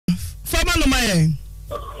former lawyer.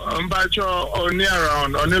 Mbacho only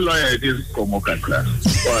around only lawyer is Komokakra.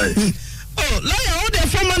 Why? Oh, lawyer, who the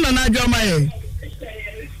former Nana Jomaye?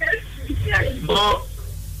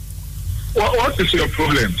 What is your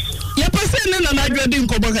problem? Your person in Nana Jodin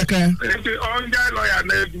Komokakra. On that lawyer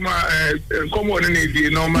name, common in the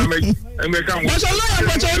normal make. What's a lawyer?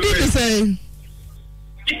 What you did to say?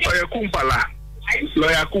 Lawyer Kumpala.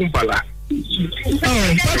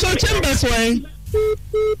 Oh, what's your chambers way?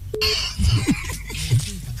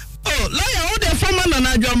 Oh, lawyer, who the former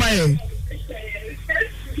Nana Jomaye?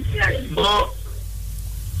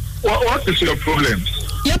 What is your problem?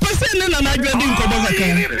 Your person in Nana Jodin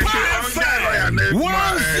Komokakra.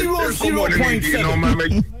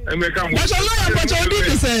 100.7. What's a lawyer? What you did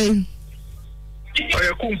to say?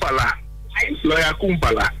 Lawyer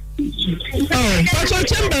Kumpala. Oh, what's your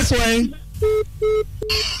chambers way?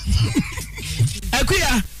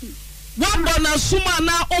 Akuya, one bona suma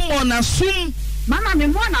na omo na sum. Mama me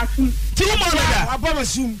mo na sum. Ti omo na da. Wa bom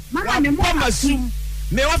sum. Mama me mo na sum.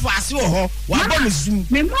 Me wa fa ase ho. Wa bom sum.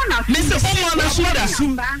 Me mo na Me se omo na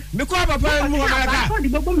sum da. Me ko papa mo na da. Me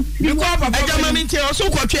ko papa. Eja mami tie o so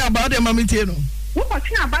kwatwe aba de mami tie no. Wo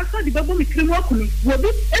kwatwe aba so di bebo mi kiri wo kunu. Wo bi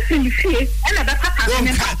efili fie e na da kaka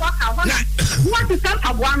me pa ka ho. Wo ti san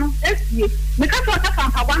pabwa no esie. Me ka so ta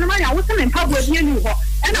san pabwa no ma ya wo se me pabwa bi eni ho.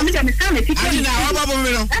 E na me de me san me tike. Ani na wa babo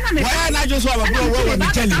me no. Wa na jo so aba bro wo mi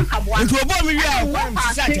tele. Nti obo mi wi a wo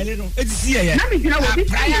sa tele no. E ti sie ye. Na me gina wo bi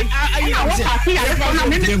ayi wo pa se ya na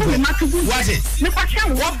me me ko ma tubu. What is? Me kwa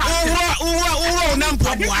chen wo pa. Wo na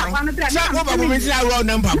mpabwa no. Sa wo babo mi tira wo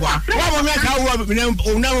na mpabwa. Wo babo me ka wo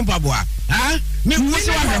na mpabwa. Ha? Me kusi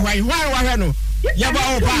wa hwa no. Ya ba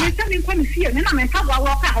o pa. Me tell me come see me na me mpabwa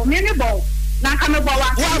wo ka ho me ne bo. Na ka me bo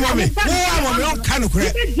wa. Wo mo on kan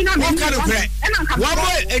kure. Wo kan kure. Wo mo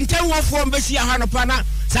enten wo fo mbesi ya no pa na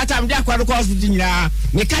satam dia kwa ko hospital nyira.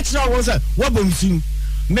 Me ka kire wo so wo bom sum.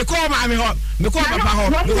 Me ko ma me ho, me ko papa ho.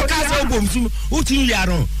 Me ko ka so bom sum. Utin ya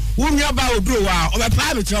no. Wo nwa ba oduro wa, o be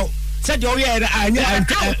pa me chew. Se de o ye anya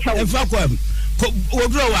enfa kwa.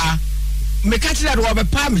 Oduro wa. Me ka kire do o be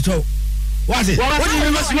pa me chew. What is? What do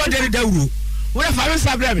you must know there dawuru? What if I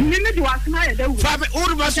sabremi? Me do asma ya dawuru. Fabi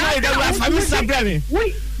uru must know dawuru fabi sabremi.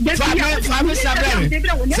 Fabi sabremi.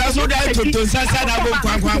 So that to sasa na bo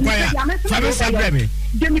kwan ya. Fabi sabremi.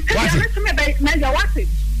 What? Me ya what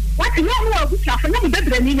no obu safo na me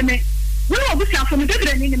bebre ni me. We obu safo me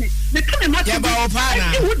bebre ni me. Me to me ma. Ya ba o pa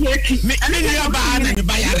na. Me ni ya ba na me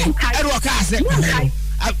ba yare. E do ka ase.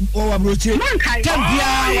 O wa broche tambia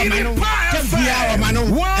wa mano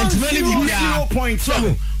entmeli bibia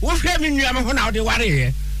 0.7 wo hwe mi nua me ho na de ware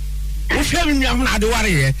ye wo hwe mi nua ho na de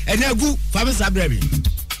ware ye enagu fa me sabra bi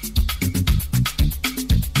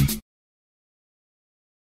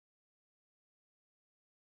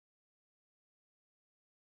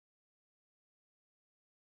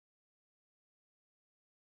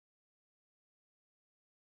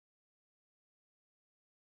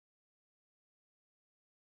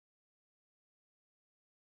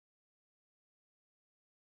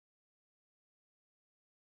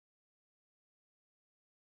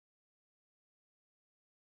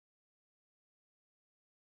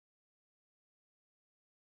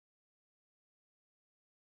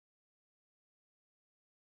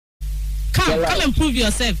Come and prove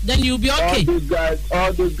yourself, then you'll be okay.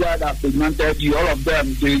 All those guys that pregnanted you, all of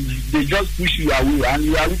them, they just push you away, and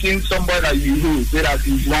you are looking somebody that you know, say that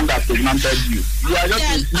is one that pregnanted you. You are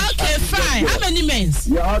just okay, fine. How many men? As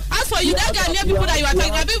for you, that guy near people that you are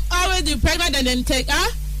talking about, already pregnant and then take,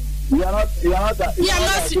 huh? You are not that.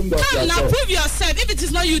 Come now, prove yourself. If it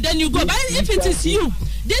is not you, then you go. But if it is you,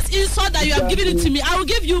 this insult that you have given it to me, I will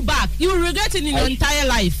give you back. You will regret it in your entire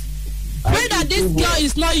life. Pray that this girl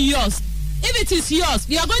is not yours. If it is yours,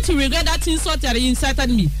 you are going to regret that insult that you insulted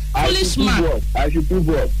me. Foolish man. I should prove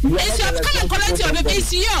what? It's yours. Come and collect your baby.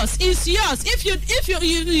 It's yours. It's yours. If you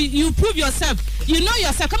prove yourself, you know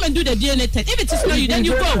yourself. Come and do the DNA test. If it is not you, then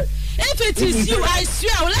you go. If it is you, I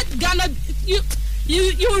swear I will let Ghana.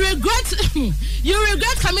 You regret. You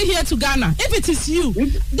regret coming here to Ghana. If it is you,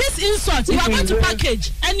 this insult you are going to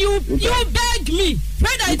package, and you beg me.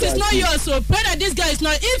 Pray that it is not yours. So pray that this guy is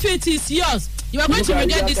not. If it is yours, you are going to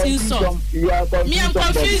regret this insult. Me, I'm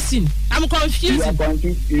confusing. I'm confusing.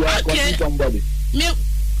 You are confusing somebody. Me,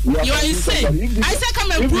 you are insane. I said,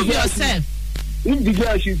 come and prove yourself. If the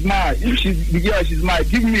girl she's mad, she's mad,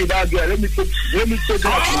 give me that girl. Let me take her. It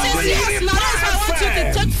is yours. Now I want you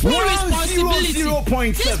to take full responsibility.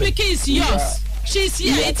 This pikin is yours. She's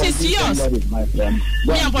here. It is yours.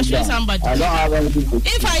 Me, I'm pursuing somebody. I don't have anything to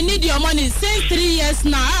if I need your money, since 3 years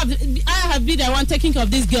now, I have been the one taking care of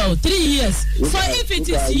this girl. 3 years. So if it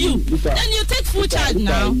is you, then you take full charge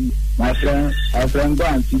now. My friend, go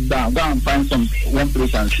and sit down. Go and find one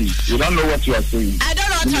place and see. You don't know what you are saying. I don't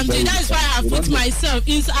know what I'm doing. That's why I put myself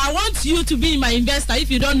in. I want you to be my investor. If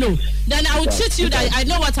you don't know, then I will teach you that I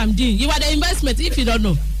know what I'm doing. You are the investment. If you don't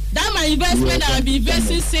know, that my investment I've been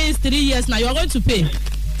investing since 3 years now. You are going to pay.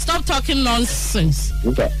 Stop talking nonsense.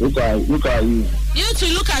 Look at you. You to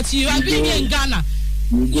look at you. I've been here in Ghana.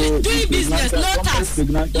 You're doing business, no tax. You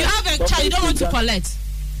have a child. You don't want to collect.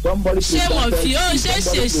 Shame of you. Oh, she.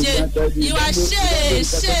 You are she.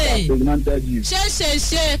 Come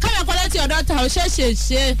and collect your daughter. Oh, she.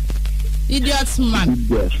 Idiot man.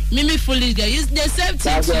 Mimi foolish girl. They same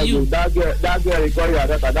thing to you. That girl require your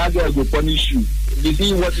daughter. That girl will punish you. You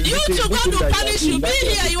see what you to go to punish you. Be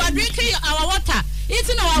here. You are drinking our water,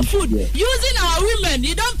 eating our food, using our women.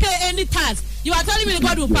 You don't pay any tax. You are telling me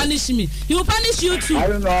God will punish me. He will punish you too. I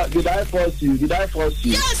don't know. Did I force you?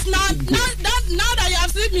 Yes, now that you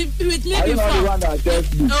have seen me with me before. I know the one that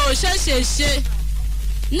tells me. Oh, she.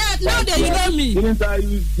 Now that you know me.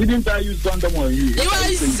 Didn't I use condom on you? You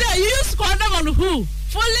are say you use condom on who?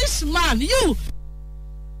 Foolish man, you.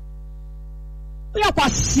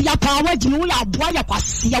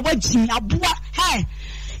 Hey.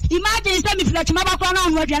 Imagine say me fletch ma bakwa na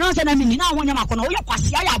onwo na say na me na ahonya makono wo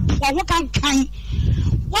yakwase ya bo wo kan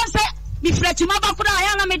won say me fletch ma bakwa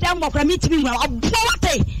ya na me dem bokra me timi ngwa abo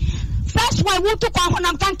wate first one wo to kwa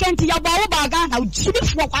honam kan kenti ya bo wo baga na jibi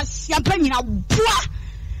fo kwase ya panyina boa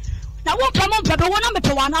na wo pamo pepe wo na me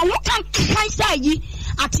pe wa na wo kan say yi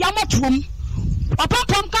atia motom papa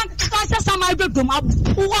pam kan say samai bedom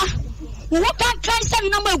aboa wo kan say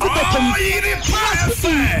na ma egubetom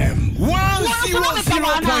FM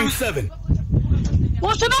 100.7.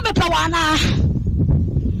 What's the Pawana?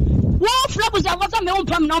 Wolf was a water milk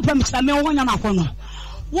from no permits, me on Yamakono.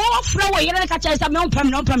 Wolf flow away, and catch us a milk from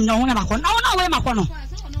no Yamakono. No, Macono.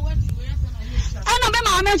 And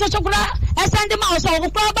I mentioned chocolate, and send him out so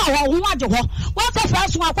what's the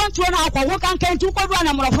first one? I want to know what can do go run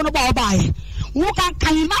a more from a ball by. Who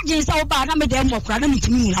can imagine so bad? I'm a damn of running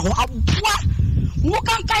to me. Who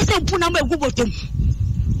can say Punama Gubotum?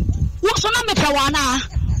 What's on the Pawana?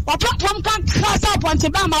 Or Pum can't cross up on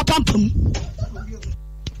Tibama Pumpum.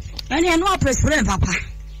 And you know, press friend, Papa.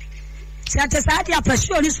 Set aside your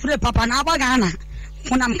pressure is free, Papa Nabagana.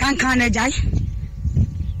 When I'm can't jai.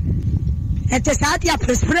 At the start, your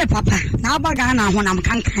press free, Papa Nabagana, when I'm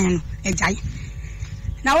can't jai.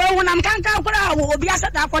 Now, when I'm can't go, will be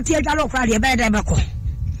asked that what you're going to bed ever.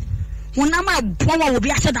 When I'm a power will be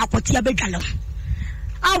asked that what you're begging.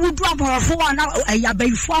 I would drop her for a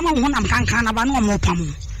baby farmer when I'm can't have no more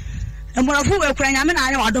pam. And what a fool crying, I mean,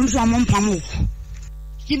 I don't so one pam.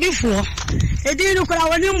 He before a day look at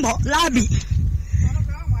our limbo, Labby.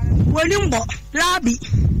 Limbo, Labby.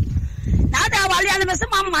 Now that I will have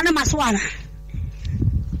some man, Maswana.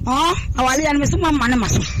 Oh, I will have some man,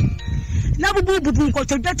 Masu. Never boo go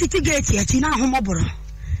to dirty gate yet in our home.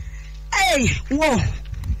 Hey, whoa.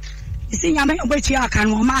 You see, I'm a witch, I can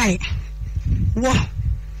my. Whoa.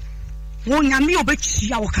 Won yami obechi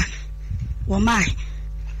ya wokan wo mai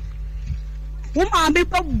wo ma be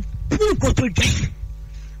pa bu ko to dwe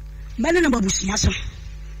mele na babusia so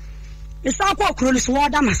isa ko okro ni so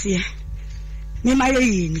woda mase me ma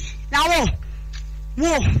ye ni na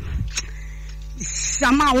wo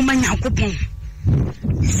sama wo manya kopon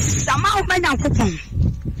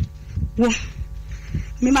wo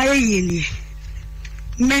me ma ye ni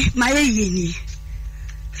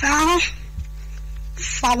fa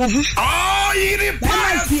Oyerepa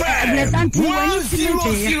FM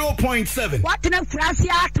 100.7. What in a class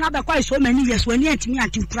ya can have quite so many years when you me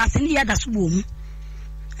and class any other swoon.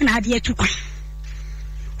 And I dare to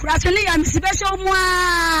class any and special one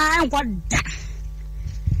and what that.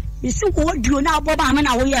 You see what you now, Bob, I'm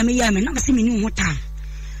not see me what time.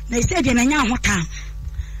 They said in a young what time.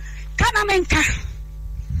 Kanamenka.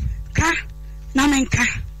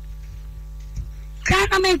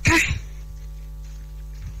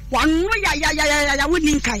 One ya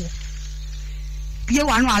wouldn't kai. Be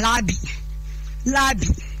one Labby,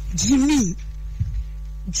 Jimmy.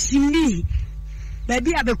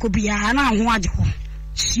 Baby, I could be an hour.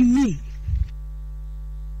 Jimmy.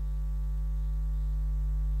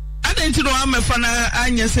 I didn't know I'm a fan.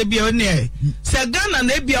 Anya Sebionia. Sagan and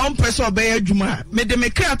they be on press or Bay Juma. Made them a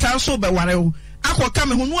cat also by one. Aqua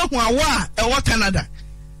coming who walk or Canada.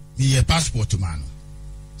 Be a passport to man.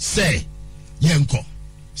 Say, Yanko.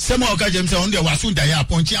 Some of James on the Wasunda ya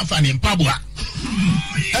Ponchi and Fanny in Pabua.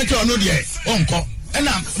 And to know the uncle. And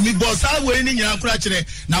me boss are winning your crutcher.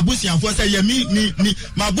 Nabusi and Fossa, me,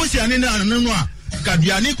 my bussy and in Nanoa.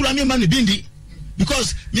 Cabiani Kurami Mani Bindi.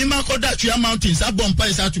 because me ma koda Tria Mountains abom pa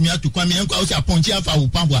isa to me to kwame enko o se aponchi afa wo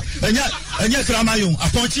pambo enya krama yon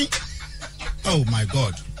aponchi. Oh my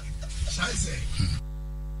God.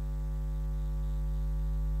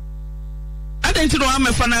 Adenti no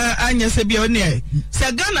amefa na anya se bia oni e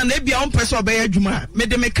se Ghana na bia on pese obeya adwuma me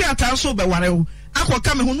de me kreata so be ware wo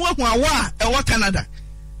akoka me hunu ahu awa e wo Canada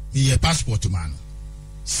ye passport man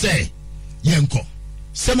say yenko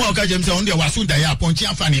se mo ka jem se on de wasu da ya aponchi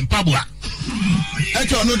afa ni mpabua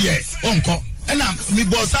eto no de onko na mi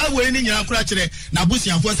bossa we ni nyina kura kire na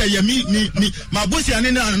busianfo se ye mi ma busian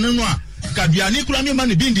ni na no a kaduani kura mi ma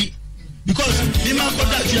ne bindi because mi ma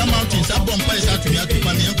koda Tria Mountains abom pa isa to me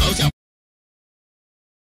atupa me enko o se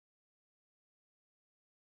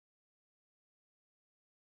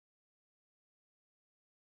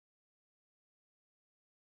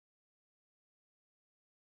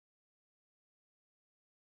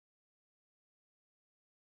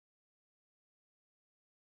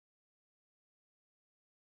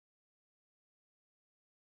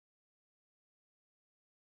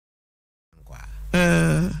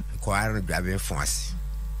kwaro dwabe fonse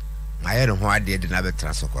maye no ho ade de na be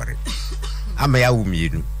transokore ama ya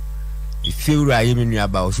wumienu ifeuru ayemi nua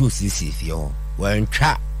ba o so sisi fie ho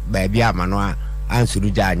wantwa ba bia amano a ansuru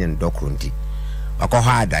ja anye ndokro nti wakọ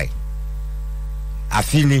ha adai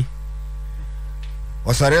afini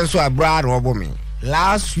osore nso abra no obomi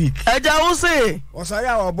last week eja wo se osore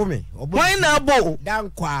a obomi why na bo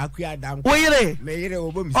dankwa akua dankwa oyire me yire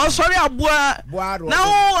obomi osore aboa na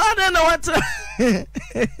wo ade na what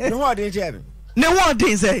no what dey jam ne what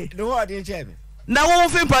dey say no what dey jam na wo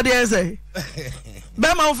fin pade say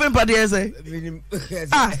be ma wo fin pade say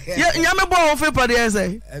ah ya me bo wo fin pade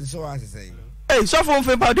say and so as say eh so for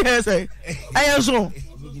fin pade say ayen so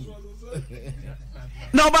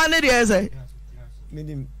no ba ne dey say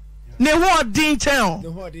minim ne what dey chen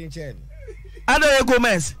no what dey chen ado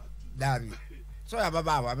Gomez dabi so ya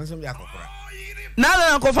baba wa me so ya kokora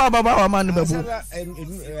na ko fa baba wa man babu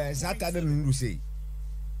sata de nru sei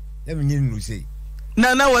na me nru sei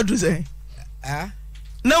na wadu say ah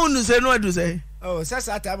na unu say no wadu say oh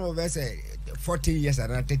sata mo be say 40 years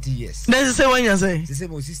and 30 years na say when you say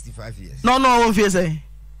mo 65 years no won fi say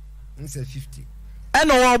say 50 e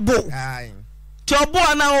no wo bo ai ti obo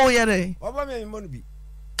ana wo yere obo me mo no bi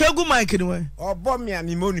kegu mic ni we obo me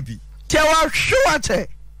ami mo no bi ti wa hwe ache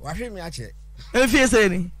wa hwe mi ache e fi say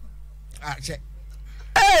ni ache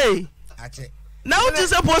hey ache na what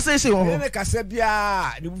is a position wo me kasa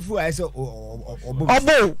bia ni bufu ai so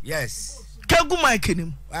obo yes kegu mic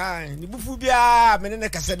ni ai ni bufu bia me ne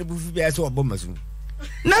kasa ni bufu bia so obo masu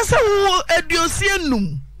na se wo aduosi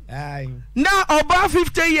enum ai na oba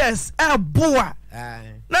 50 years e boa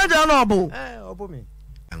ai na ja no obo obo me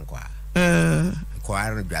ankwa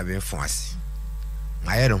kwaro dwabe fonse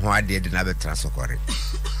maye no ho ade de na be transokore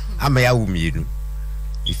ama ya wumienu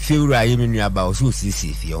ifeuru ayemi nua ba o so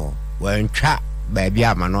sisi fie ho wantwa ba bia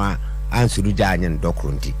amano a ansuru ja anye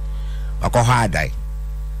ndokro nti wakọ ha adai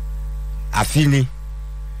afini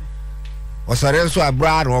osore nso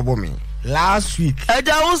abra no obomi last week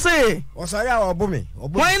eja wo se osore a obomi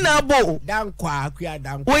why na bo dankwa akua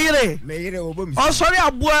dankwa oyire me yire obomi osore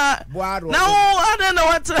aboa na wo ade na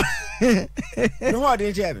what no what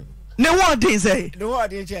dey jam ne what dey say no what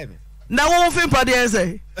dey jam na wo fin pade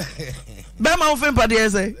say be ma wo fin pade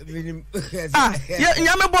say ah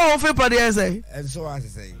ya me bo wo fin pade say and so as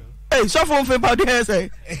say eh so for fin pade say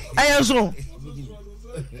ayen so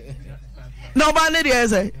no ba ne dey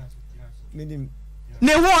say minim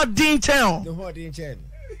ne what dey chen no what dey chen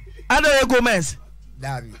ado Gomez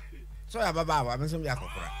dabi so ya baba wa me so ya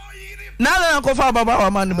kokora na ko fa baba wa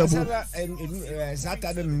man babu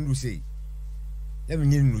sata de nru sei na me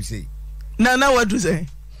nru sei na wadu say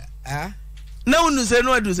ah na unu say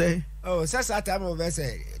no wadu say oh sata mo be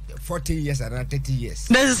say 40 years and 30 years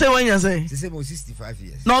na say when you say mo 65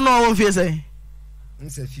 years no won fi say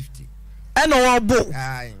say 50 e no wo bo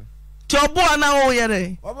ai ti obo ana wo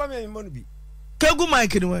yere obo me mo no bi kegu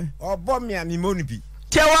mic ni we obo me ami mo no bi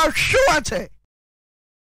ti wa hwe ache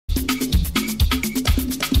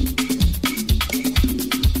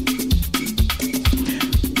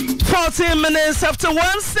 14 minutes after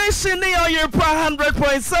 1 station near Oyerepa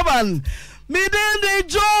 100.7. Midende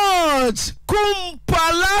George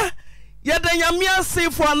Kumpala Yadanyamia say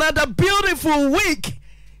for another beautiful week.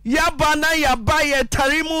 Yabana yabaye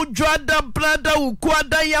tarimu jwada brada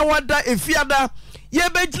ukwada yawada efiada.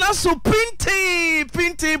 Yebejna so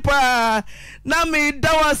pinti pa. Nami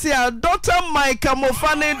dawasi a Dr. Mike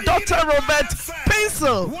Mofane, Dr. Robert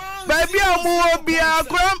Pencil. Baby amu obi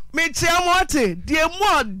akwa mechi amwate. Die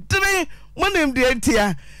mo dre monim die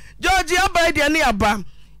tia. George yabaye die ni aba.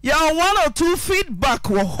 ya 1 or 2 feedback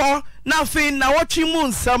wo ho na fe na watchi mu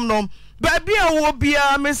nsam no ba bia wo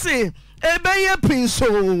bia me se ebeye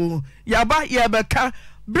pinso yaba yabeka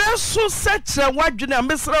breso setre wadwene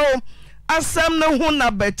mesro asam ne ho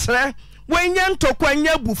na betre wenya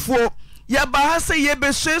ntokwanya bufuo yaba ha se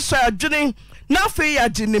yebesuesu adwene na fe ya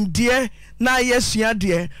ginimde na yesua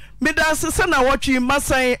de medase se na watchi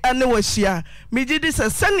masan ane wasia megidi se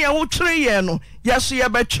sene wo twere ye no yaso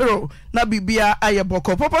yebetwero na bibia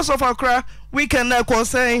ayeboko papa so fakra we can call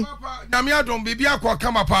say nyame adom bibia kwa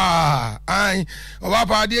kama pa ai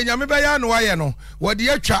oba de nyame be ya no waye no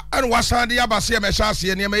wode atwa ane wasan de yabase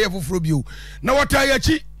emehase ne meye foforo bio na wota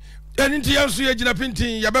yachi enti yanso ye gina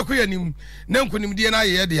pintin yabeko yanim na nkunim de na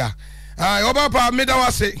ye de ai oba pa meda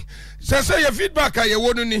wase se ye feedback aye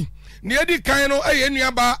wonu ni ne edi kan no aye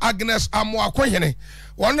nuaba Agnes Amoakohene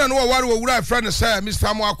wonna no ware wura friend say Mr.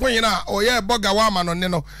 Amoakohene a oye boga wa ma no ne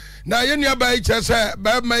no na ye nuaba iche say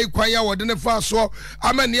ba mai kwan ya wode ne fa so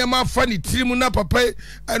ama ne ma fa ne tirimu na papa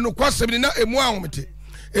eno kwasem ni na emu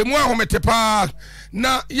ahomete pa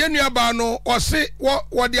na ye nuaba no ose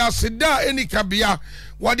wode aseda eni kabia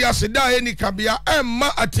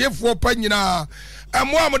emma atiefo pa nyina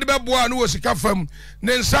amwa mo de beboa no wosika fam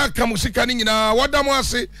ne nsa ka mo sika ni nyina wadam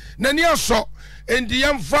ase na ni aso endi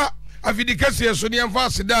yemfa avidikase so ni yemfa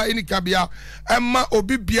aseda eni kabia emma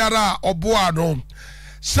obi biara oboa no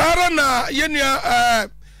sara na yenua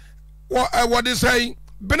wode sai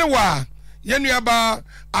benewa yenua ba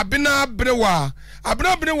abena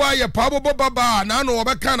benewa ye pabobo baba na no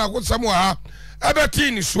obeka na kosam ha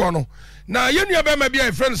abeti ni so no na yenua ba ma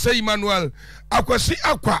bia friend say Emmanuel akwasi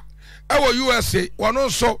akwa ewo USA wono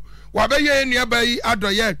so wabeye yenua yi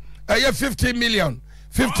adoye 50 million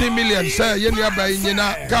say yenua yi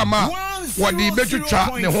nyina kama wadi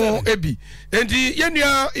betutwa ne ho ebi enti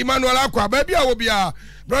yenua Emmanuel akwa ba bia wo bia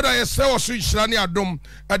brother yese wo so nhira ne adom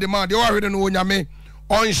ade ma de wo ahwede no wonyame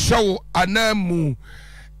on show anamu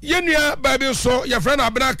yenua ba bi so ye friend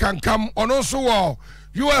abena kankam ono so wo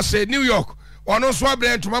USA New York ono so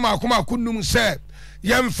abena ntoma makoma kunum se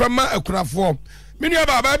yemfama akunafo minua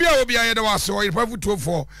ba bia wo bia ye de wase Oyerepa Afutuo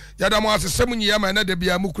for yada mo asesem nyi ma na de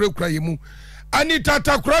bia mu kurakura yemu Anita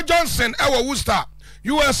Takura Johnson ewo Worcester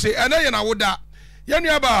USA ena ye na woda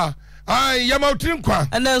yenua ba ai yamautrim kwa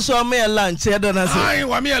and then so me lunch ye don say ai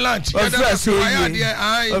wa me lunch ye don say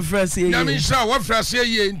ai na me sha wa frase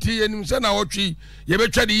ye nti yenim se na wotwi ye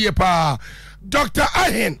betwa de ye pa Dr.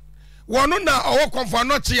 Ahen wono na owo konfo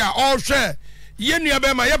no che a o hwe yenua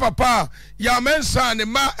be ma ye papa ya mensa ne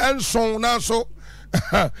ma enson na so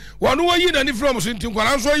wono yi na ni from so nti kwa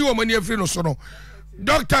na so yi wo mani afri no so no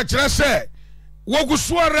doctor kire se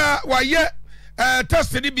wogusuara wa ye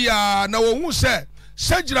test ni bia na wo hu se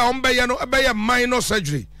surgery on be ye no be ye minor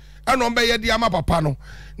surgery and on be ye dia ma papa no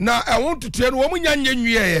na want to tell wo munya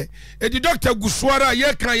nwie edi doctor gusuara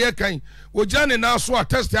ye kan wo jane na so a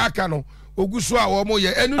test aka no ogusu a wo mo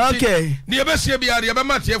ye enu ti ni e be sie bia ye be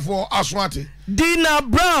matiefo aso ate Dina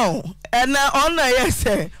Brown and on yes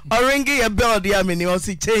oringi a bell dia mini o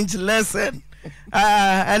si change lesson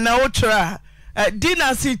and now try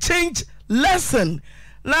Dina si change lesson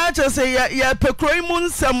na just say ya pekroy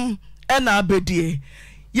munsam ena abedie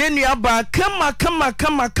ye nuaba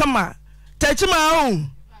kama touch my own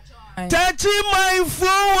touch my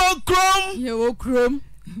phone chrome ye wo chrome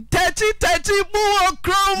touch bu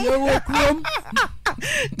chrome ye wo chrome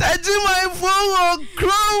touch my phone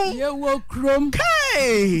chrome ye wo chrome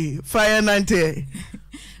hey fire 90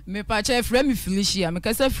 me pa che frame me Felicia me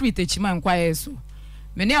kasa free touch my nkwaye so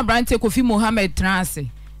me ne abrante Kofi Mohammed transe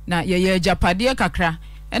na ye japade kakra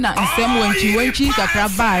ena nsem wanchi kakra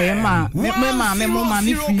bae ma me mo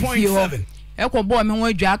free ho ekobo me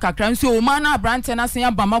wadwa kakra nso o ma na abrante na sen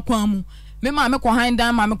abama kwan mu me ma me ko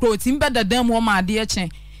handan ma me kro tim bedadam ho ma ade eche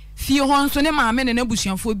fie ho nso ne ma me ne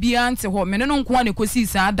nabusuanfo bia nte ho me ne no nko ne kosi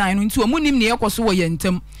sa dan no nti o munim ne yekoso wo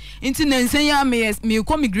yentam nti na nsen ya me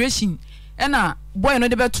immigration ena boy no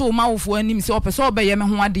de beto ma wofo anim se opese obeye me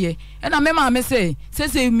ho ade ena me ma me se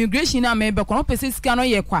immigration na me be ko opese sika no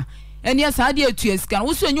ye kwa eni asa de atu sika no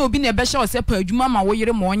wo so nya obi na be hye o se pa adwuma ma wo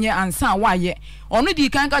yere mo onye ansa wa ye ono di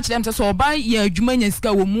kan ka kire se oba ye adwuma nya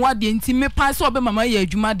sika wo mu ade nti me pa se obe mama ye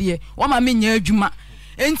adwuma de wo ma me nya adwuma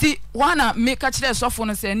enti wana me ka kire sofo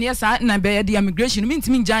no se eni asa na be ye de immigration me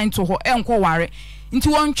ntimi njan to ho enko ware nti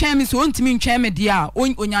won twɛn me so ntimi ntwɛn me de a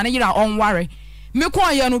onyane yira on ware me ko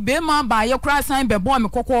ye no be ma ba ye kra san be bo me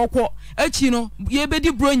kokoko achi no ye be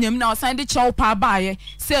di bro nyam na san de chew pa ba ye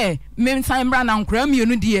se me san bra na nkra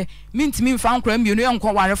mienu de me ntimi mfa nkra mienu ye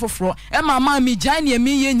nko ware foforo e ma mi jan ne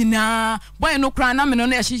mi ye nyina boy no kra na me no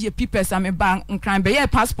na ye papers am ba nkran be ye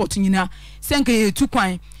passport nyina se nka ye tu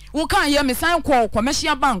kwan wo kan ye me san call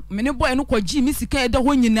commercial bank me ne boy no kwaji mi sika e da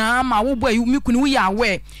ho nyina ma wo boy mi kunu wo ya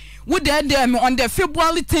we wo there me on the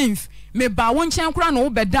February 10th me ba wo nchen kura no wo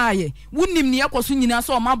bedaye wonim ne yakoso nyina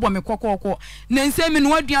so ma bɔ me kokoko na nse me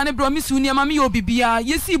no aduane bro mi su ne ma me yo bibia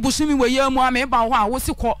yesi busumi we ya mu a me ba ho a wo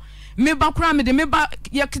se kɔ me ba kura me de me ba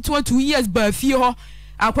yakito 2 years ba fie ho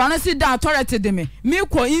akwa na si da authority de me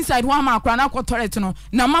ko inside one ma akwa na ko authority no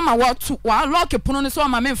na mama wa lock pono no so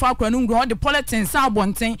ma me fa akwa no ngro the politics sa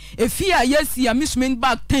bonten efi a yesi a mismen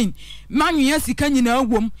back 10 manwe sika nyina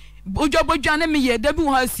awom ojobodwa ne me ye da bi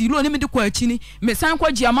wo ha siro ne me de kwa akini me san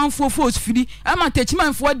kwa gi amanfo force firi ama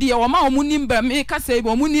tachimanfo de ye wo ma omunim ba me ka sei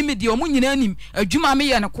bo omunim de omunyina anim adwuma me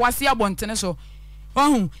ye ne kwase abonten so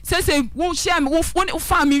ohun sese wo share me wo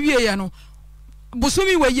fa me wie ye no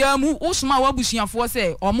busumi we yamu usuma wa busuafo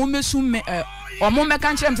se omo mesum me omo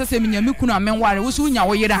meka nkyerem sese menya mekunu amenware wo so nya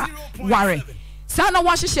wo yera ware sana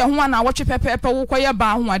wa hyehye ho na wo twepepepe wo koye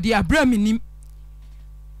ba ho ade abra minim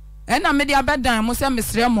ena me de abedan mo se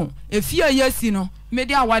mesre mo efia yasi no me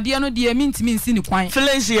de awade no de mintimi nsi ni kwan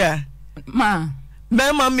Felicia ma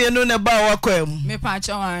mienu ne ba wakwam me pa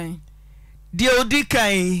chawan de odi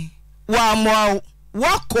kan wa mo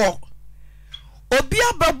wako obi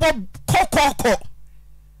abebo kokoko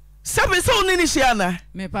sabe so ni shiana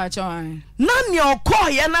me pa chawan na ni okọ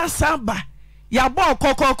ye na saba ya bo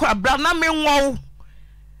kokoko abra na me nwo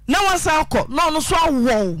na wasa akọ na no so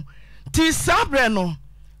awo ti sabre no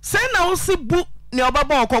se na wo si bu ni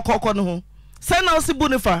obaba kokoko no ho se na wo si bu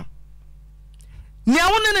ni fa ni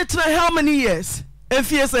awone ne tena how many years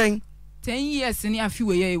efie sen 10 years ni afi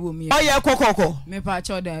we ye wo mi oye kokoko me pa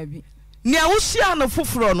cha da bi ni awohia no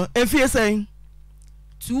foforo no efie sen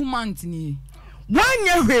 2 months ni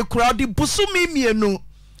wanya hwe kura di busumi mienu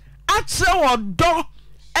atre odo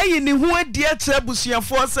eyi ni hu adi atre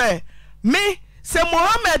busuafo se me se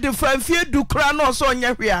Mohammed Franfie du kura no so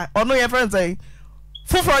nya hwe a ono ye friend say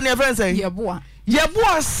foforo ne friend say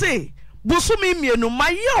yeboa se busumi mienu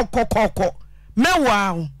maye okokoko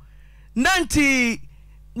mewa nanti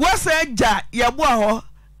wasa ja yeboa ho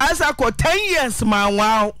asa ko 10 years ma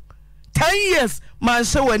wow 10 years man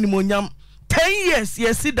se wani monyam 10 years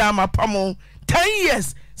yesi da mapamo 10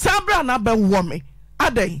 years sabra na be wo me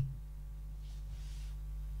adai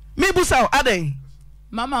me busaw adai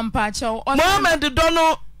mama mpacho Mohammed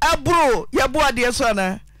dono abro yeboa de so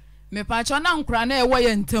na me pacho na nkura na ewo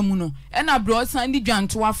ye ntamu no e na bro san di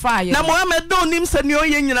dwanto afa ye na Mohammed do nim se ne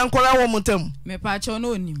oye nyina nkora wo mutam me pacho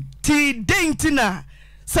no nim ti dentina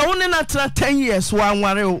sa woni na tra 10 years wa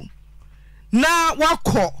nware o na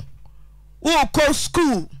wakọ uko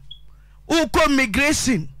school uko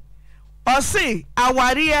migration o say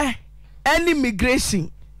aware any migration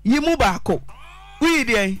yimu baako we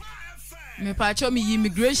dey me pacho mi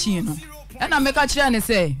immigration no e na me ka kire ne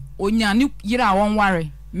say onya ni yira won ware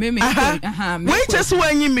me me we just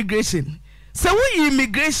when immigration so we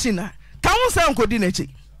immigration ka won say nkodi na chi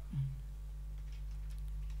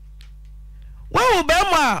wo be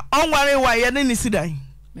ma onware wa ye ne sidan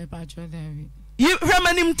me pacho David you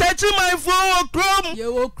remanim tachi my phone chrome ye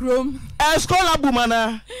wo chrome a scholar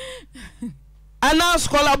bumana ana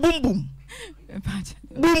scholar bum bum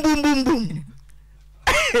bum bum bum bum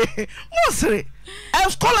mosre a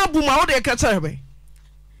scholar bum a wo de ka tare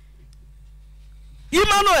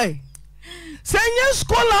Emmanuel senya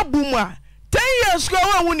scholar bum a 10 years ago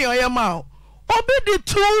wa woni oyema obi di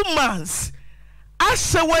 2 months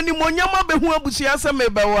asa wani monyama be hu abusia asa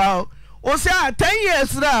mebawa o se 10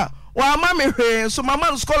 years ra wa ma me hwe so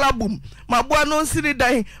mama scholar boom ma boa no nsiri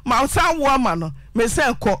dan ma sa wo ama no me se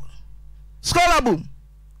ko scholar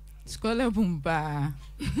boom ba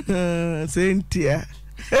sentia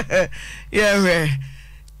yeah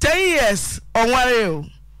 10 years onware o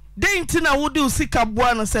denti na wodi usika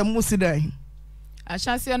boa no se musidan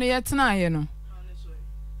ashase no yetena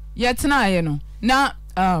ye no na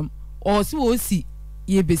osi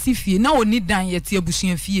ye besi fie na oni dan yete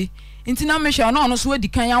abusua fie nti na mehwe na ono so adi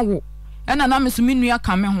kan awo ena na me so menua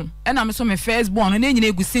ka me ho ena me so me first born na nyina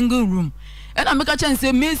egu single room ena me ka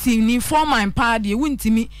chanse mesi ni for my party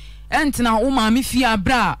wuntimi entina wo ma me fie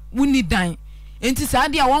abra wuni dan nti sa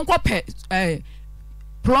dia won kope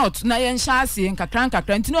plot na ye nhase nkakra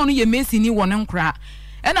nti na ono ye mesi ni won nkra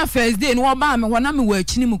ena first day no ba me wona me wa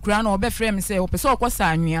akini mu kra na obefre me say opese okosa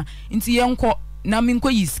anwea nti ye nko na me nko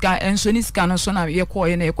yiska enso ni ska no so na ye ko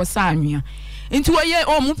ye na ye kosa anwea nti wo ye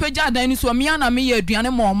o mu pagya dan ni so me ya na me ye aduane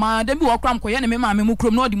mo ma da bi wo kram ko ye na me ma me mu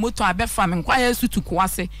krom na odi moto abefa me nkwa ye sutu ko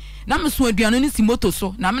ase na me so aduane ni si moto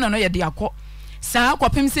so na me na no ye de akọ saa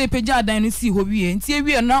kwapem se pagya dan ni si ho wie nti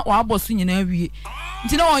ewie na o aboso nyina wie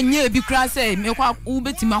nti na onye bi kra se me kwa wo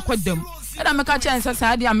betima akọdam na me ka chance say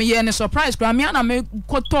ade am ye ne surprise kra me na me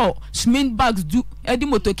koto cement bags do edi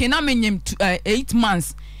motoke na me nyem 8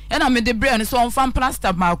 months e na me de brain so on fan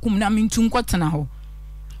plaster ma kum na me ntu nkotena ho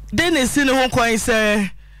Dennis ne ho kwan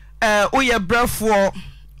say oye brafo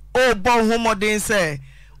o bon ho modern say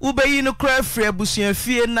ubeyi no kra free abusuan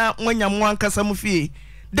fie na wanyam ankasa mu fie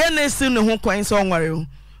Dennis ne ho kwan say onware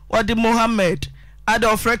o de Mohammed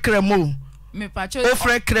Adolfre Kremo me pacho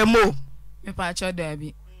Ofre Kremo me pacho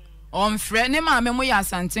dabi on frɛ ne ma me mo ya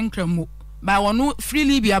santen kramo ba wonu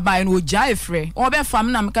freely bia ba no jai frɛ o be fam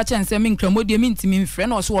na me ka chen se me kramo de me ntimi frɛ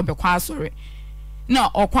na o so obekwa asore na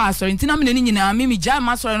okwa asore ntina me ne nyina me jai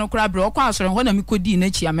ma asore no kra bre okwa asore ho na me kodi na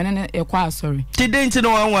chi amene ne ekwa asore ti den ti no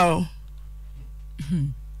wanwa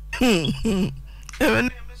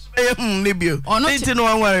ne bio ti no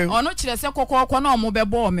wanwa ono kire se kokoko na omo be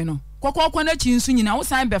bo me no kokoko na chi nsu nyina wo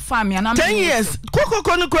san be fa me na 10 years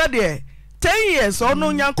kokoko no kra de 10 years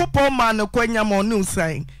ono nyankopon ma ne kwanya mo ne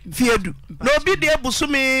usan fiedu na obi de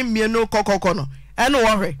busumi mienu kokoko no ene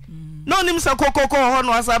wo hwe no nim sa kokoko ho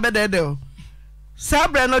no asa bedede o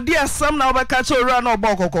sabre no dia sam na obeka che ora na obo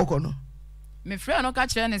kokoko no me friend no ka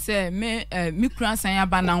kire ne say me kura san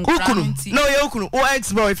aba na nkura nti no ye okunu o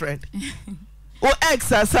ex boyfriend o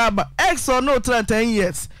ex asaba ex or no 10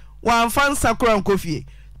 years wan fan sakura nkofie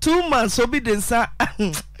 2 months obi de nsa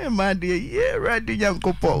e ma de ye ready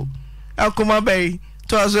nyankopon akoma bay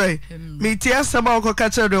to azoe me tia saba ko ka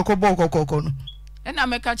kire de ko bo kokoko no e na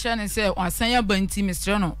me ka kire ne say wasan ya banti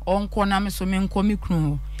mistre no onko na me so me nko me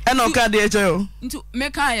kru e no ka de ejo ntu me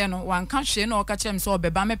ka ye no wan ka hwe na o ka kire me say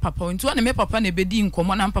obeba me papa ntu na me papa na bedi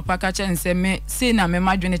nkomo na papa ka kire se me say na me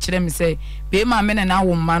madwene kire me say be ma me na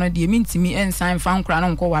wo mma no de me ntimi ensan fa nkra no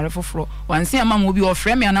nko ware foforo wan se ama mo obi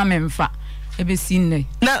ofre me na me mfa e be sin ne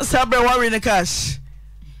na sabre worry the cash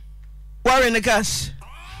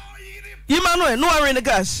Yima no worry the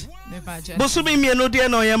cash me pa cha bosumi mi no de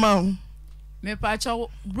no yema ho me pa cha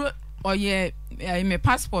bro oye me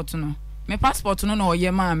passport no no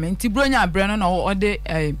oye ma me nti bro nya bre no no ode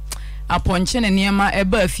aponche ne niema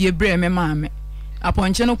eba afie bre me ma me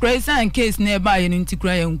aponche no kra isa in case na eba ye nti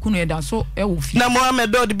kra ye nkunu e da so e wo fi na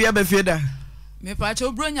Mohammed do bia ba fie da me pa cha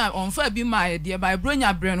bro nya onfa bi ma ye de ba bro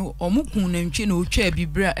nya bre no omukun na ntwe na otwa bi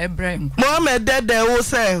bre e bre nku Mohammed de wo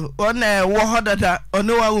say ona wo hodada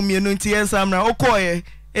ono wa umienu nti ensamra okoye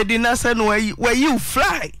edina se no where you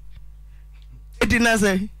fly edina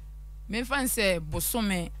se me fan say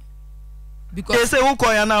bosome because say wo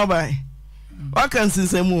koya now by wakan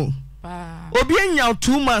sinsemu obi anya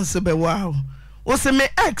 2 months be wow wo se me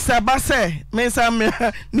ex abase me sam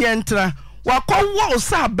ni entra wakwo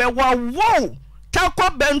sa be wow takwa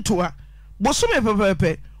bentoa bosome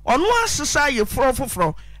pepepe ono asesa ye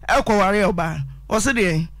foforo ekoware oba o se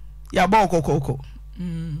de ya ba okokoko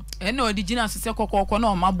ene odigina so se kokoko na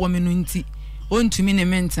o mabọ me no nti ontumi ne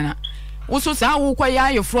mentena woso sa wo kwa ya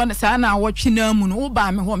ayefro na sa na awotwe na mu no wo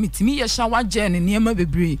ba me ho metimi ye shower gel ne niema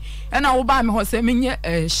bebre ena wo ba me ho se menye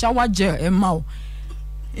shower gel ema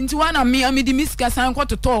nti wana me amidi miska san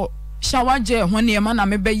kwototo shower gel ho niema na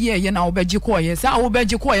me be ye na wo beji ko ye sa wo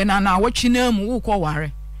beji ko ye na awotwe na mu wo ko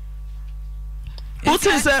ware wo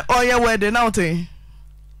tin se oye wedding na wotin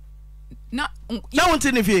na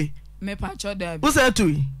wotin ne fie me pa cho da wo se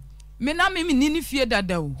tu me na me ni fie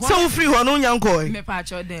dada o so free ho no nyankoi me pa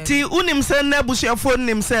cho da ti unim se na busuafo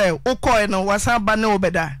nim se ukoi no wasan ba ne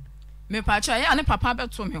obeda me pa cho ya ne papa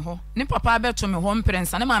beto me ho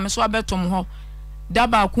mprensa ne ma me so abeto me ho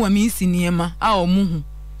daba ku ami si niema a o mu hu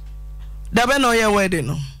dabe no ye wedding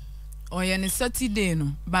no o ye ne Saturday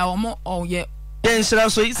no ba o mo o ye den shira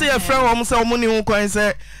so ise ye friend wo mo se o mo ni hu kwan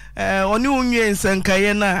se oni unwe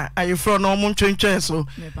nsankaye na ayefro no mo ntwentwen so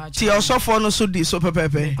ti osofo no so di so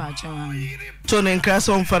pepepe to ne nkra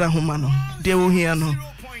so mfara homa no de wo hia no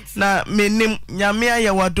na menim nyame aye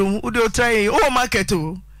wadom u de otrai o market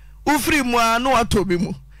o u free mu a no atobi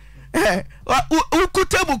mu u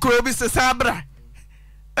kutabu kro bi se sabra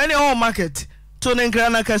any o market to ne nkra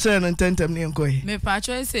na kasere no tentem ne nkoi me pa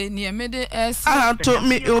cho se ne me de to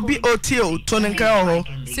me obi otio to ne nkra ho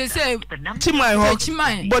se chimai ho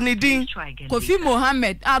bonidin Kofi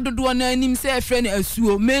Mohammed adodo na anim se efre na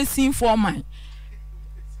asuo mesin for man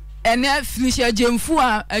ene finisha jemfu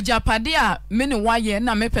a ajapade a me ne waye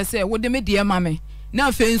na me pese wo de me de ma me na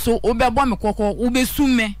afen so obebo me kokko wo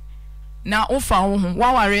besume na ofa wo ho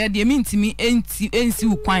waware de me ntimi ensi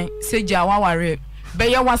ukwan seja waware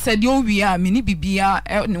beye wasade owi a me ni bibia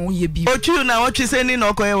ne wo ye bi ochu na ochu se ni na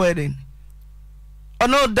okoye wedding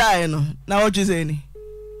ono die no na ochu se ni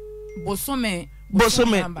bosome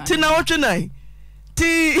ti na ochu nai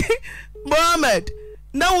ti Mohammed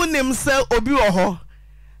na wonim se obi wo ho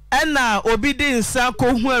ɛna obi di nsa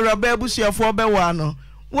ko hu awuraba abusuafo be wa no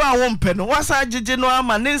wo a wo mpɛ no wasa gyegye no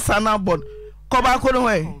ama ne nsa na abɔ kɔ ba ko no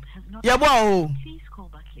hɔ ye bo a ho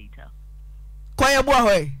kɔ ye bo a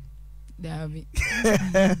hɔ Davi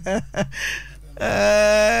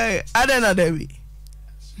adena Davi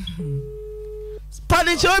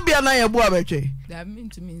pani cho bia na ye bo a betwe that mean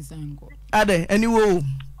to me sanko ade anyway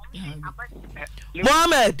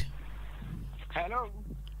Mohammed hello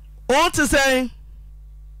what to say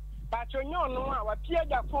Pacho nyo no a wa pie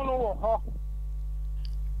ja fon no wo ho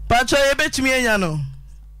Pacho ye betumi anya no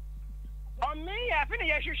o me ya fi ne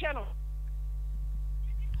ye hwehwe no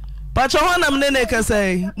Pacho honam ne ne ka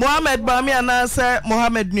say Mohammed ba me ana say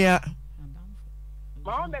Mohammed nua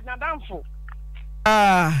Mohammed na damfo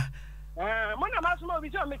mo na masuma obi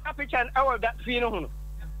so me ka picture e wo da fi no ho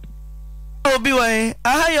obi wan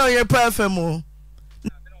aha ye Oyerepa FM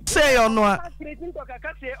say you no a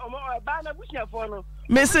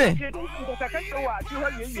me say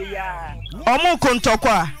omo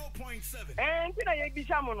kontokwa ntina ye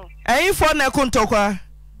bisa mo no fo na kontokwa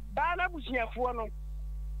ba na busuafo no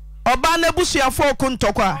oba na busuafo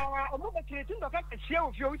kontokwa omo be kretin do ka kase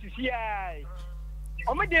o fi o sisi ai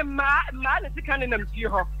omo de ma na sika ne nam fi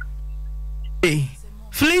ho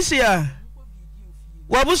Felicia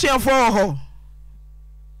wa busuafo ho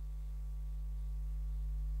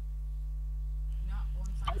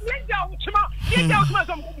Now,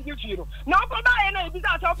 for my and I was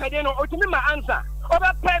pedeno or to me my answer.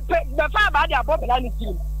 Over the far body above the land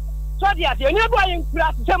team. So, yes, you're not going to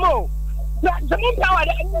class some more. The moon power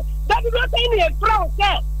that is not any from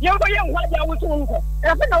said. You're going what I was doing.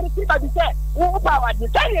 I think I will see by the said, oh, power, the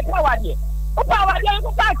tiny power here. Oh, power, you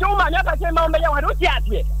go back to my never say, Mamma, what you have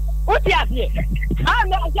here. What you have here? I'm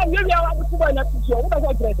not saying you are to go to show. What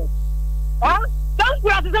I said. Huh? Don't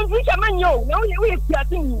grab some future man, yo. Now we are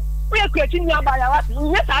creating you. We are creating you by our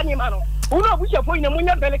yes, animal. Who know which are for you,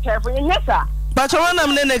 very careful. Yes, sir. But one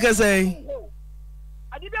of them niggas say,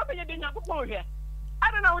 I did not pay dinner for here.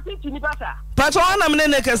 I don't know what it's in the butter. But one of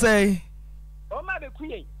them niggas say, oh, my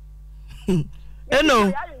queen.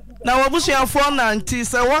 No, now I wish you are 490.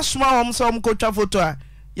 So, what's my home some coach of photo?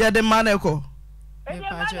 You're the maneko.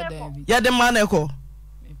 You're the maneko.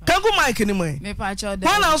 Kangu Mike anyway. Me pacho de.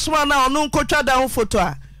 One else one now no kocha down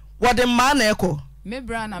photo. What the man echo. Me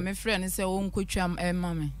brana me friend say won kocha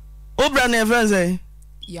mama. Obra ne friend say.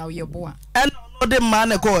 Ya ye boa. And no the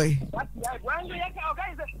man echo.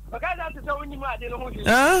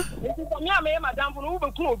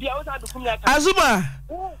 Azuma.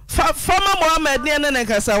 Former Mohammed near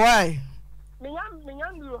Nekasa why?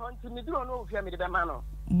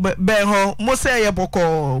 Beho, Mose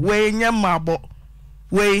Yaboko, way Yamabo.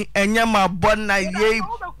 We enyama bona ye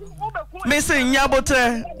missing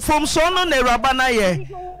yabote from sono ne rabana ye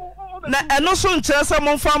na eno so nkyerese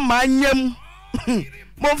monfa manyam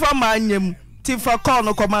monfa manyam ti fa call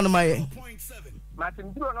no command ma ye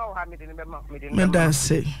Martin duro no ha me dan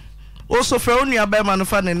say also for onu aba ma no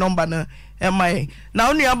fa ne number na e mai na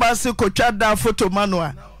onu aba se kotwa da photo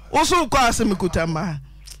manual also ko asem kutama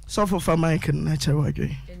so for fa mic na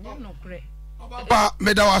chewadwe ba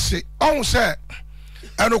me da wase on say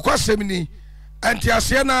eno kwasem ni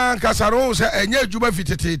antiase na kasaro se enye adwuma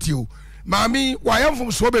fitetete o mami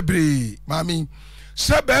wayamfom so bebre mami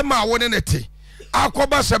se be ma woni nete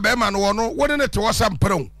akoba se be ma no wono woni nete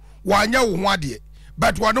wosampran wanya wo ho ade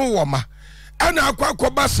but wono wo ma ana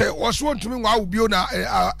akoba se woso ntumi nwa obio na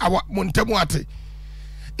montamu ate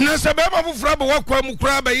na se be ma fufura be wakwa mu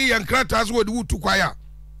kura be yi yankrata so wodi wutu kwaya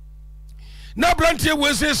na brantie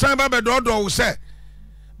wese san ba be dodo wo se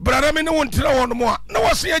brada me ne wontra wono mo a na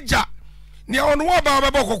wose agya ne wono wa ba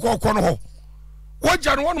ba kokoko no ho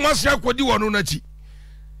wogya no wono wase akodi wono na chi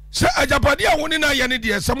se agyapade a woni na ye ne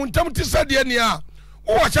de se montam ti sade ne a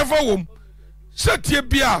wo wa chefa wom se tie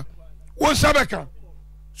bia won sabeka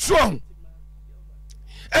so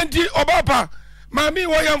enti obapa mami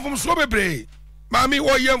wo yamfum so bebre mami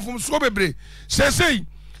wo yamfum so bebre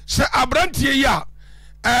se abrantie ya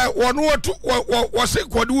wono wo se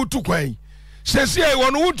kodi wutu kwan sesi e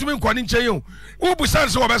wono wuntumi nkwane nkyɛn yo wo busan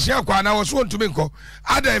se wobɛse akwa na wo so wuntumi nkɔ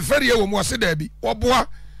ada ferie wo mo se da bi oboa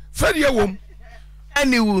ferie wo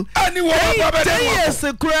aniwu baba be yes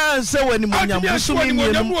kura se wani munyam musumi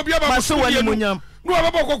mienu ma se wani munyam no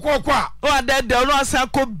baba kokoko a o adede no asa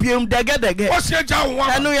ko biem degedege o se ja wo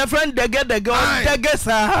anu your friend degedege o dege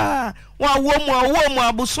sa wa wo mu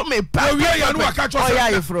abusumi pa we ya no aka cho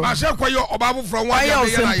se ma se kwayo obabu from one ya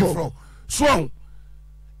na ifro so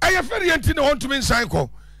aye ferie nti ne wontumi nsan kɔ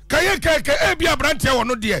kaye ebi abrante wɔ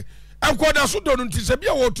no de enkoda so do no nti se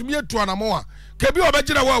bia wotumi atu anamo a ka bi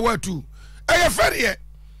obegyina wo awatu aye ferie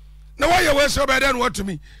na why you so bad and what to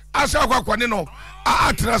me asa kwakwane no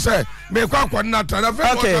atra say me kwakwane na atra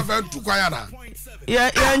fe mo to kwayana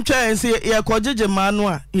ya ntwa nsi ya kojeje manu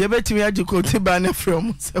a ye betimi agikoti ba na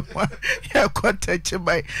from se ya kotache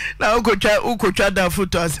bai na ukotwa da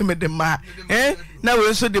foto aseme de ma na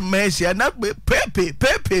we so de mesia na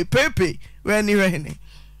pepe when you hene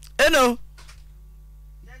eno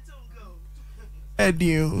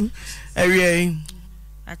edio ewie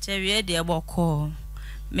achewie de boko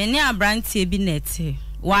meni abrantie bi nete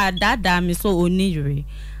wa dada mi so oniyire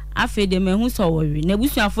afi de mehu so wori na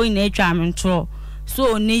busuafo nyina atwa me ntro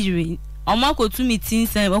so oniyire omakotu meeting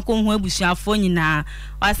say bako hu abusuafo nyina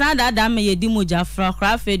wasan dada me yedi moja fra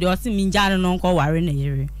kra afi de osi mi njane no nko ware na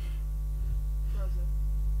yire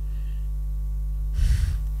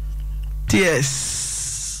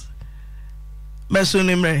yes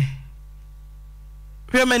mesonimre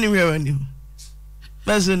many revenue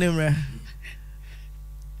mesonimre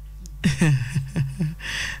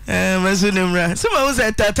mesonimre sima wo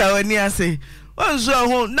say tata wani ase wonso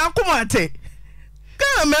ho na komate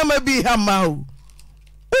ka mema bi hama o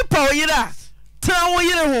upa oyira tra wo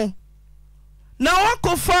yire ho na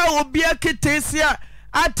wakofa obi aketesia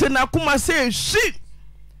ate na kuma say shi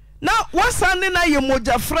na wasane na ye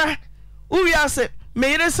mojafra uwi ase me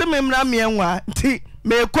yire se memra mienwa ti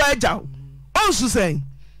me ko ajaw onsu sen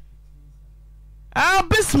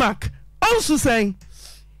Bismarck onsu sen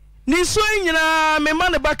ni so nyina me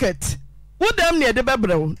man bucket wodam ne de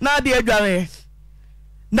bebrew na de adware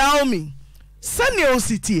Naomi sani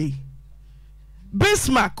ositi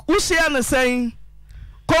Bismarck usia ne sen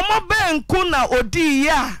komo benku na odi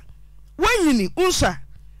ya wanyini unsa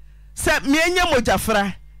se mienya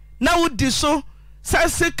mojafra na wodi so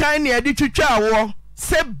se kan ne ade twitwa awo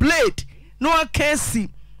se blade no akasi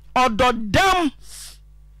ododam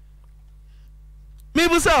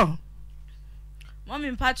mibuso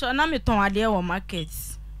mommy mpacho na meton ade wo market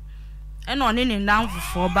ena oni ni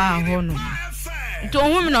ndamfofo ba ho no nti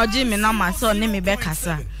ohun mi na oji mi na ma se oni mi be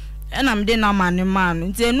kasa ena me de na ma ne ma no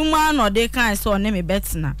nti enum na ode kan se oni mi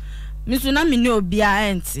betena misu na mi ne obi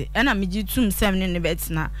a enti ena me ji tum sem ne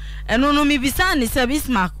betena eno no mi bisa ne se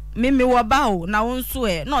Bismarck me wo ba o na wo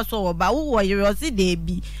nso na so wo ba wo yire o si de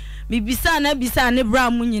bi mi bisa ne bra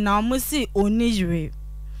mu nyina o mo si oni yire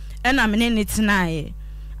ena me ne tenae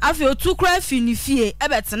afi otu kra fi ni fie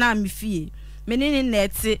ebetena me fie me ne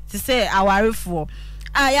nete te se awarefo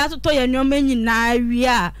a ya toto ye nyoma nyina wi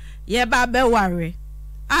a ye ba be ware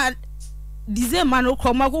a dize manu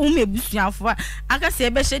kroma ko hu mebusuafo aka se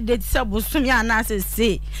be she de se bosum ya na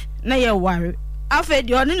se na ye ware afi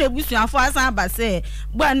de oni na ebusuafo asan ba se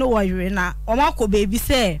gba no wire na o mako bebi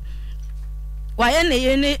se waye ne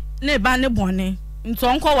ye ne ba ne bone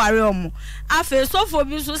nto nko ware omo afi sofo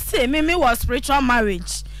bi so se me was spiritual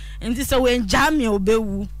marriage nti se we njame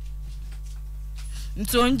obewu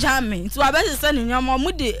nto njame nto abese se ne nyoma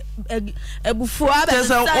mu de ebufu abese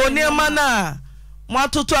se onema na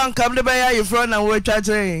mwatoto ankable be ya yefro na we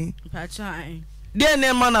twatre pachan de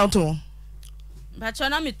ne ma na to pachan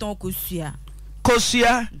na meton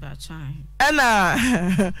kosua pachan ena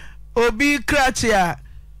obi krachia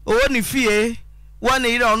o ni fie wona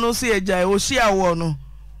ire onu se eja o si awo no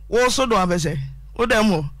wo so do abese wo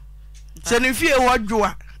dem ho se ni fie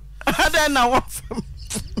wodwoa ada na wo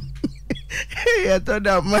ya to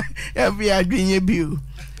da ma ya bi adwenye bi o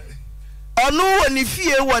onu wo ni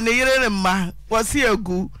fie wo ne yire ne ma wo se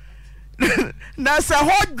agu na sa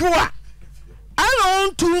hodwoa ana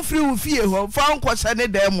on tu free wo fie ho fa nkwose ne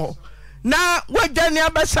dem ho na wagane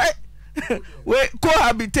abesa we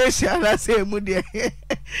cohabitation na say mu de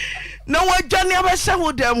na wagane abesa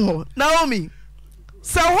wo dem ho Naomi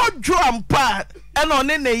sa hodwo ampa ena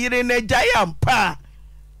one ne yire ne jaya ampa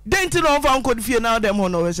denti no fa nko fie na dem ho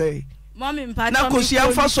no we say mommy mpa na ko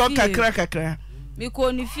sia fa so kakra mi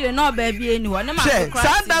ko ni fie na oba bi eni ho ne ma ko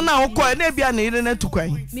sa da na ko na bia na yire na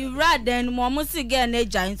tukwan mi wra den mo mo si ge na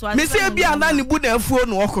jaya so mi se bia na ne bu na afuo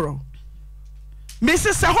no okoro mi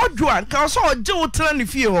se sa hodwo an ka so oje wo tra ne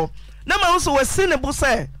fie ho na ma so we si ne bu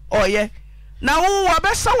se oye na wo wa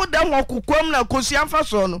be sa wo dem okokwam na ko sia fa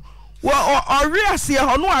so no wo ori ase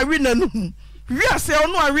ho no ari nanum wi ase ho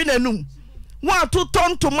no ari nanum wo atoto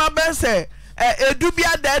ntoma be se edu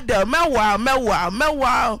bia dede mewa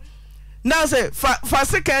na se fa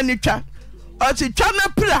sika ni twa o ti twa na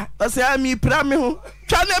pra o se ami pra me ho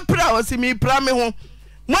twa na pra o se mi pra me ho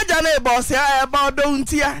moja na e bo se a ba odo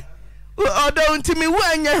nti mi wo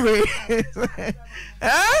anya hwe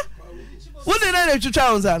wo de na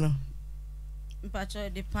twitwa onza no mpacho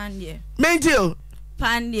de pandie mentio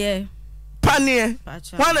pandie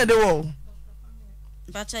one of the wall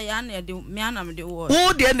mpacho ya na de me ana me de wo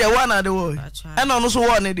wo de one of the wall and on so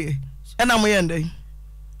one de ena mo yende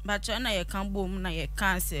but na ye kan bom na ye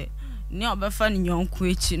kan se ni obefa ni nyonko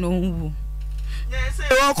echi no wu yes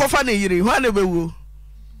e ko fa na yire ho na bewu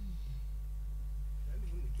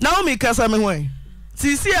Naomi kasa me ho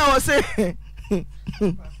sisi a wo se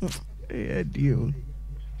eh dio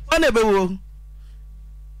wana bewu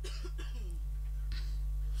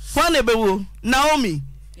Naomi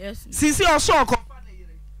yes sisi o so ko fa na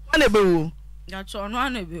yire wana bewu ya cho no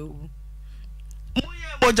ana bewu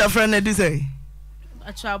mo ja friend na di say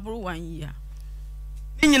a chaburu 1 year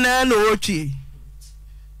ni nyina na otwie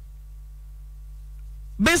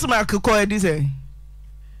Bismarck ko di say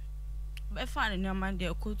be fa ni man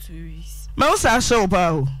de ko 2 weeks ma o sa show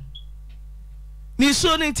pa o ni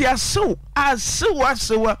so ni ti aso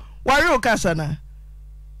wari o kasa na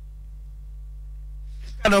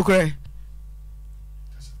kana kre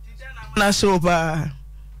na show pa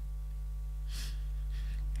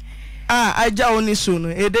aja oni so no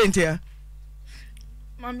e de ntia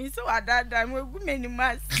mami so adada mo egu meni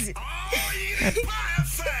masi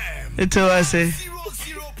Ito ase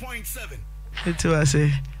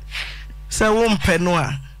 0.7 se wo mpe no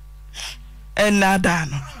a enada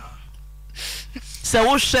no se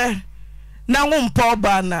wo hwe na wo mpe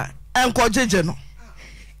oba na enko jeje no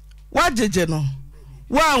wa jeje no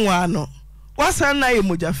wa anwa no wasan na ye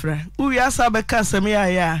mojafra uwi asa be ka sem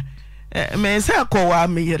ya me se ko wa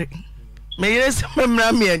meyire se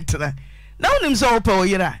memra me entra na wonim se wo pe wo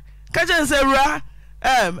yira ka je se ra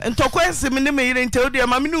ntokwense me ne meyire nte odi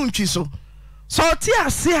ma me no ntwi so ti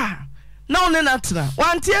ase a na one na tena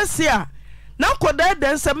wanti ase a na koda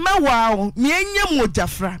den se mewa me enya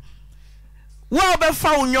mojafra wa be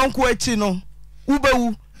fa unyonko achi no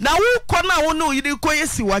ubewu na wo kɔ na wo no yiri kɔ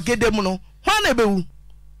yesi wagede mu no ho na bewu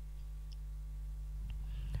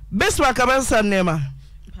beswa ka bensa nema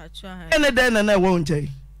ene den na wo nje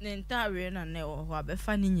ne ntawe na ne wo ho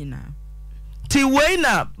abefa ni nyina ti wei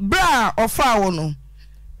na bra ofa wo no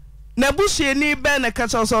na buhie ni be na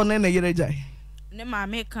kacha so ne yire jai ne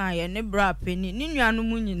maame kan ye ne bra peni ni nuanu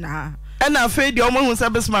mu nyina ena fe di omo hu sa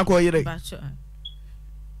besma ko yire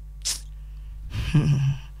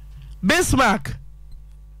Bismarck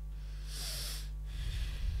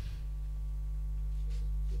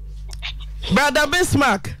Brother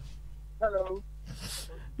Bismarck. Hello.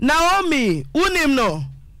 Naomi, unim no.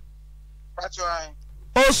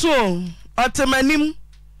 Osu, otemanim.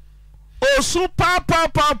 Osu pa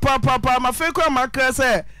ma feko makra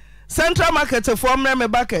se Central Market for me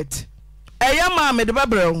bucket. Eya ma me de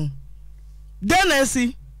babrel.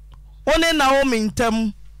 Denesi. One Naomi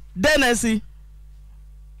ntem. Denesi.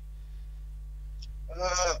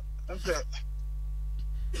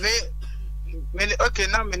 Okay,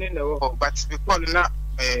 now me no, but before na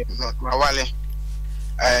my wale,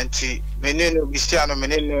 auntie, me no be see no me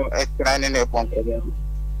no extra ne ponko,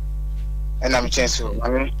 and I'm chance so. I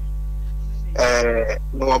mean,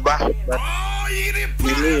 no ba.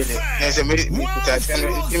 There's a minute.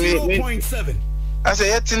 I say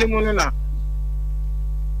yet till moon na.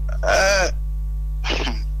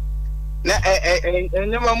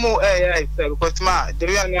 Never more because ma the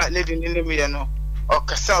real not living in the media no. O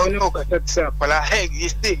kasa oni o kasa tsa pala hey you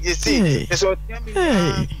see so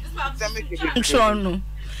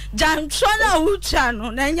Jantrono ucha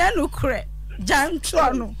no na nya no kre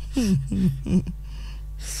Jantrono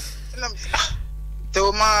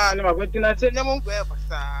to ma na ma gwatina se ne mo be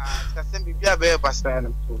basa kasa bibia be basa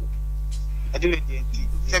no to ade we di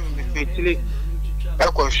se bi be tile e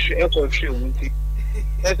ko hwe wonti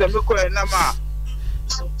e se me ko na ma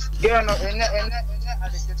ge no enya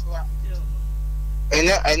adeketua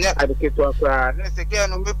enya adeketua kwa na se ge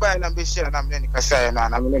no me ba na be share na me ni kasa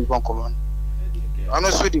na me ni bon common ono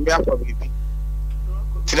so di me akwa bibi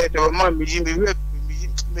tile to ma mi ni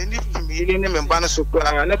me ba na so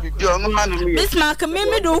kwa na bibi ono ma no mi Bismarck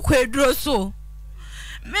me do kwaduro so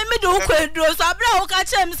abra o ka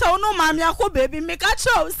chem se ono ma me akọ baby me ka che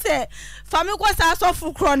o se fa me kwa sa so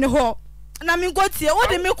fukro ne ho na me gotie wo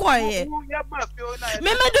de me koye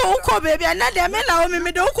me do ko baby na de me na o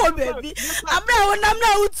me do ko baby abra o nam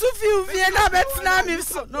na utu fi na betina me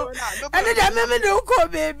so no ene de me do ko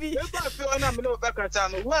baby na me no ba ka ta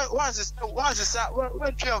no once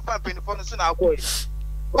try fa pin for no so na akoy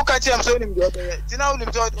o ka chem so ni me do ti na o ni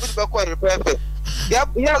me do ba ko repair ya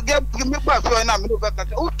me ba fi na me no ba ka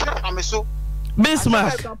ta o try me so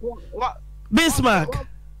Bismarck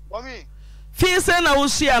mommy fi se na wo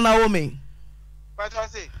sia na wo me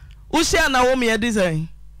Usia na wo me design.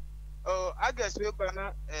 Oh, I guess we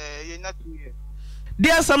na ye na 2 years.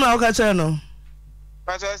 Dia some na o ka che no.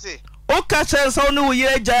 But I say. O ka che so no wo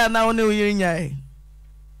yire jaya na wo ne wo yire nyai.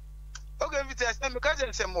 Okay, we tell me ka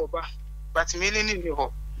je se mo ba. But me ni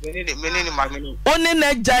ho. Oni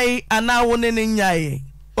na jai ana woni ne nyae.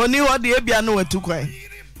 Oni ho de ebia no watu kwan.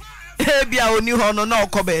 Ebia oni ho no na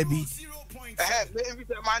okọ baabi.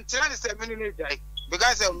 Man tell say me ne jai.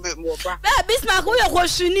 Because mo ba. Bismarck wo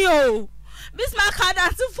yokoshuni o. Bismarck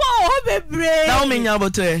adansi fo o bebre. Na o me nya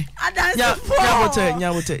bote. Adansi fo.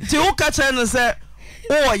 Nya bote. Ti wo ka che no say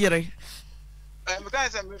wo yere.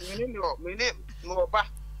 Because me ne mo ba.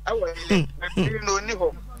 Awo ni no ni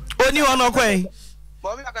ho. Oni ho no kwan.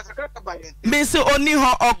 Mommy akasaka ba yen. Me say oni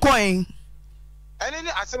ho okwan. Ani ni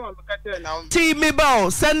asema me ka tell na. Ti me ba o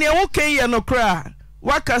se ne wo kan ye no kra.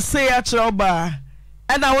 Waka say a kire ba.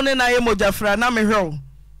 Ena wo ne na ye mojafra na me hwe.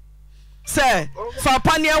 Say fa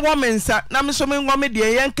pania womensa na me so me ngome de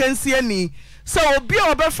yen kansi ani. Say obi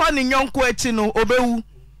obefa ne nyonko achi no obewu.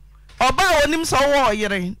 Oba onim so wo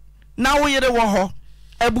yere. Na wo yere wo ho.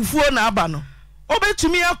 Abufuo na aba no.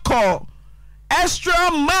 Obetumi akọ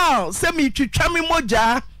extra mile se mi twitwa me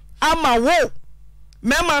moja ama wo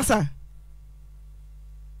memasa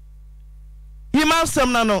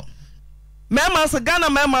yimasem na no memasa Ghana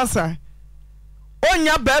memasa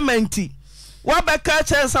onya bemanti wa beka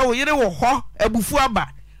chensa wo yire wo ho abufu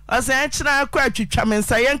aba asa enchira akọ atwitwa me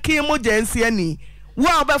nsa yenke moja ensi ani wo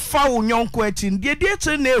abefa wo nyonko achi de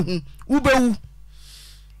chire na ehu wo bewu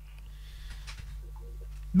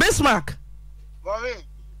Bismarck Mommy.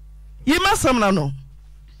 Yimasem na no.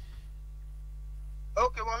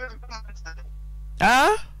 Okay, mommy.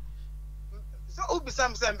 Ah? So ubi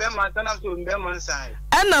sam be man tan am so be man san.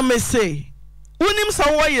 Ana me say, unim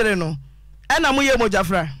sa wo yere no. Ana mo ye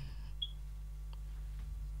mojafra.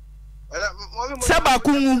 Mommy. Seba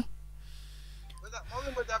kungu.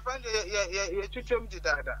 Mommy mojafra ye twitwam di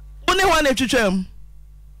dada. Uni wa na twitwam.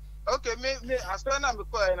 Okay, me asọ na me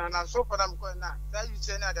call na so for na me call na. That you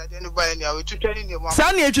say na that any buy any we twitwani ni mo.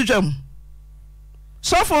 Sa na twitwam.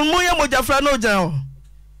 So for mo ye mojafra no jan.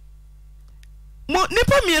 Mo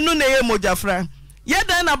nipa mienu na ye mojafra. Ye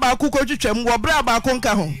dan na ba akukọ twitwam wo bra ba akọ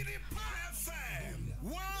nka ho.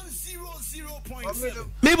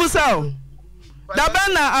 Me busaw. Da ba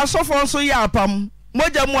na asofo nso ye apam.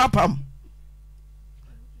 Moja mu apam.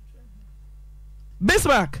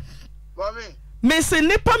 Bismarck. Mommy. Mese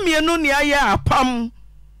nipa mienu ni aye apam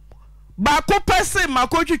ba ko pese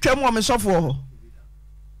makotwetwam wo me sofo ho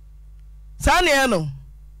sa ne no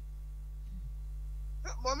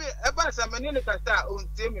Mommy eba sa meni ne kata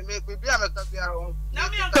ontie me bibia me ka bia ho na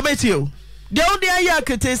me kabetio de wo de aye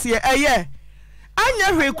aketesi eye anya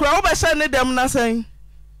hwe kura wo be se ne dem na sen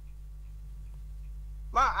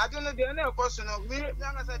ma adeno de na ekoso no mi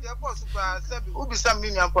anga sa de ekoso pa se bi ubi sam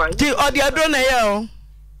mi nyampa ti odi adro na ye o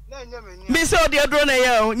me say odi adro na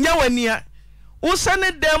ye o nya wania wo se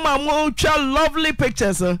ne dem a mo twa lovely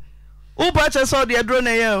pictures wo ba che so odi adro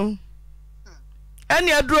na ye o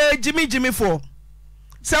ani adro jimi for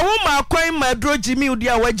se wo ma kwan ma adro jimi odi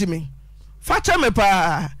a wagimi fa che me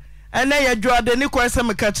pa ene ye dro ade ni kwa se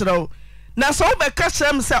me ka kire o na so wo be ka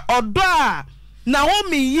kire me se odo a na wo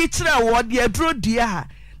mi yi kire wo odi adro dia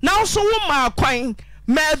na so wo ma kwan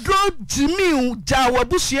ma adro jimi ja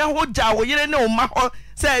wabusua ho ja wo yire ne o ma ho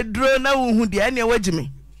se adro na wo hu dia ene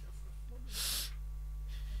wagimi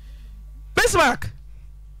Bismarck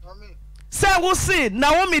se wo si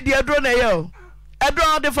na wo mi di adro na ye o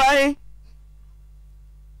adro de fine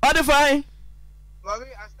Mommy,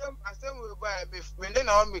 asem we buy me ne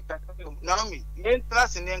na o mi ka na mi yen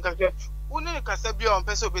class ni en ka fe uni ka se bi on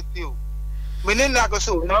peso beti o me ne na go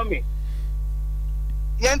so na mi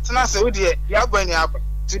yen tna se wo de ya gba ni aba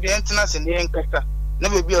to de yen tna se ni en ka ta na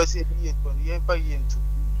be bi o se bi yen to yen fa yen to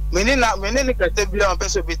me ne ka se bi on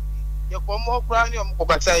peso beti ye ko mo kra ni o mo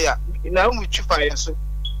ka sa ya na o mu twi fa yen so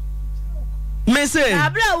me say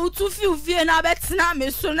abra utu fi na betina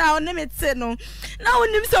me so na oni me te no na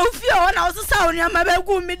onim se ufi o na so sa oni ama be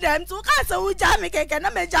gu mi dem to ka se u ja me keke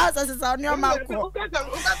na me ja so sa oni ama ko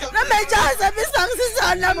na me ja so bi so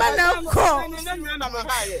sa na ma na ko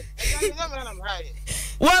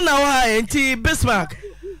wana wa enti Bismarck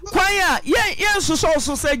kwanya ye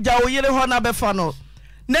so se ja o yire ho na be fa no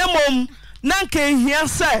na mom na nka hia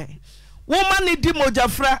se wo ma ne di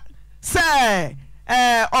mojafra se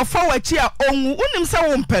ofa wachi a onwu unim se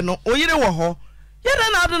wo mpe no oyire wo ho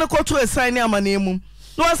yere na ado ne koto esan ne amane mu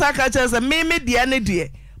no wasa ka che se me de ne de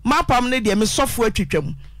mapam ne de me sofo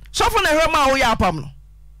atwitwam sofo na hwe ma wo ya apam no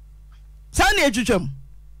sa ne atwitwam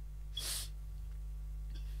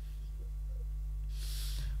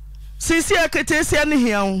sisi aketesia ne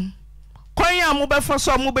hiawo kwanya mo be fa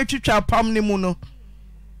so mo be twitwa apam ne mu no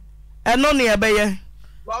eno ne ebeye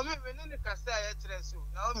ba me ne kasa ya treso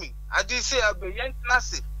Naomi adi say abe yen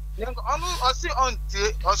class yen onu osi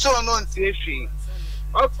ontie oso onu ontie fi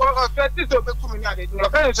Ọ̀fẹ́tì tó bẹ kú mi ní àdé ní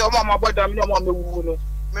ọ̀fẹ́ ìṣọ́ ọmọ bọ́dà mi ní ọmọ mi wúwo no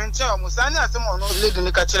mẹ́ntẹ́ ọmọ sani àsẹ́mọ̀ ọ̀nà lédi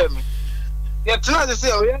ní kàkyerẹ́ mi yẹ tẹ́lá ti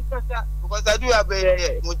sẹ́ ọ̀yẹ́ nkasa because I do have a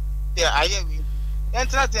mo tẹ ayé mi yẹn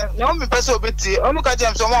tẹ́lá tẹ́ ní ọmọ ìpẹ́ sẹ́ òbí tì ọmọ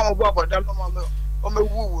kàkyerẹ́ mi sọ ọmọ bọ́ bọ́dà mi ọmọ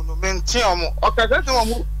wúwo no mẹ́ntẹ́ ọmọ ọ̀kadà tí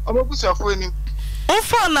ọmọ busuafo ẹni. Ó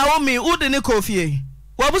fà Naomi ó di ní kòfìyè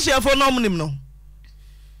wọ́n busuafo náà ọmọ nìm no.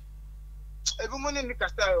 Ebi mo ní ní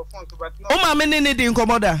kasa ẹ̀ fún ọ̀tún bàtí náà. Ó máa mi ní di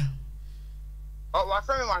nkọ́mọ́dà.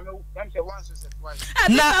 Wafemi mame yamse once so twice.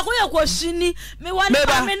 Na ko ye ko shini me wani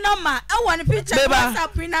mame normal e woni picture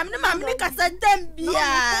WhatsApp na me mame ni kasa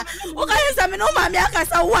dembia o ka yesa me no mame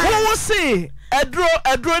akasa wa wo se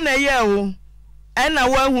edro na ye o e na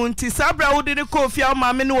wa hu nti sabra wo de ko fia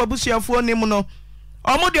mame ne wabusuafo nim no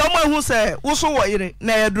omo de omo hu se wo so wo yire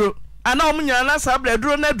na edro ana omo nyana na sabra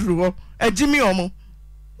edro na duru ho agimi omo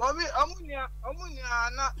mami omo nya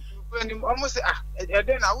na almost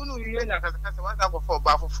then I wouldn't hear kasa what I go for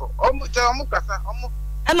bafo omo kasa omo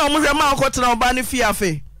ena omo hwe ma akotena oba ne fie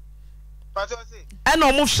afe but what say ena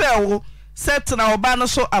omo hwe wo set na oba no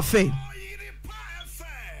so afe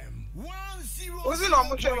ozi na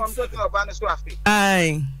omo hwe mo to na oba no so afe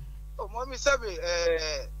ai oh mommy sabe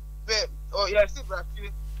be oh yes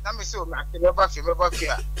brafi na me say o ma ke be ba fie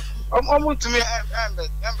omo to me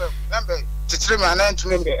embe titire me anan to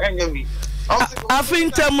me enye wi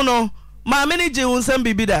afintem no maame ni je wunsam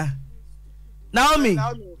bibida Naomi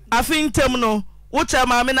afintem no wucha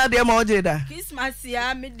maame na de ma oje da Christmas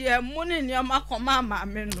ya me de muni ni ma koma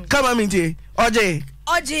maame no kama mi je oje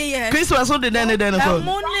ye Christmas so de den so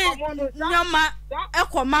muni nyoma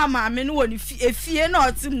ekoma maame no woni efie na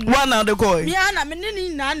otim one na de ko mi ana me ni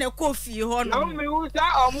na na ko fie ho no mi wusa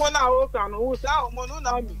omo na o kan wusa omo no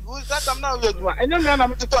na mi wusa tam na o yeduma enye mi na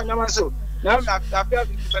mi to nyama so na mi afia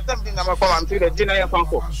bi betem bi na ma ko am to de dina ya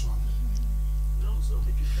fanko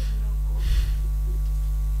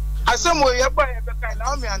asemo ye ba ye be kai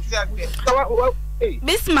na o mi anti ake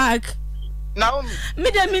Bismarck Naomi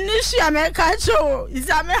me de ministry America cho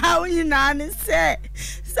izame ha uni na ni se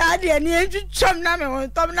sa de ni etwetwam na me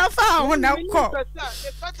won tom na fa ho na ko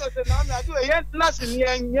se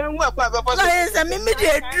me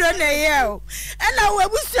de duro na ye o e na we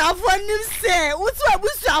busuafo nim se wutu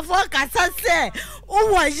abusuafo kasa se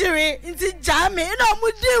o wo yire nti jame na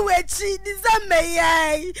mu di wechi di za me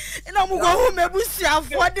ye na mu go hu me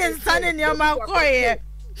busuafo de nsane ni ma ko ye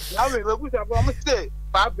na me busuafo mo se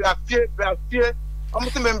brafie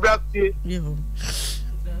almost me brafie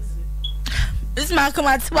this man come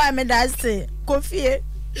at why me that say coffee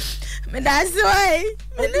me that why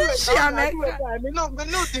me no share me no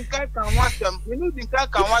think I can want them me no think I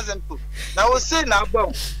can want them to now we say na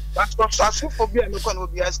about but for be me kon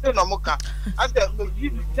obi I stay no moka as the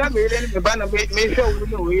jam me le me ba na me show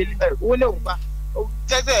we no ba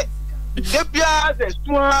say debia the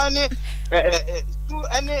tuani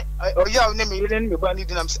any oya ne me yire ne me ba ni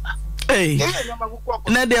dinam eh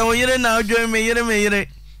na de oyire na odwo me yire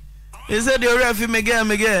is it the refi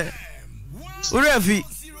mege refi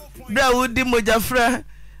bra wudi mojafra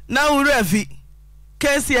na refi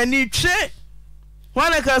kesi ani twe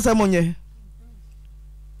wana kasa monye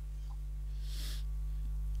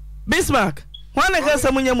Bismarck wana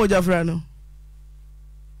kasa monye mojafra no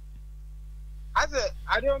I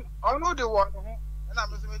don't know the one and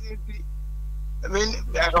I'm I mean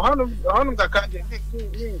honum ka kan de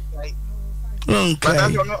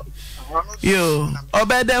okay yo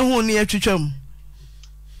obeden hu ni atwetwam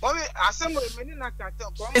mommy asem me ni na ka tem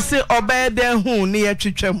ese obeden hu ni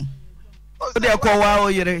atwetwam o de ko wa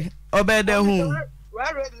oyire obeden hu we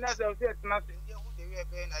ready na say nothing you hu de we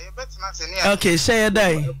be na you bet nothing here okay share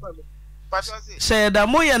dai share da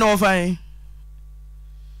mo ye no fine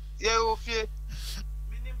ye o fie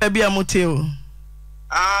baby amoteo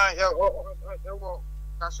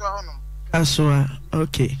Kaswa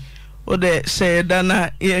okay ode say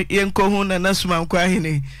dana yenko hu na nasuma nkwa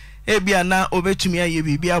hene ebia na obetumi aye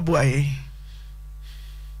bibia boaye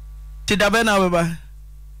tidabe na beba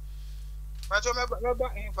pacho meba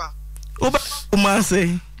infa oba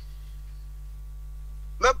kumase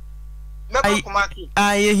meba kumaki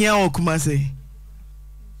aye hia okumase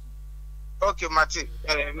okay mati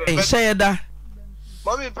say da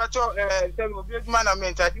mommy pacho tell obi eduma na me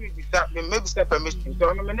interview me maybe step permission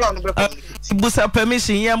so no me no be busa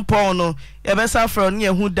permission yem pon no ye be sa fro ne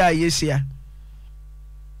hu da yesia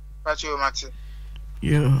pacho mati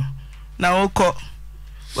yo na oko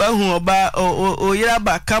wa hu oba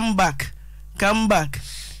Oyerepa come back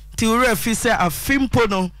ti refi se afimpo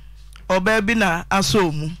no oba bi na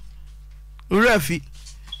asomu refi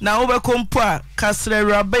na wo be kompo a kasre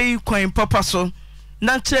rabai kwan papa so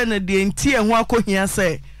na kire ne de ntie ho akohia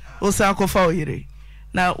se o sa akofa oyire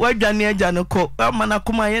na wadwane agya no kɔ amana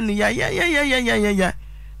koma ye ne ya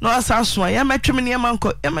no asaso ya metwem ne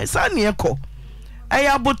manko ya mesa ne ekɔ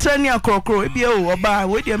aya botra ne akrokro ebia o oba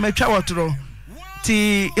we de metwa wotoro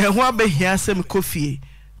ti eho abehia asem kofie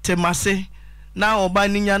te mase na oba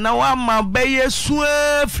ninya na wa ma beye suo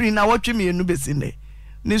free na wotwe enu besi ne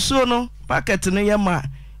ni suo no packet no ye ma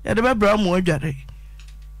ya de bebra mo adware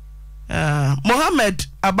Mohammed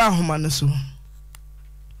Abahoma no so.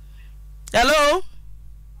 Hello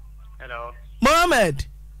Mohammed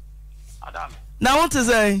Adam na what to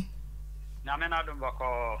say na me na do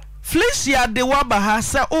bako Felicia de wabaha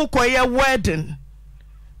say ukoye wedding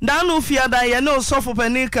na no fiada ye no sofo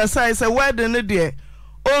panika say wedding no de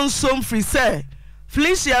on some free say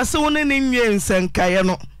Felicia se woni ne nwie nsenkaye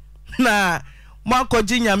no na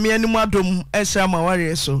makoji nyame ani madom ehya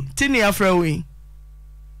maware so tini afra we e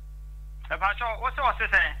ba cho wo se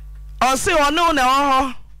o se ono na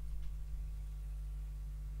ho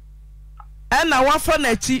ena wafa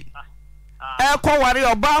na chi ekọ ware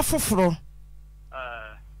oba foforo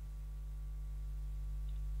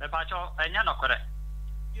e ba cho enya no kore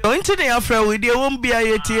o ntini afra we de won bia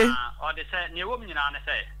yetie o de se ne wom nyina ne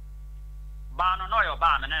se ba no no yo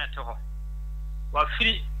ba me na to ho wa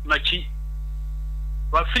firi machi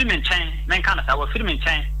wa firi men chen men kana sa wa firi men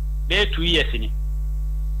chen be 2 years ni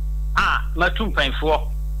matum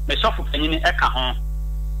panfo me sofu panyini eka ho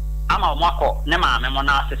ama omako ne ma me mo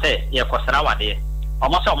na se ye kosara wade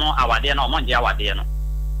omo so mo awade na omo nje awade no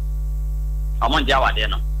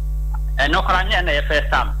no kora nye na ye first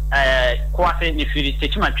time kwase ni firi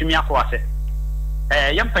techima twimi akwase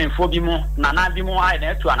ye mpanfo bi mu nana bi mu ai na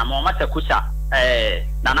atu anamo matakusa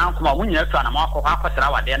nana nkoma mu nyina atu anamo akosara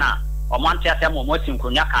wade na omo antia mo mo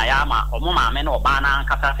sinkunya kan ya ama omo ma me na oba na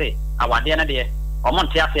nkasa se awade na de omo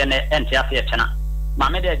ntia se ne entia se chena ma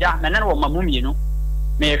me de ja me ne wo mamu mienu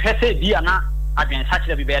me hwese bia na adwen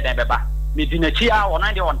sachira bi be den beba me dinachi a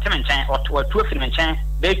wona de won temenchen otu afiri menchen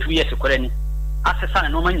be 2 years korani asesa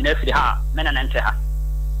no ma nyina afiri ha me na nte ha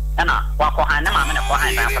ena wa ko han na ma me ne ko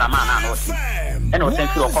han na afra ma na no si ena o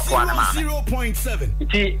sensi o ko ko na ma 0.7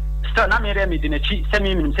 ti sto na me re me dinachi se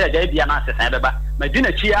me minim se ja bia na asesa beba me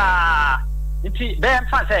dinachi a ti be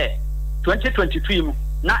mfa se 2022 mu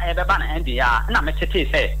na ebeba na endi ya na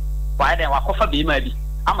metete se wa eden wa kofa bi ma bi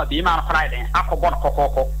ama bi ma no friday akobọ no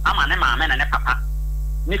kokoko ama ne maame na ne papa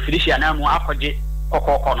ne Felicia na mu akoje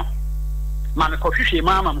kokoko no ma me kohwehwe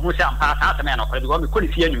mama mu se ampa ta ta me no kore bi wo me koni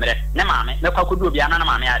fie nwumere ne maame me kwa kodu obi ana na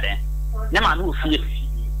maame aden ne maame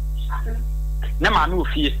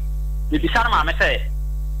ofie ne bisa na maame se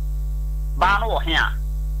ba no wo he a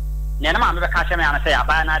ne maame be ka che me ana se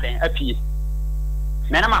aba na aden apie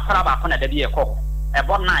me na makora ba ko na da bi e ko e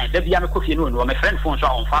bon nine da bia me kofie no no me friend phone so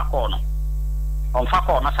on fa call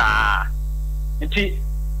no sa nti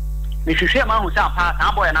me hwehwe ma hu sa pa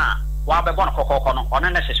ta boy na wa be bon kokoko no ono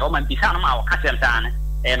na hwehwe o man bisa na ma wo ka sem ta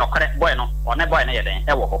ne no kore boy no ono boy na ye den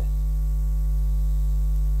e wo ho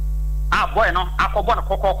boy no akobon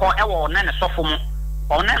kokoko e wo na ne sofo mu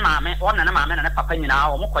ono maame ono na maame na ne papa nyina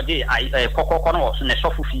o mo koje kokoko no so ne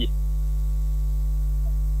sofo fie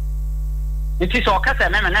nti so ka se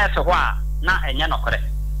me na so ho a na enye nokore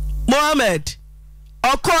Mohammed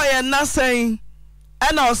okoye nasen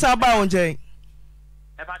ana osaba wonjen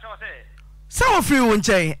e ba cho se sa wo free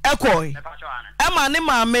wonjen ekoy e ba cho ana e ma ne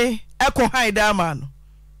maame eko haida ma no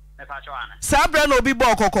e ba cho ana sa bra na obi bo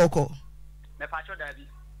kokoko me pa cho da bi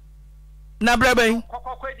na bra ben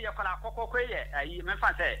kokoko e de kola kokoko ye ayi me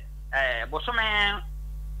fa se bosome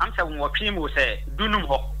am se wo twi mu se dunum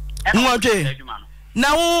ho e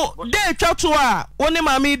na wo de twato a woni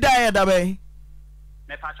maame da da ben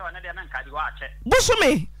me pa cho na de na nka bi wa ache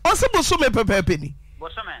bosome o se bosome pepepe ni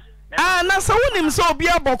bosome na sa wonim se obi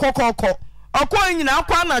abokokoko okọ nyina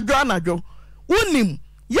akwa anadwo wonim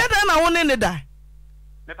yeda na woni ne da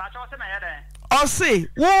me pa cho se me yeda o se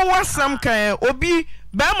wo wasam kan obi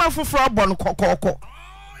ba ma foforo abon kokoko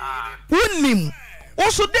wonim o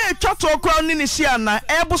so de twato okọ ni ne hia na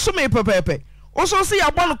e bosome pepepe o so se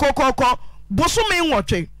ya bon kokoko bosome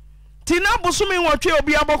nwotwe tina bosome nwotwe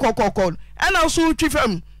obi abokokoko ana so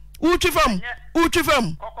utwifam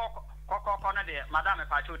kokoko na de madam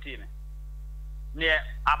pa cho team ne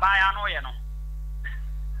abaya no ye no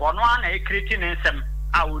wono ana e kriti ne nsem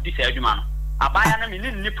a odi sa adwuma no abaya na me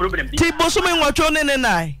ni problem bi ti bosome nwotwe ne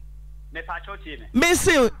nai me pa cho team me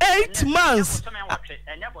say 8 months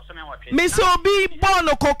me say obi born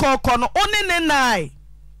kokoko no one ne nai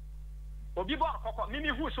obi born kokoko mimi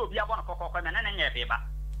hu so obi born kokoko me na nye be ba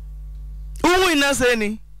uwu ina se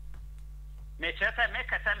ni me chese me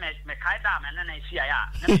kese me kaida me na isia ya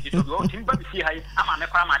na me diso do timba bi fi hai ama me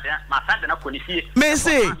kwa ma sande na koni fie me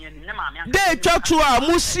say de twato a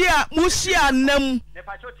musia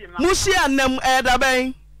nam da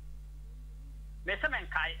ben me se men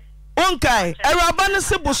kai onkai Awuraba ne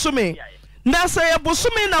se bosome na se ye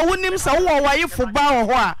bosome na wonim sa wo wayefo ba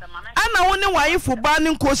ho a ana wo ne wayefo ba ne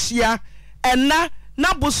nkosia enna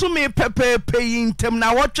na bosome pepepe yintem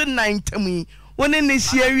na wotwe nantam yi woni ne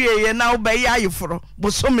sia wie ye na wo ba ya ayeforo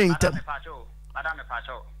bosome ntam madam me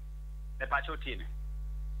pacho team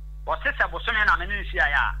o se bosome na me ne sia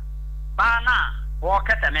ya ba na wo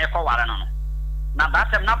kete me ko ware no na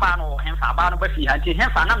batem na ba no hemfa ba no ba fi ha nti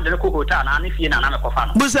hemfa na mde ko hotel na ne fie na me ko fa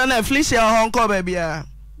no busa na Felicia ho nko ba bia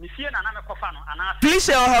ni fie na me ko fa no ana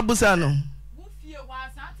Felicia ho busa no wo fie wa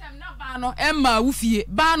satem na ba no emma wo fie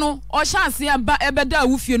ba no o chance ya ba ebeda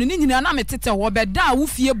wo fie no ni nyina na me tete wo beda wo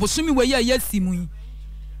fie bosumi we ye yasimu yi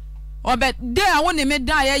obe de a wo ne me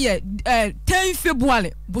da ye 10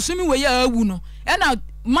 February bosumi we ye awu no e na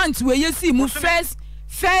month we ye si mu first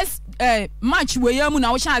March we yamu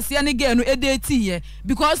na wo chance ne ge no edeti ye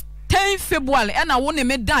because 10 February e na wo ne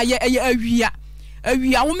me da ye awia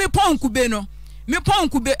wo me ponkube no me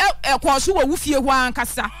ponkube e koso wo fie ho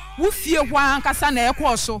ankasa na e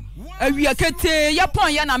koso awia kete ye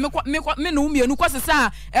pon ye na me no mienu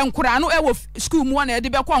kwosesa enkura no e wo school mu na e de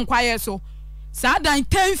be konkwaye so sa dan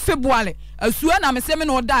 10 February asua na me se me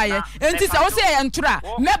no da ye enti se wo se ye ntura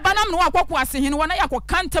me banam no akwaku asehene wo na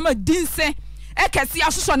yakokantama dinse ekesi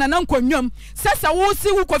asoso na nkonwam sesa wo si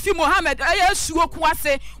wo Kofi Mohammed aya suo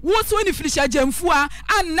kuase wo so ni Felicia Jamfua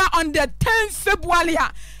anna on the 10 February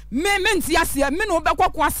me menti ase me no be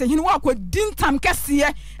kwakwa ase hene wo akodintam kese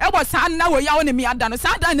e wo sa na wo ya wo ne me ada no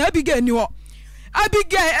sa da na abiga ni wo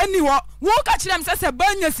wo ka kirem sese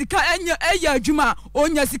banya sika enya eya adwuma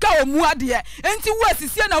onya sika omu ade enti wo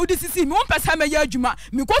asisi na wo di sisi me wo pesa me ya adwuma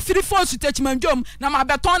me ko firi force tachimandwom na ma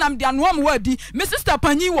beton na me de anwo mo wadi me sister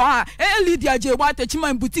panyi wo ha Lydia je wa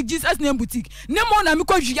tachimand boutique Jesus name boutique ne mo na me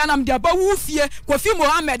ko hwia na me de ba wo fie Kofi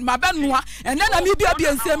Mohammed ma benua ene na me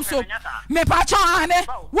bia nsem so me pa cho ane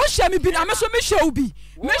wo hye me bi na me so me show bi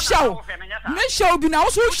me show bi na wo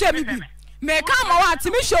so hye me bi me come out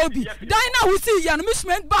me show bi dan na wo see ya no me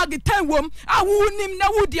cement bag 10 wom a wo nim na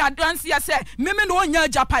wo di advance ya say me no onya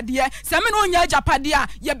japade se me no onya japade a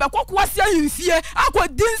ye be kokwa se ahimfie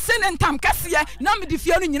akodinse ne ntam kase na me di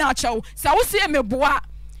fie no nyina achew se wo see me boa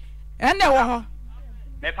ene wo ho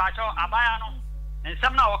me pa cho abaya no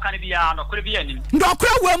nsem na wo kan bia no kure bia nim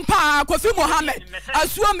ndokura wom pa Kofi Mohammed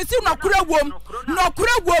asuo me si ndokura wom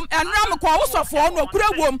enra me kwa wosofo ndokura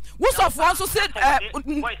wom wosofo nso se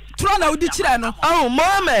tro na odi kire no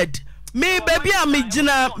Mohammed me baby a me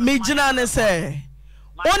gina ne say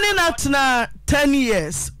oni natna 10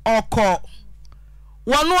 years oko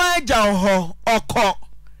wono aja ho oko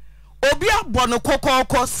obi abono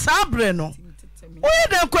kokoko sabre no wo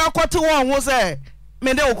de kwa akote won ho say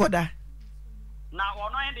me de ukoda na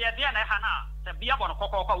wono ende de na ha na se bia bono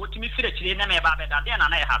kokoko wotimi fire kire na me ba be da de na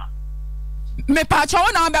ha no me pa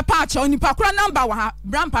cho na be pa cho ni pa kura number wa ha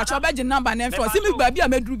bram pa cho be je number na enfor si me ba bia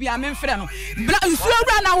meduru bia me mfre no nsuo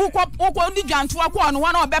wura na wo ni dwanto akọ no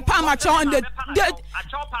wa na be pa ma cho on the a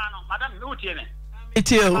cho pa no madam me utie me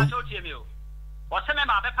etio pa cho tie me o wo se me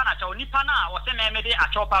ma be pa na cho ni pa na wo se me de a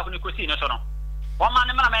cho pa ko ni kosi no so no wo ma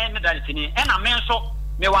ne mra me da tini e na me nso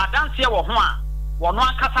me wa danse wo ho a wono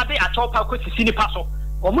akasa de achopa ko sisi ni paso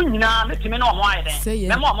omo nyina metime na omo aye den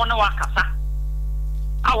me mo omo na wakasa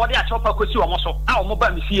a wo de achopa ko si omo so a omo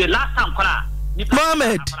ba mi fie last time kora ni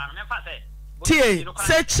Mohammed tie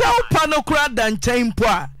se chopa no kura dan tempo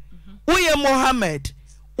a uye Mohammed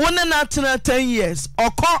wona na tena 10 years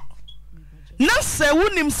oko na se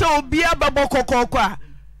wonim se obi ababo kokoko a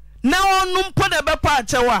na onum po de be pa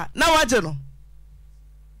achewa na waje no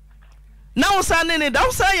now sanne ne da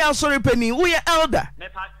usa ya sorry penny we elder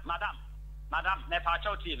madam me pa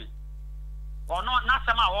cho team ono na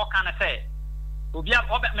sama wo kan say obi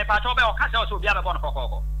me pa cho be o ka say obi be bon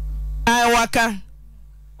kokoko ai waka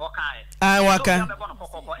be bon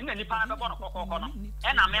kokoko ina ni pa be bon kokoko no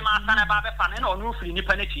e na me ma sana ba be fa ne na onu firi ni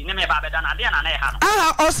pa na chi ne me ba be da na de na na e ha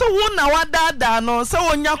no o so wo na wadada no se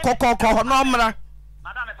wonya kokoko no mra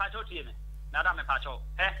madam me pa cho team madam me pa cho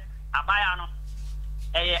abaya no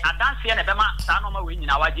adanse na bema sa no ma we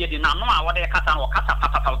nyina waje di na no a wode kasa no kasa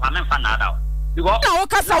papa men fa na da because na wo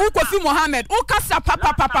kasa wo Kofi Mohammed wo kasa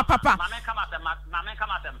papa mamen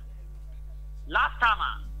kama tem last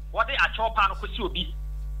time wode a chopa no kosi obi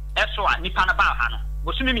eso a nipa na ba ha no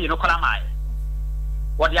bosumi mi no kola mai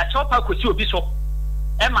wode a chopa kosi obi so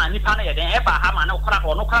e ma nipa na ye den e ba ha ma na kola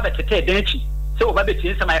ono kola betete den chi se wo ba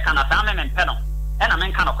betin se ma ye kana sa men pe no e na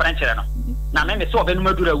men kana kola nkyere no na me so obenu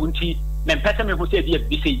madura wunti me mpese me hu se bi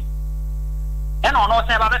abisi e na ono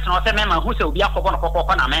se ba be no se me ma hu se obi akobo no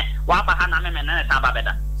kokoko na me wa ba ha na me na sa ba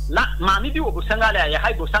beda la ma me bi wo busangala ya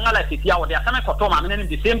hai busangala sifia wo de asame koto ma me na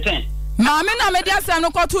the same thing ma me na me de asem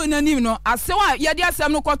no koto nanim no asewa ye de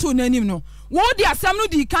asem no koto nanim no wo de asem no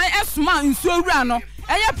di kan esuma nsuo wura no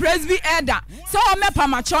eye presby elder so o mepa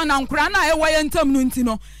ma cho na nkura na e wo ye ntam no nti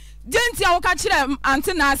no denti a wo ka kire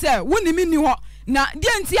Auntie Naa se woni mi ni ho na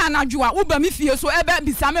denti anadwo a wo ba mi fie so e ba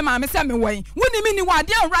bisa me ma me se me wen woni mi ni wa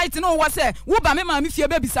de right no wo se wo ba me ma me fie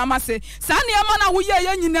ba bisa ma se sa ne e ma na wo ye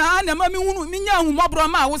ye nyina na ma mi hunu mi nya hu mobro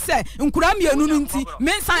ma wo se nkura mienu no nti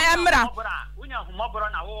me nsan emra wonya hu mobro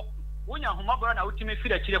na wo wonya hu mobro na wotimi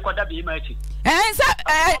fira kire koda be ma achi se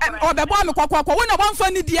obebo me kwakwa wo na wonfa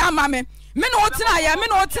ni di ama me me no otina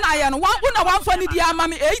ye no wo na wonfa ni di ama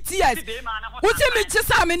me 8 years wotimi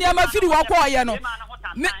chisa me ne ma firi wo kwa ye no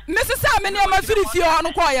me sisa me ne ma firi fie ho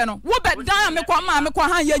no kwa ye no wo be dan me kwa ma me kwa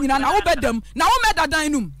han ye nyina na wo be dam na wo me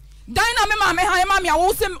dadan num dan na me ma me han ma me a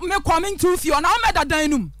wo se me coming to fie na wo me dadan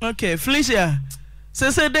num. Okay, Felicia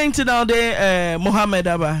se denti na de Mohammed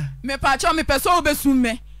aba me pa cho me person obesum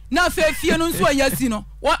me na fie no nso ayasi no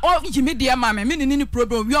o yimi de ma me ni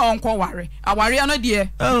problem wi onko ware aware no de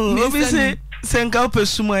obi se senka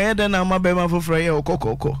opesum aye de na ma be ma foforo ye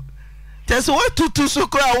okokoko tese what tutu so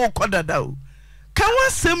kra wo kodada o kan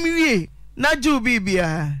wasem wie na ju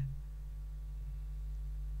bibia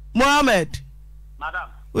Mohammed madam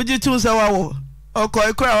uji tun sa wawo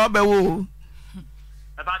okoi kra wa be wo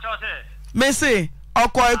e ba cho se me se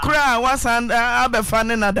okoi kra wasan abefa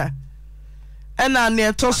ne nada ena ne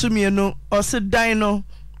etosumie no o se dan no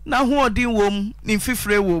na ho odin wom ni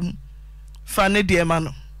fifre wom fa ne de ma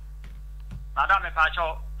no madam me pa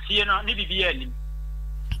cho fie no ni bibia nim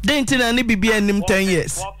denti na ni bibia nim 10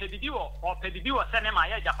 years o pe bibi wo se ne ma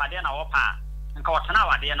ye japade na wo pa nka wotena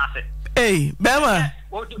wade na se bema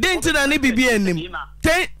denti na ni bibia nim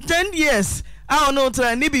 10 years a no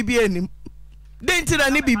tra ni bibia nim denti na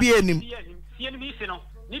ni bibia nim fie ni se no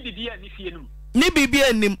ni bibia ni fie nim ni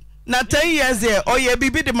bibia nim na 10 years there oye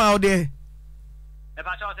bibi de ma there e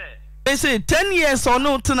ba cho se they say 10 years or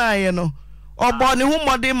no tena ye no obo ne hu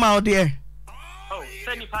mode ma there oh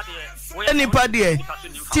seni pa there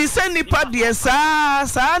ti seni pa there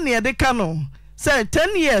sa ne de ka no say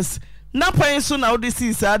 10 years na pan so na odi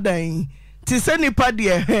si sa dan ti seni pa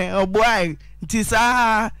there obo ai ti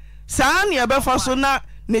sa ne be fa so na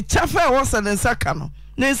ne chafa wo se ne saka no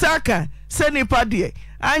ne saka seni pa there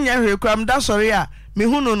anya hwekram da sori a me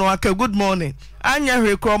hunu no aka good morning anya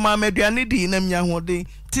hwekro ma meduane di na mnya hode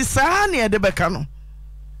ti sa ne de beka no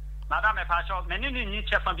madam me pa cho me ni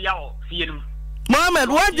chefa bia wo fie num Mohammed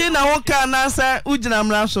what dey na wo ka na sa ugina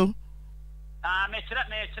mra so me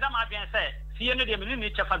chira ma bien se fie no de me ni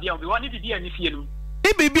chefa bia wo bi woni bibia ni fie num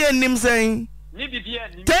ni bibia nim sen ni bibia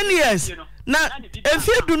ni 10 years na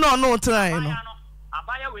efie du no no try no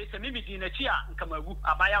abaya we se mi di na chi a nka magu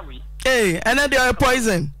abaya we ene de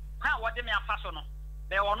poison ha wo de me afa so no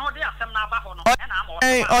be wono de asem na aba ho no e na ama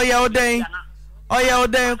oye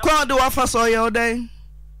oden kwa de wafa so oye oden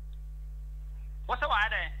wo se wa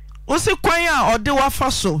de wo se kwan a ode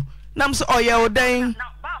wafa so nam se oye oden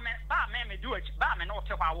ba me du achi ba me no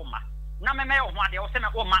te kwa wo ma na me ho ade wo se me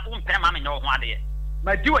wo ma wo mpere ma me no ho ade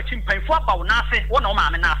ma du achi mpanfo aba wo na ase wo na wo ma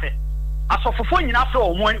me na ase asofofo nyina so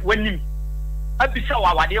wo wanim abisa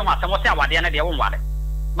wa wade ho asem wo se awade na de wo wade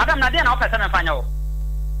madam na de na wo pese me fanya wo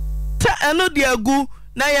ta eno de agu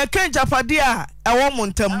na ye kan japade a ewo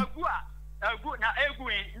montam agu na egu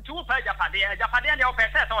nti wo pa japade de wo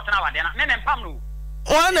pese se wo tena wade na me mpam no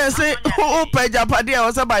wanna say o pa japade a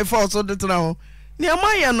wo se by force so de tena ho ni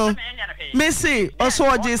amaye no me say oso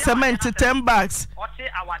oje cement 10 bags o se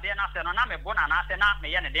awade na se no na me bona na se na me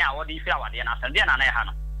ye ne de a wo de ifi awade na se de na na ye ha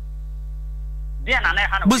no de na na ye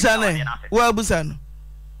ha no busane wa busane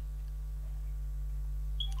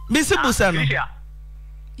bisi busane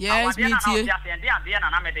yes me tie de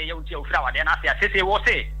na me de ye unti ofira awade na se se wo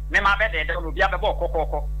se me ma be de no bia be bo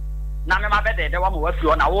kokoko na me ma be de wa mo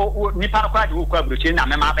wafi na wo nipa no kwa de wo kwa brochi na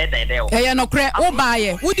me ma be de o no kre wo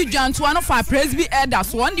baaye wo di dwanto no fa presby elder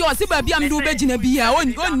so on de o se ba bia me do begina bia on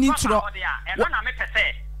ni tro no na me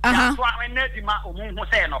pese dwanto an na di ma omu hu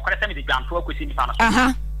se no kre se me di dwanto akosi nipa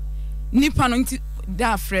no nipa no nti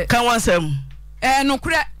da fre kan wasem no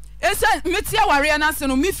kre ese metia ware na se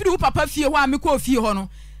no me firi wo papa fie ho a me ko fie ho no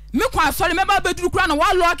me kwa asori me ba beduru kura na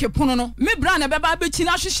wa lock pono no me bra na be ba be chi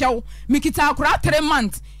na hwehwew me kita akura 3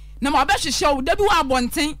 months na ma ba hwehwew da bi wa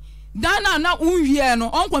abonten dan na unwie no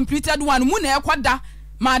on completed one mu na ekoda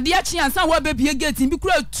ma de achi ansa wa be bie gate bi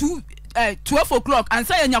kura 12 o'clock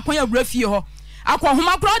ansa ya nyakon ya bra fie ho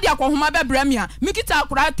akwahoma kura di akwahoma be bremia mikita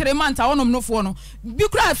kura 3 months awonom no fo no bi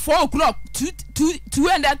kura 4 o'clock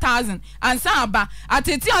 200,000 ansa aba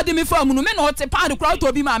ateti ade me fam no me no te pound kura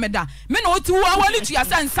to bi ma meda me no ti wo wali tu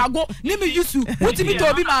yasa nsago ni me yusu wuti mi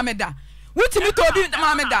to bi ma meda wutimi to bi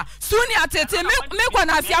mame da suni atete me kwa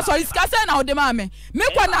na asia so iska se na ode mame me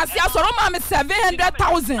kwa na asia so ro mame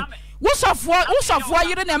 700,000 wusofo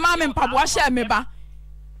yire na mame mpabo ahye me ba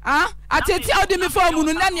atete ode me fa mu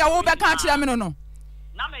no na ne wo be ka kire me no na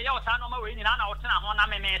me ye osa no ma we nyina na wotena ho na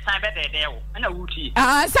me san be dede wo na wuti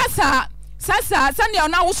sasa ne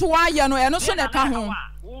na wo so wa ye no e no so ne ka ho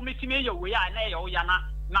wo mitimi ye we ya na ye wo ya na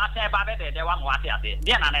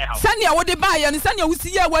Sanya wo de ba ya ni sanya wo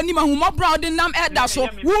si ya wani ma hu mo bra de nam e da so wo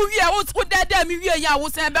wie wo dede mi wie ya wo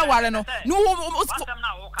san be ware no no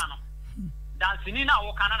dancing na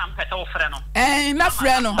wo kana na mpete wo frɛ no me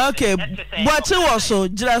frɛ no okay boachi wo so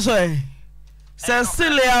gira so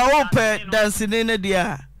Cecilia wo pe dancing ne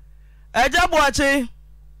dia eja boachi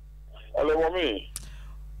hello mommy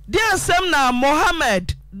dia sem na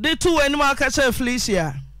Mohammed de tu wani ma ka che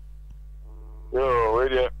Felicia yo we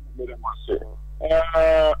dey must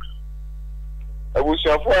I wish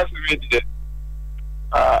you for us to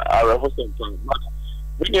I represent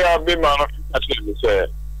when you have been man actually say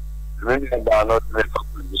when you are not make up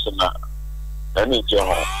position any job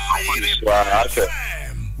I say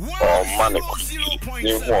or money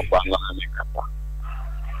you more banana kapa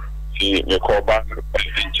see me call back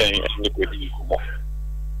and change any good come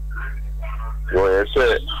you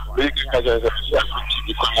say big cases of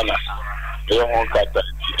you won't cut that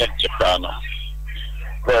in Japan.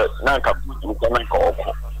 But Nanka Mukaman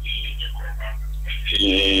Koko.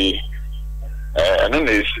 And then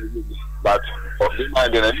they but for the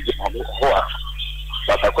mind and anything of the horror.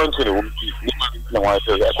 But I continue with the wife,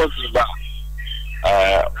 I continue back.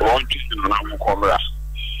 One chicken on our camera.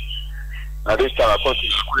 Now this time I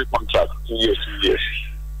continue a contract 2 years.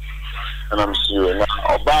 And I'm sure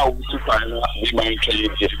now about to find out the mind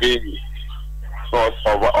training the baby. But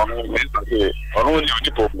over on only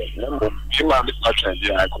the problem. You might be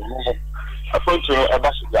touching I point to a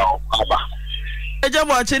bus down. Eja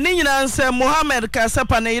boachi ni nyina nse Mohammed ka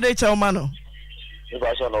sepa na ire cha umano. If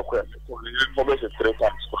I shall not quit, probably 3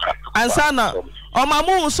 times. Ansana,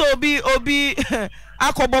 omamu so obi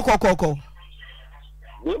akobo kokoko.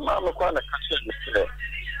 We mama kwa na kashe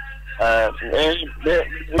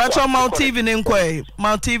Pacho Mount TV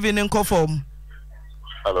Mount TV ninko form.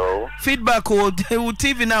 Hello. Feedback o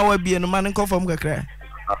TV na wa bi no man nko form kakra.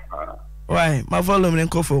 Why? My volume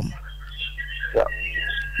nko form. Yeah.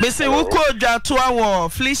 Me say wo ko dwa to awo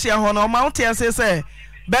Felicia ho no Mount say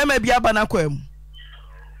be ma bi aba na kwam.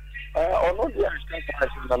 Ono dia ka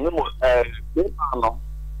na memo be no.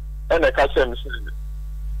 Ene ka se me say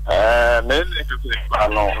me ne ka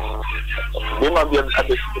no. Be ma bi ka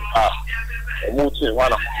de muti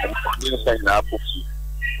wana ni say na apoki.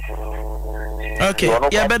 Okay,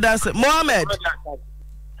 yeah, but that's it. Mohammed.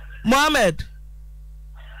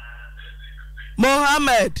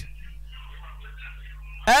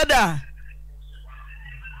 Eda.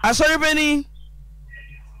 Asori Benny.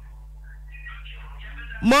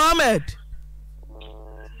 Mohammed.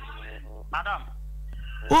 Madam.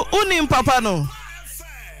 Unim papa no.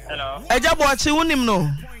 Hello. Eja boachi unim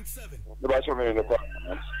no.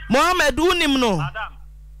 Mohammed unim no. Madam.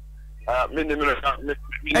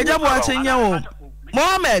 Eja boachi nyawo.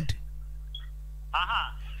 Mohammed.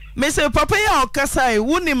 Aha. Me say papa ya okasai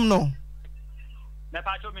unim no. Me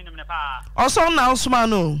pa cho minim ne pa. Oso na osma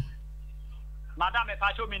no. Madam me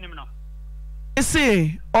pa cho minim no.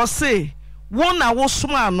 Ese ose won na wo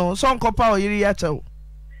sma no so nkopa oyiri ya chew.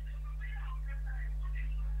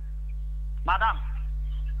 Madam.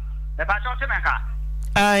 Me pa cho temenka.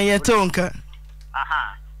 Ye tonka.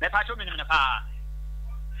 Aha. Me pa cho minim ne pa.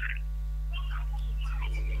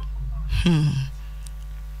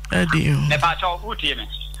 Adio. Me pa cho utie me.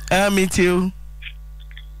 Me too.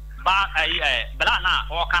 Ba bla na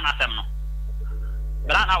o kana sem no.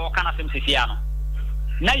 Bla na o kana sem sisia no.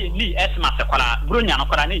 Na ye ni esma se kwala bronya no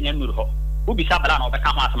kwala na nya nuru ho. Ubisa bla na obeka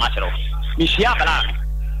ho asema kyerɛ wo. Mihia bla no.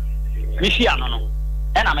 Mihia no no.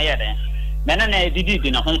 Ɛna me ye den. Me na didi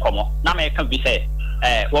di na ho nkomo. Na me ka bi sɛ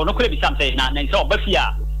wo no kure bi sam sɛ na nse oba fi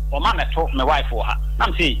a o ma meto me wife wo ha. Na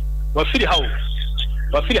me sɛ wo firi ha wo.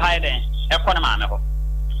 Wo firi ha ye den. Ekɔ na ma me ho.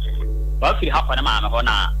 Wo firi ha kɔ na ma me ho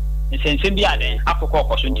na nsensem bi ade akokɔ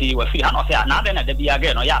kɔ so nti wa firi ha no sɛ na ade na da bi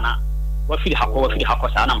age no ya na wa firi ha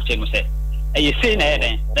kɔ sa na mche no sɛ ɛyɛ sei na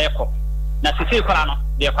ɛden da ɛkɔ na sisi kora no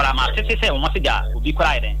de kora ma sisi sɛ wo mo se ja obi kora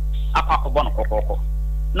ɛden akɔ no kɔkɔkɔ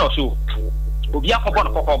na so obi akɔbɔ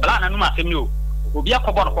no kɔkɔ bla na numa asɛm ni o obi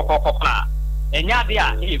akɔbɔ no kɔkɔkɔ kora enya de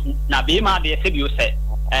a ehu na be ma de se bi o se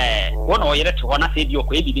wona oyere to na se bi o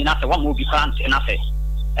ko e bibi na se wa mo bi plant na se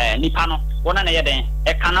nipa no wona na ye den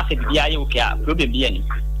e ka na se bi aye o kia problem bi ani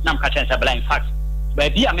na mka chen se bla in fact ba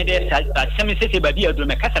bi a me de se se ba bi aduro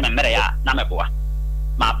me ka se me mere ya na me boa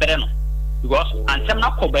ma bere no because ansem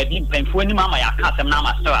na ko ba bi penfo ani mama ya ka asem na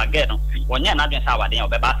ma still again no wonya na dwen sa wade ya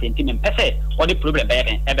obeba se ntimi mpese o de problem ba ye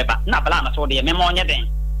den e beba na bla na so de me ma onye den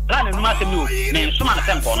bla na numa asem no me nsuma na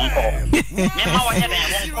sempo no nko me ma onye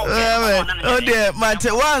den won ko o de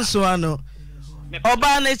mate wan so ano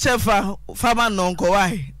oba ne chefa fama no nko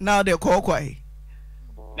why now de ko kwai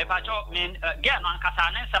me pa cho me get no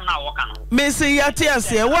ankasa na nsem na wo ka no me se yate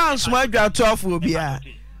ase wan so adwa toafo bia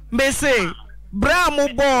me se bra mo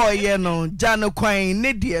boy ye no jano kwan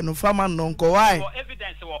ne die no fama no nko why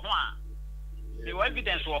evidence wo ho a me wo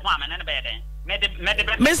evidence wo ho a me ne be den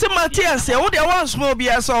me se Matthias ye wo de wan so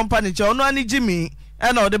bia so mpa ne che ono ani jimi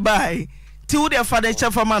e na o de bai ti wo de fa de che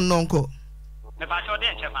fama no nko me pa cho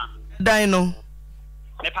de che fa dan no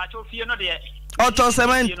me pa cho fie no de auto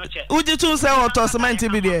cement uji tu se auto cement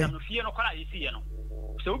bi de fie no kwala yesi ye no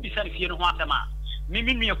so obi sa fie no ho asema me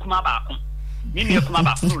nua kuma ba ko me nua kuma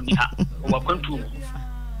ba ko ni ha o kwantu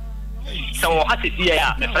so o hasisi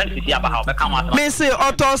ya me friend sisi aba ha o be ka mo asema me say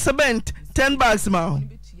auto cement 10 bags ma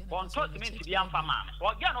on to cement bi amfa ma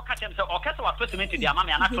o ge no ka chem se o kese wa to cement di ama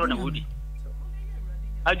me anatoro na wodi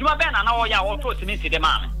aduma be na o ya o to cement de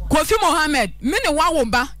ma me Kofi Mohammed me ne wa wo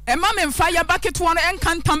ba e ma me mfa ya bucket one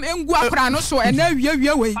enkantam engu akra no so e na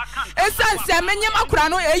wiawie we esan se menyem akra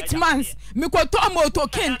no 8 months me ko to moto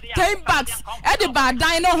kin 10 bags e de ba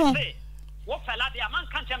dan no ho wo fela de man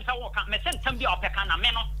kan chem se wo kan me sentam bi opeka na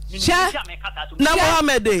me no na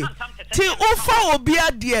Mohammed ti ufa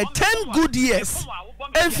obia de 10 good years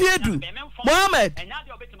efiedu Mohammed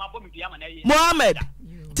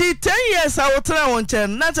ti 10 years a wotra won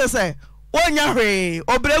chen na che say onya hwe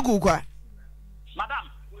obregu kwa madam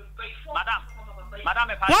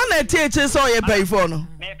one teacher so ye pay for no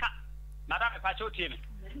madam e pa chotie me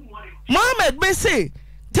Mohammed be say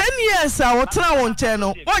 10 years a wotra won chen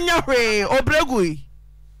no onya hwe obregu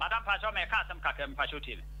madam pa cho me ka asem ka me pa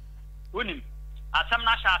chotie me unim asem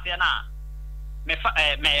na sha ase na me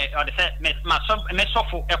o de say me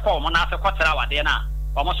sofo e ko mo na ase kwotera wade na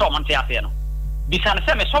o mo so mo nte ase no bisan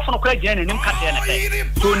se me sofo no kwa gyan nim ka te na se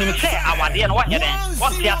to nim se awade no wanye den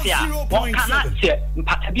won te ase a won kana se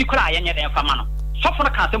mpata bi kura yenye den fama no sofo no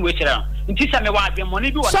ka se mo ekire no nti se me wa adwen mo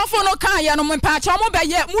ni bi wona sofo no kan ye no mo mpacha mo be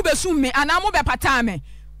ye mo be sum me ana mo be pata me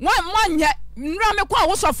wanye nra me kwa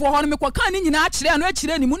wo sofo ho no me kwa kan ni nyina akire no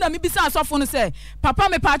akire ni mu na me bisa sofo no se papa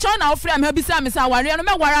me pacha na ofre me bisa me sa ware no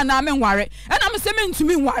me ware na me nware ena me se me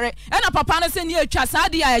ntumi nware ena papa no se ni atwa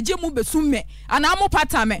saade a eje mu be sum me ana mo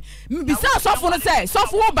pata me bisa sofo no se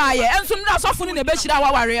sofo wo ba ye enso nra sofo no na be hira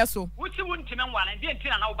wa ware so wuti wunti me nware ndi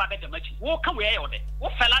ntina na wo ba be de machi wo ka we ye ode wo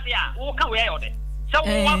fela de a wo ka we ye ode se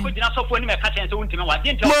wo wa ko dina sofo ni me ka chen se wunti me wa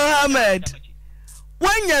ndi ntina Mohammed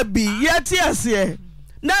wanya bi yati ase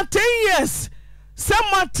na 10 years some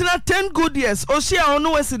 10 good years oshia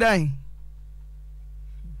onu wesidan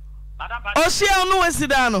oshia onu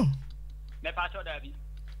wesidano me pa cho da bi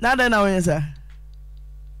na da na wenza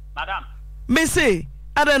madam me say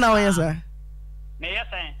ada na wenza me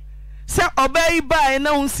yesen se obey bai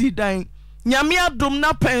na unsidan nyame adom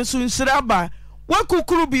na penso nsira ba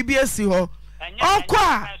wakukuru bibi esi ho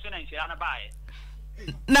okwa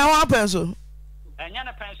na wa penso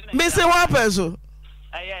me say wa penso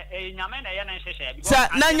nyame na ye na nhehye sa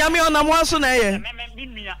na nyame onam ho so na ye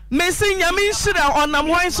me si nyame nsira onam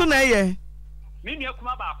ho so na ye me nua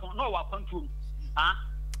kuma ba ko no wa kwantuom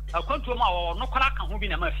akwantuom a wo no kwara ka ho bi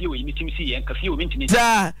na ma fie we mitimi si ye nka fie we mitimi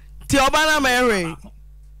za ti obana ma ehwe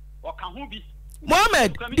o ka ho bi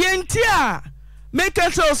Mohammed di entia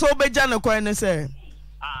make sure so beja no kwan ne se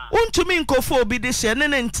untumi nkofo obi de hye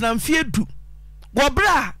ne ntena mfie du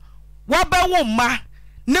wobra wabawo ma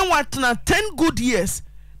ne watna 10 good years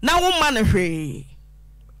na wo ma ne hwe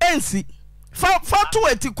ensi fa to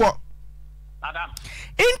etiko madam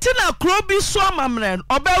intina krobi so amamre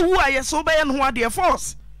obawu ayeso be ye no ade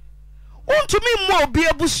force untumi mo obi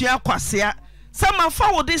abusua kwasea sama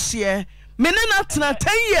fa wo de hye me ne na tena 10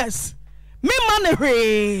 years me ma ne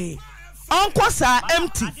hwe onkosa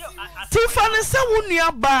empty tifa ne se wo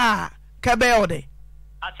nua ba ka be ode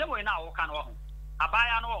atemo na wo kan wo ho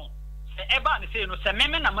abaya no eba ne sei no se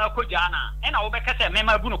meme na makoja na e na wo be kase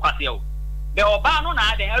meme abu no kwase o be oba no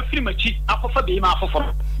na aden afiri machi akofa be ma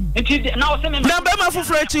afoforo nti na wo se meme na be ma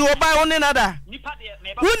afoforo achi oba wo ne nada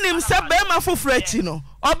wunim se be ma afoforo achi no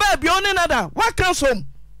oba bi one nada wa kan som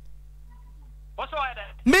oso ede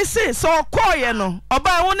me say so call ye no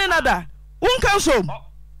oba wo ne nada won kan som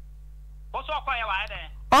Also, acquire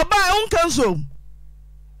Oba, I cancel.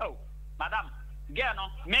 Oh, madam, get no.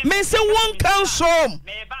 Me say one cancel.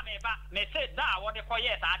 Me say that what the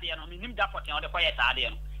quiet idea, no, me nim that for the quiet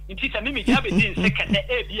idea. In teacher, me have been second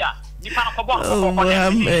area. You can't go back. Oh,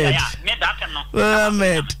 Mohammed.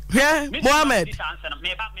 Yeah, Mohammed.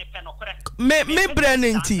 Me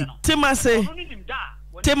branding tea. Timase.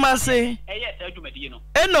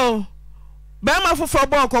 Eno. Bama for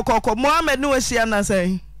football koko. Mohammed no we na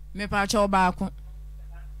say. Me pa cho ba ko.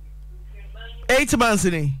 8 months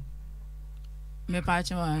ni. Me pa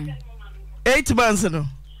cho 8 months no.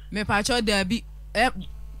 Me pa cho there be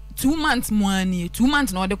 2 months money. 2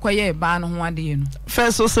 months no de koye ba no ho ade no.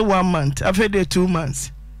 First also 1 month. After the 2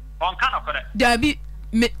 months. On kind of correct. There be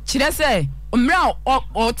me chire say omra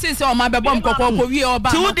o ti say o ma be bom kokko ko wi oba.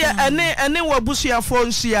 Tu de ene wabusuafo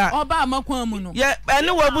nsia. Oba amakwan mu no. Ye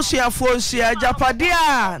ene wabusuafo nsia japade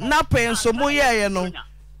a na pen so mo ye no.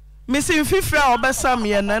 Missing fifra obesam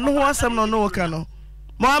ye na no ho asem no no ka no.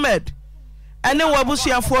 Mohammed ene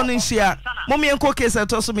wabusuafo nsia. Mo me enko case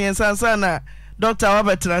to so me ensansa na Doctor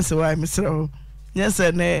Wabetra se why Mr. Yes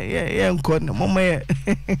ne ye enko no mo me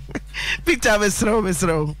picture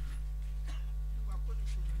Mr.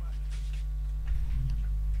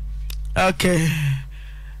 Okay.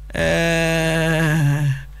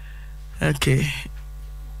 Okay.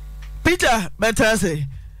 Peter, better say.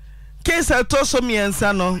 Case atoso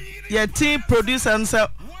miensa no. Ye team producer nsa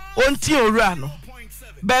onti owura no.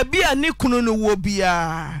 Baby ani kunu no wo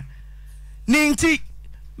bia. Ninti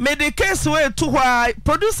me the case we to why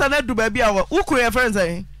producer na do baby awo. Uku your friends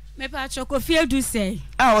eh? Me pa choko fie do say.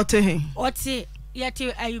 Ah ote hin. Ote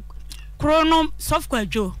yeti ay chronom software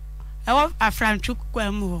jo. Ewo afranchu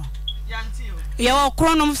kwa mu. Ya wa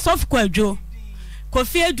chronom software jo. Ko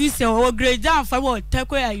fie do say o grade down for what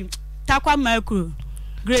takwa micro.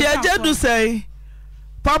 Tiaje do say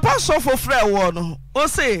papa so for frɛ wo no. O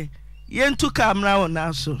say yentu camera wo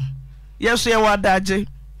na so. Yeso ye wadaje.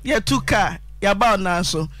 Ye tuka ya ba na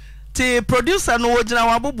so. Ti producer no wo gina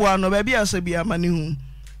waboboa no ba bia so bia mane hu.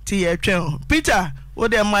 Ti ye twen. Peter, wo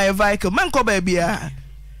dey my vehicle. Man ko ba bia.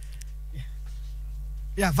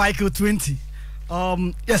 Yeah, vehicle 20.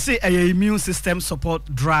 You see a immune system support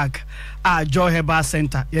drug Oyerepa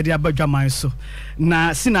Center yedi abadwaman so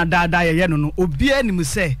na sina dada ye no obia nim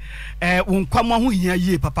se wonkwamo ho hia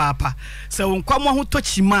yie papa se wonkwamo ho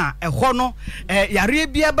tochima ho no yare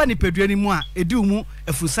bia ba ni peduani mu a edi mu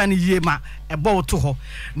afusane yie ma ebo to ho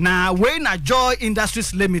na we na Joy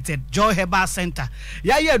Industries Limited Oyerepa Center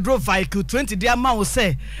ya ye dro vehicle 20 dia ma wo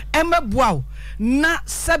se emeboa na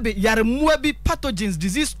sabe yare mua bi pathogens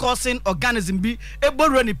disease causing organism bi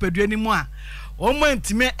eboru ni peduani mu a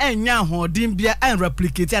omantime enya hodin bia and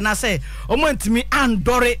replicate and I say omantime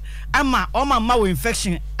andore ama ma wo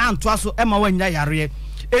infection anto aso ema wanya yare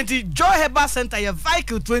enti Oyerepa Center ye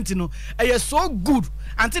vehicle 20 no e so good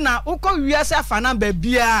antina uko wiase afana ba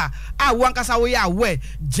bia a wankasa wo ya we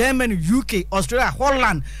Germany UK Australia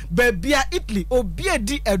Holland ba bia Italy obia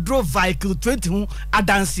di edro vehicle 20 hu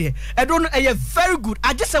adanse edro no e very good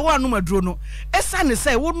agese wa no madro no esane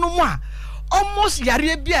say wo no mu a almost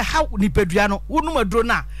yare bia how ni pedua no wo no madro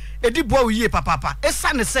na edi bo wie papa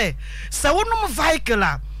esane say se wo no vehicle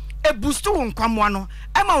a e boost wo nkwamo no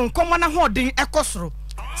e ma wo nkwamo na hoden ekosoro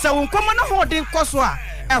se wo nkwamo na hoden koso a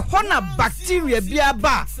e na bacteria bia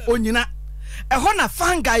ba onyina e na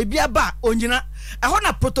fungi bia ba onyina e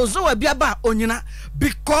na protozoa bia ba onyina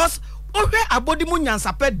because owe abodi mu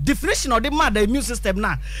nyansape definition of the mad immune system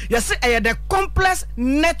na you see the complex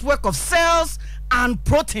network of cells and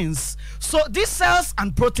proteins. So these cells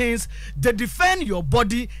and proteins, they defend your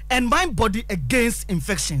body and my body against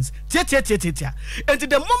infections. And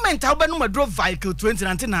the moment I no drove vehicle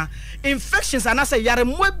 2019 infections and I say yare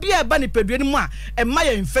mo bia ba ni peduani mu a e ma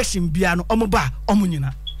ya infection bia no omoba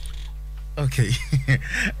omunyina. Okay.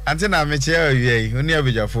 Auntie Naa me che owie oni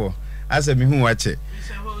abijafo asa mi hu wache.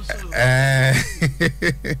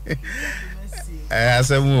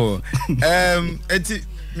 Asamu eti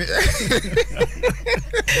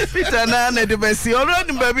Peter na de besi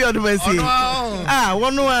already baby on the besi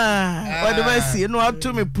wono a de besi no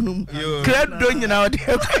ato me punum credo do nyina ode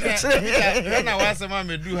na wasema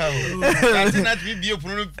me du ha o Auntie Naa bi bie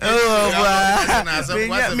punum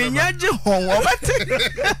me nyaje hon obate.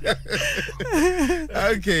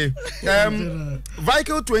 Okay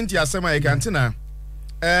vehicle 20 asema e Auntie Naa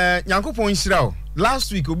Nyankopon Israel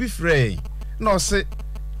last week obi frey no se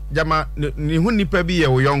jama ni hu nipa bi ye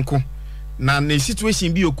wo yonko na ne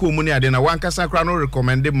situation bi okọ mu ne ade na wankasa kra no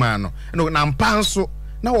recommend man no na mpanso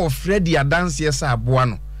na wo fredi adanse esa aboa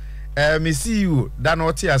no me see you da no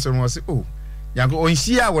oti aso no se oh yanko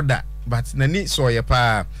onhia woda but nani so ye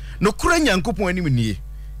pa no kura nyankopon anim nie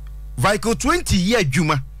Vicle 20 ye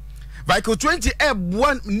adwuma Vicle 20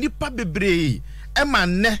 one nipa bebre ema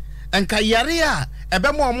ne enka yare a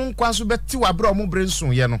ebe mo omo nkwa so beti wabra omo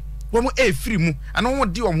brenson ye no wo mo efiri mu ana wo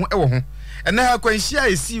di omo ewo ho ena ha kwanhia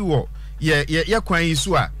esi wo ye kwan yi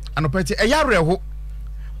so a anopati eyare ho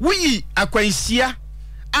wuyi akwanhia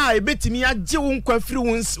a ebetimi agye wo nkwa firi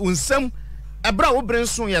wo nsam ebra wo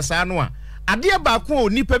brenson ye saa no a ade ba ko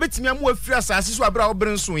nipa betimi amu afiri asase so abra wo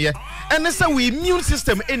brenson ye ene se we immune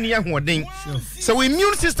system eni ahoden so we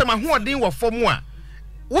immune system ahoden wo fom a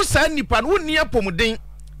wo saa nipa no ni apomden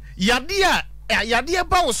yade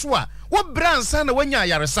ba wo so a wo bransa na wanya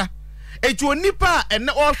yaresa etu onipa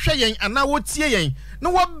ene o hwe yen ana wo tie yen na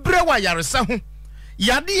wo bre wa yaresa ho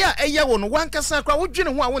yade a eye wo no wankasa kra wo dwene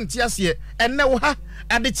ho a wo ntia ase ene wo ha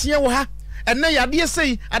adekye wo ha ene yade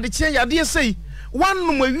sei adekye yade sei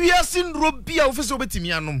wanu mo wiase ndro bia wo fese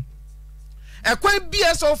obetimi anom ekwan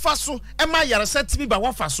bia so fa so e ma yaresa timi ba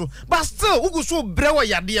wo fa so but still ugu so bre wo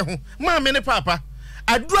yade ho ma me ne papa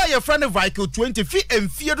adura ye friend Vicle 20 fi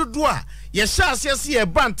emfie dodo a ye sha ase ye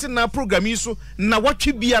bant na program yi so na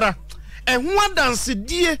watwe biara ho adanse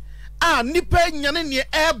die a nipa nyane ne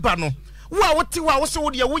eba no wo a wote wo a wo se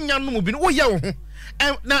wo de wo nya no bi no wo ye wo ho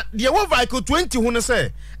na de wo Vicle 20 ho no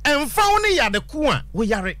se emfa wo ne yade ko a wo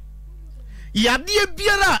yare yade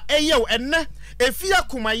biara eyew enne efia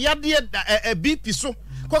kuma yade BP so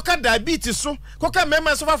koka diabetes so koka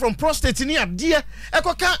mema suffer from prostate ni ade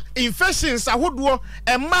koka infections ahodo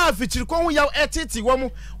ma afichiri ko ho yaw etiti wo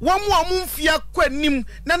mu mfia kwanim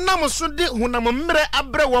na nam so de honam mmre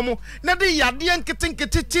abre wo mu na de yade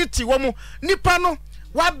nkete titi wo mu nipa no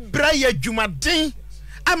wa bra ya dwumaden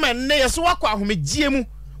ama ne yeso wakọ ahomegie mu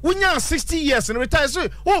wonya 60 years and retire so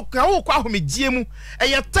o kwa ahomegie mu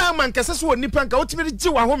eye time nkese so nipa nka otimi gi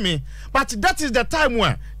wa home but that is the time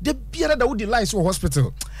where the biara da would lie so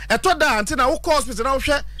hospital eto da Auntie Naa wo hospital na wo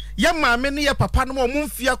hwe ye maame ne ye papa no mo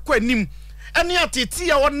mfia kwanim ene ateti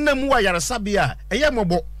ya wonnam wa yaresabia eye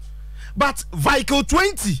mobo but Vicle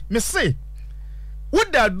 20 me say wo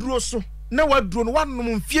da duro so na waduro no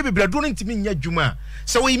wanom mfie bebra duro ntimi nya dwuma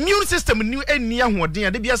so immune system ni eni ahoden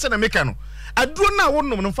ade bia se na meka no aduro na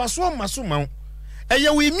wonom no fa so maso ma eye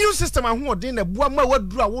we immune system ahoden na bua ma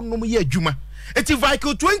waduro a wonom ye adwuma eti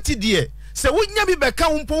Vicle 20 die se wonya bi beka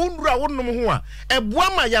wo mpo wonduro a wonom ho a ebua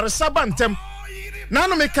ma yaresaba ntem na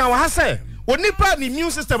no meka wa ha se onipa ni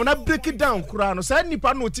immune system na break it down kura no sa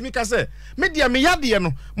nipa no otimi ka se me dia me yade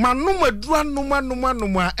no manom aduro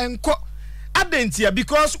anom a enko adentia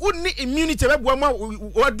because unni immunity beboa ma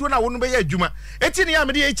waduro na wonu be ya adwuma eti ne ya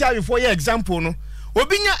me de HIV for your example no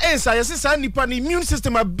obinya ensa yesi sa nipa ni immune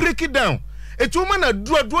system a break it down etu ma na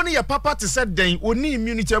duro ne ya papa te said den oni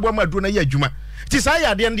immunity beboa ma duro na ya adwuma ti sa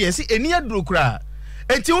ya de ne yesi eni aduro kura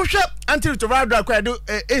enti wo hwe antiretroviral drug kwa do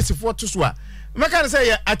AC4 to so a meka say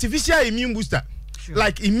ya artificial immune booster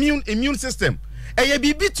like immune system e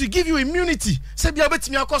bibi to give you immunity se bia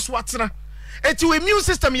betimi akoso atena eti we immune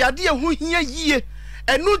system yade ho hia yie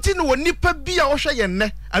enu ti no nipa bia wo hwe ye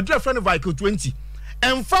nne adura friend Vicle 20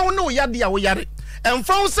 emfa wo no yade a wo yare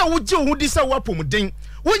emfa wo se wo je wo di se wo apomden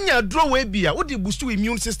wonya duro we bia wo di boost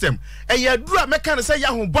immune system ya duro meka ne se ya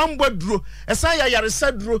ho bambo duro esa ya yare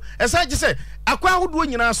sa duro esa je se akwa hodo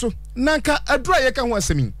nyina so nanka aduro ye ka ho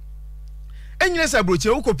asemi enyine se broche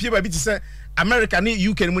wo kopie ba bi ti se America ni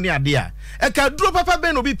UK mu ni ade a ka duro papa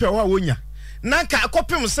be no bi pe ho a wonya nanka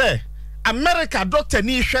akopem se America doctor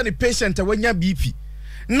ni hwe ni patient wanya BP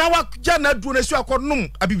na wa jana duro na su akodum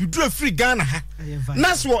abibiduro free Ghana ha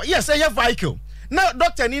na so yes eye Vicle na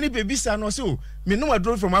doctor ni baby sa no so me no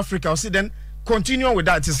aduro from Africa o say then continue with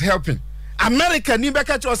that is helping America ni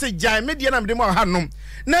beka cho say jai media na me mo ha nom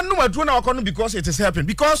na no aduro na wakodum because it is helping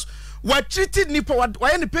because what treated nipa wa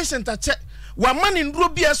any patient a check wa mani nduro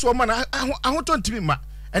bia so ma na ahotontimi ma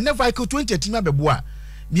and Vicle 20 atimi abeboa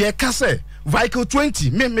de ka say Vicle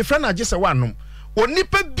 20 me friend agese wanom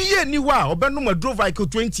onipa bia ni wa obenom aduro Vicle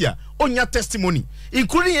 20 a onya testimony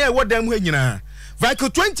including here what them nyina Vicle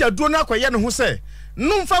 20 aduro na akoye ne ho say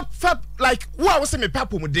no fa like wa say me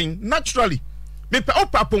papomuden naturally me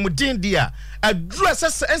papomuden dia aduro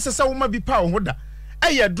sese wo ma bi pa wo da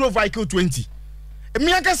aye aduro Vicle 20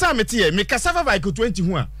 me akasa mete me kasa Vicle 20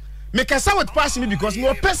 ho a me kasa with pass me because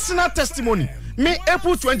my personal testimony me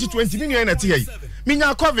April 2020 me nwa na te yi me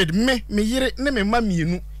nya covid me yire ne me ma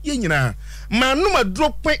mienu ye nyina manum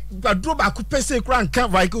aduro ba ku pese kura nka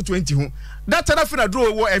Vicle 20 ho that other fin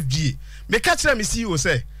aduro wo FGA me ka kire me CEO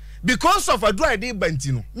say because of aduro I dey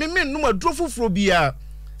banti no me num aduro fufuro bia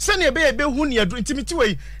se ne be hu ne aduro intimity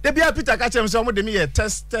wey de bia Peter ka kire me say mo de me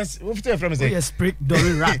test wo fit from say yes prick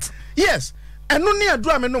dory rat yes eno ne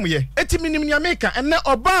adura me nom ye eti minim nya meka enne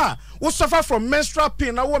oba wo suffer from menstrual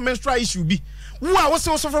pain na wo menstrual issue bi wo a wo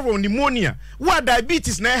suffer from pneumonia wo a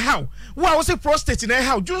diabetes na how wo a wo se prostate na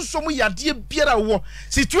how junso mu yade biara wo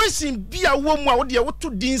situation bia wo mu a wo de wo to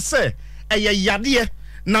din se eye yade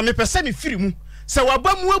na me pese me firi mu se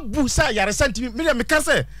waba mu abu sa yare santimi me ka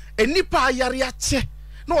se enipa yare ache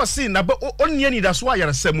na o se na ba onnie ni da so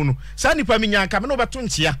ayare samu no sa nipa me nyanka me no beto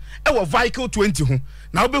nchia e wo vehicle 20 ho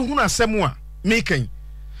na wo be hunu asemu a making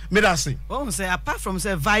me that say say apart from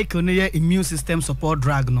say vehicle no immune system support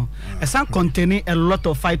drug no some containing a lot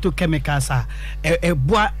of phytochemicals e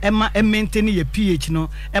boa e maintain your pH no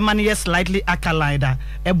e man slightly alkaline da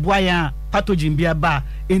e boa ya pathogen bia ba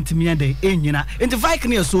intimi de enyina into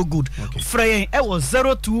vehicle is so good frey e was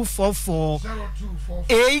 0244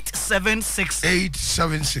 876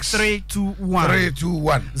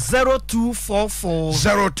 321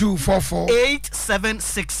 0244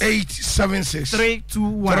 876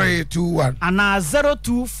 321 and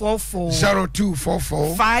 0244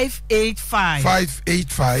 585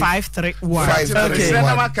 531 okay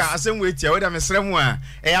maka asem wait ya we da mesrem a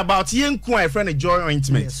about yenku a friend joy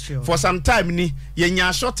ointment for some time ni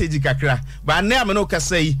yenya shortage kakra ba na am no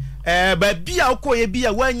kasa yi ba bia okoye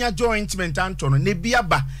bia wanya jointment antono ne bia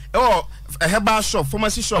ba herbal shop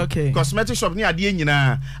pharmacy shop cosmetic shop ni ade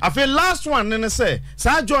nyina afi last one ne say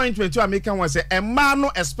sa jointment you make one say emma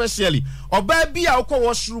no especially oba bia okọ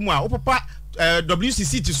washroom a opapa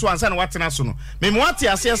WCC ti so ansa na watena so no me wate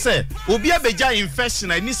ase se obi abeja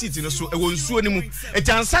infection ani city no so e wonsuo ni mu e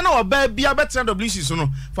chansa na oba bia betena WCC so no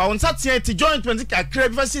fa wonsa tie ti jointment kakra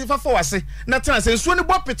bi fa for wase na tena se nsuo ni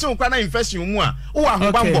bo pete nkwa na infection mu a wo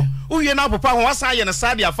ahobambo uwie na papa ho wasa ye na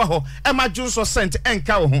sade afa ho e ma junso cent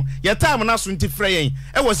enka wo ho ye time na so nti frɛ yen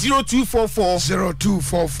e was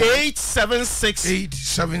 0244 876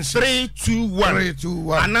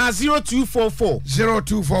 321 ana 0244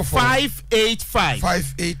 585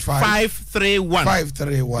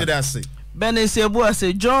 did I say Bene Sebu as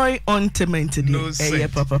a joy ointment no say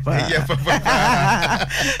papa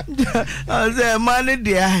I say money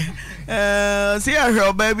dear see I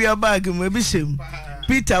hear baby a bag maybe shame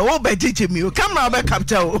Peter wo be teach me camera be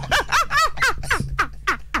capture o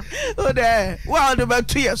there wow the back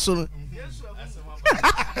 2 years so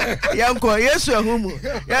yanko yesu ahumu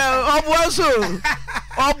obwa so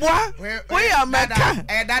obwa we ameka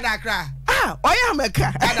dada kra oya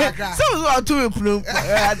ameka dada kra so to plu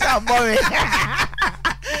ata boy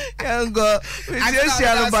yango we just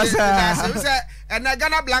alubasa and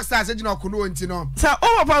Ghana Black Stars ejina okuno nti no sa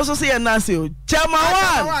o papa so say na say chairman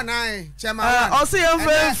one o say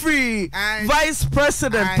very free vice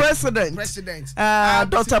president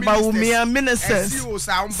Dr. Bawumia minister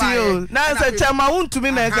CEO na say chairman won to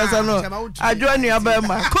me na kasa no adwani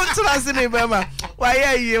abema contrast ni bema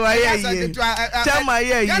waye chairman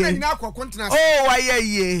ye Ghana nyina akọ contrast oh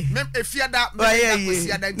waye me efiada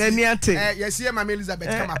na ni ate yesie mama Elizabeth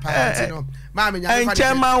kama parent no mama nya and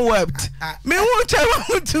chairman wept me who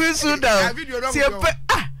chairman to so down see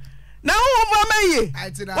na wo mama ye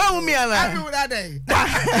wa wo mi ala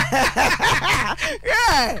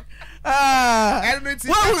yeah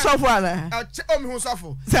wa hu sofo ala o mi hu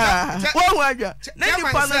sofo wa hu aja na ni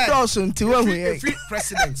pa no doso nti wa hu ye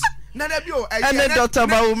president na da bi o and Dr.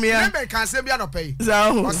 Bawumia na be kan se bia no pay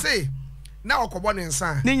o say na okobo ne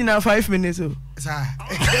nsan ni nyina 5 minutes o sa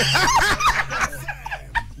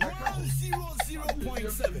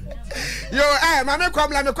yo mama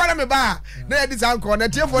kwamla me kwala me ba na e dis anko na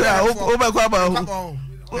tie for o be kwa ba o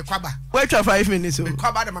kwaba wait for 5 minutes o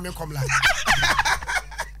kwaba de mama kwamla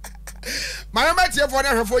mama tie for na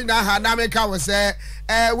hwefo nyina ha na me ka wo se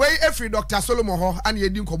we every Dr. Solomon ho an ye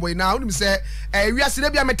di nkomo ina unim se wiase de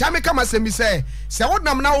bia metame kama se mi se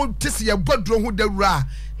wodnam na wo tese ye boduro ho dawura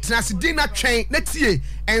tenasidi na twen na tie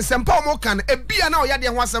ensempa o mo kan ebia na o yade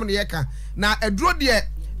ho asem ne ye ka na eduro de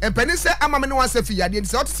empeni se amame ne wanse fi yade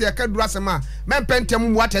se otse ye ka duro asem a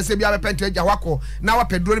mempentem mu atese bia bepente agya wako na wa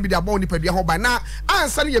peduro ne bi de abon ni padua ho ba na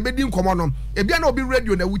ansa ne ye bedi nkomo no ebia na obi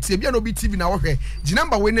radio na wuti ebia na obi TV na wo hwe gi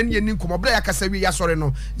number we na ne ni nkomo bla ya kasa wi ya sore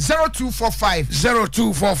no 0245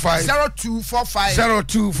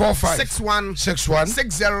 61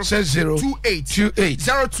 60 28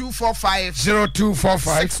 0245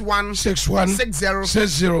 61 60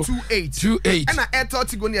 and Airtel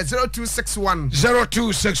Tigoni 0261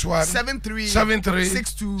 73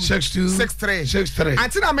 62 63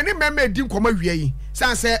 antina me ne meme di nkomo wie yi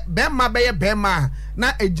san say bema be bema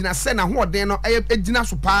na ejina se na hoden no ejina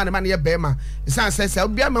so pa na ma na bema san say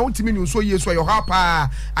obi ama untimi nyu so yie so yo ha pa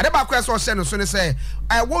ade ba kwa so hye no so ne say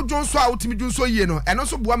wo dwon so a utimi dwon so yie no eno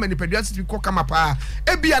so boa ma nipadua siti ko kama pa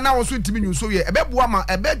ebia na wo so utimi nyu so yie ebe boa ma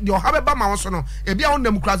ebe yo ha be ba ma wo so no ebia wo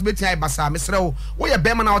nam kras beti ai basa mesre wo ye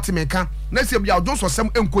bema na otime ka na se ebia dwon so sem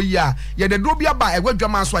enko yi a ye de dro bia ba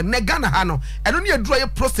egwadwama so ne Ghana ha no eno ne eduro ye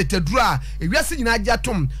prostate eduro a ewiase nyina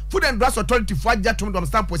ajatom Food and Drugs Authority for ajatom dom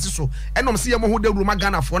stamp so enom se ye mo ho de ruma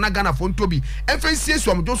Ghana fo na Ghana fo ntobi emfansie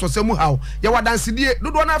so am dwon so sem ha ye wadanse die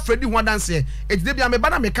dodo na afredi ho wadanse etide bia me ba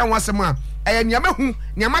na me ka ho asem a nyama hu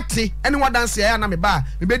nyama te ene wadanse ya na me ba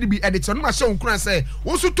me bedi bi edit no ma hye onkran se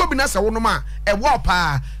wo so tobi na se wo no ma wo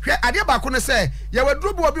pa hwe ade ba ko ne se ye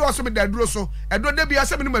waduro bi obi wo so me da duro so eduro de bia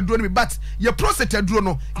se me no maduro no but ye prostate duro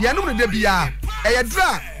no ye no de bia ye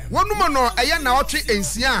dura wonum no eye na otwe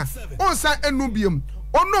ensia onsan enum biem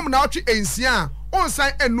onum na otwe ensia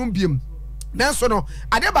onsan enum biem nanso no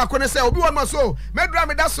ade ba ko ne se obi won ma so medura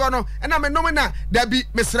me da so no na me nom na da bi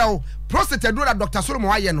mesrawo prostate duro da Dr.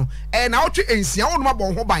 Solomon aye no na otwe ensia wonum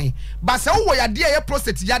abon ho ban ba se wo yade ye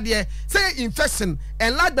prostate yade say infection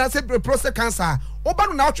enlarged say prostate cancer oba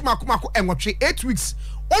no na otwe makomako enwotwe 8 weeks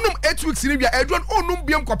onum 8 weeks ni bia edron onum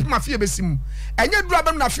biem kopema fie besim enye duro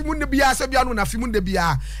abam na fimu ne bia se bia no na fimu ne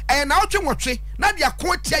bia na otwe nwotwe na dia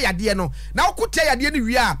ko tia yade no na okotia yade ni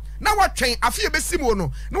wi a na watwen afie besim wo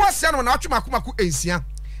no na wasia no na otwe makomako ensia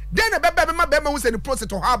den na bebe ma bema wo se ni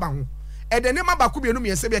prostate ho aba ho edene ma ba ku bienu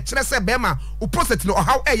miense bia kire se bema o prostate no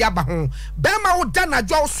haw eya ba ho bema wo da na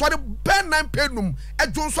jo sori ben nan penum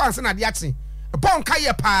edwo so anse na de ache pon ka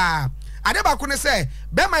ye pa ade ba ku ne se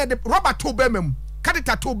bema ye Robert to bemam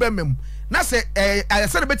kadita to bemam na se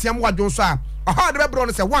se ne betiam wa dwo so a aha de be bro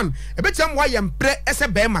no se one e betiam wa ye mpre ese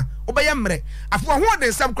bema obeye mre afo ho de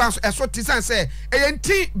nsam kran so eso tisan se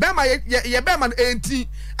enti bema ye bema no enti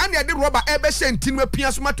ane de Robert e be hye enti no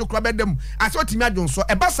apia so matokra bedam ase otimi adwo so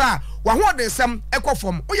e basa wa ho de nsam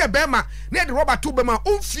ekofom oye bema na de Robert to bema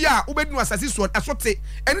umfi a obedinu asase so esote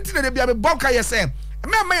eni ti de bia be bonka ye se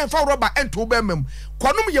me ye fa Robert ento bemam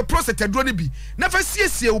konum ye prostate duro ne bi na fa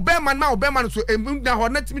siesie obema na obema so emda ho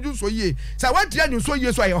na timi dun so yie sa wantia dun so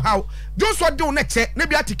yie so ayo haw dun so de na che na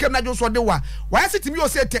bi atikem na dun so de wa sitimi yo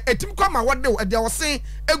se etim kwa ma wo de wo sen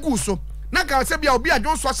egu so na ka se bia obi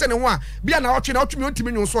adun so se ne ho a bia na otwe na otumi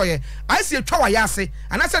ontimi nyun so ye ai se etwa wa ya ase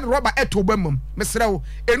ana se Robert eto bemam mesrewo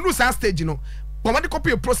enu sa stage no pomade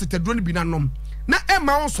copy prostate duro ne bi na nom na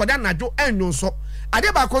ema on so da najo enyon so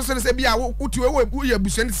ade ba ko so se bia uti we ye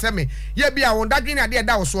busuani seme ye bia won dadwen ade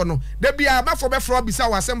da wo so no da bia ba fo be fro bisa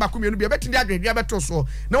wa semba ko mienu bia betindi adwen beto so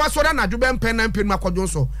na wa so da najo be mpen na mpen makodwon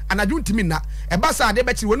so anajo ntimi na e ba sa ade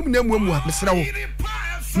be chi wonum na muamu a mesre wo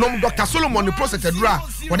nom Dr. Solomon the prostate dura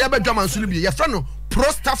wode be dwama nsu no bi ye fra no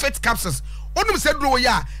prostate capsules onum se duro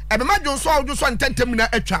ya e be ma dwon so a dwon so ntentem na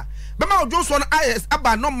atwa bema ojo so no IS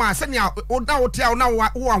aba no ma se nia oda hotel na wo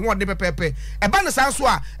ho de pepepe e ba ne san so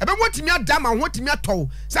a e be motimi adama ho timi atow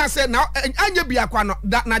san se na anya bia kwa no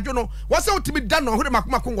na dwo no wo se otimi da no ho de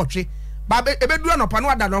makomako ngotwe ba e be dura no pa no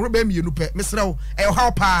ada no ho be mienu pe mesrew e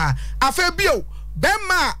ho pa afa bio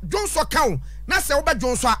bema dwon so kan na se wo be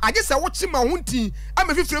dwon so a age se wo chima ho ntin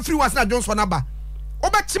ama fifirefiri was na dwon so na ba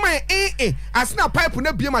oba chima asina pipe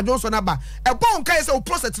na bia ma dwon so na ba e bon kan se wo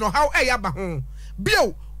prostate no how e ya ba ho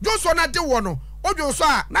bio Johnson na de wono ojo so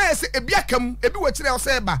a na yese ebia kam ebi wachire o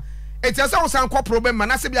se ba etiasa wo san kɔ problem ma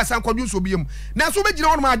na se bia san kɔ Johnson biem na so be gina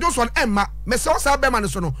wono ma Johnson emma me se wo sa be ma ne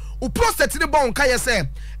so no o prostate ne bon ka yese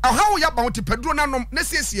how ya ba wote pedro na nom na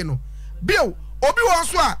siesie no bio obi won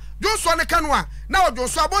so a Johnson ne kanu a na o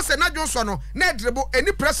Johnson abo se na Johnson no na edrebo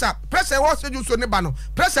eni pressure wo se Johnson ne ba no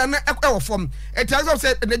pressure ne e wo fom etiasa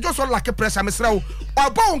se ne Johnson like pressure me sra wo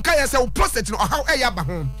obon ka yese o prostate no how e ya ba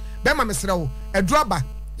ho be ma me sra wo edroba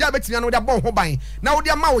ya betia no de bon ho ban na wo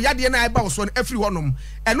de ma wo yade na eba wo so no afiri honom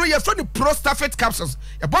eno ye fro the prostate capsules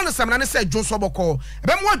e bon samna ne se Johnson boko e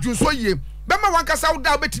be mo Johnson yie be ma wankasa wo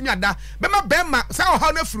da betimi ada be ma sa wo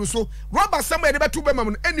ha na afiri so Robert sam e de betu be ma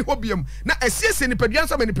no eni hobiam na asiese ni padua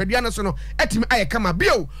so ma ni padua na so no etimi aye kama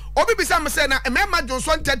bio obi bisa me se na e ma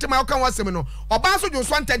Johnson tentem a wo kan wasem no oba so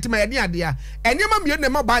Johnson tentem a ye ade a enema mie na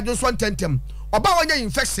ma ba Johnson tentem oba wonya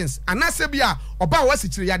infections anase bia oba wo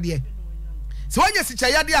asikyire yade so wanya si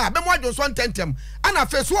chayade a be mo adwonso ntentem ana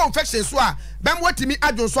fe so infection so a be mo watimi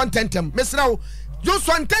adwonso ntentem mesra wo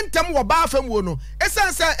Johnson ntentem wo ba afam wo no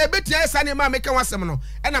esanse ebetia esane ma meka wasem no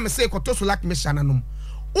ena me se koto so lak mesha nanom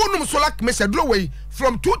unum so lak mesha dro wei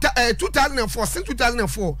from 2004 since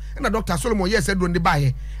 2004 and Dr. Solomon yes said don dey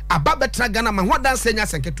buy aba betra Ghana ma ho dance nya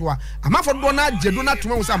senketoa amafo do na jedo na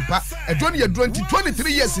tuma usampa edo ne yedro 23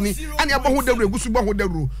 years ni ane abo ho dawru egusu bo ho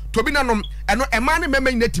dawru to bi nanom eno ema ne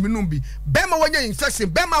mema nyina timi num bi bema wanya infection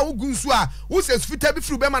bema wo gunsu a wo se sufita bi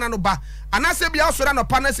fru bema na no ba anase bia osora no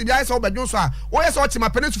panase bia se obadwon so a wo yes o chima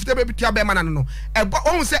pene sufita be bitua bema na no ebo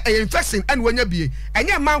ohun se infection ane wanya bie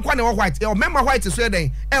enye mankwa ne wo white e mema white so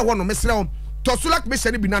den e wo no mesrew to sulak me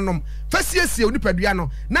shani binanom fasiesie onipadua no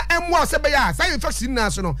na emu a sebe ya say infection na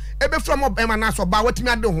so no ebe from obema na so ba watimi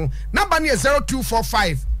ade ho number ne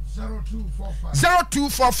 0245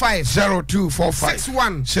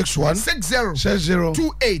 0245 61 60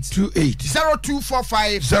 28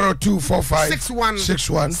 0245 61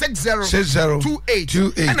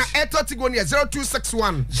 28 and eto tigoni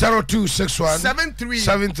 0261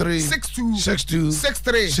 73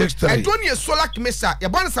 62 and doni solak mesa ya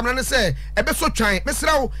bon samna say ebe so twan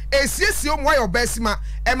mesrawo esiesie o mo ya obasima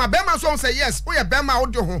e ma bema so say yes o ya bema o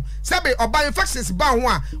de ho sebe oba infections ba ho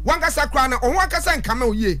a wankasa kra na o ho akasa nkama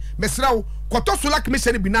oye mesrawo koto sulak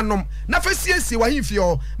mission bi nanom na fasiesie wa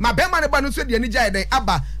himfio ma bema ne ba no so de ani gyae den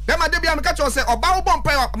aba bema de bia me ka cho say oba wo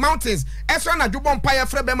bompa mountains esra na dwo bompa ya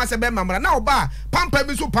fra bema se bema mra na oba pampa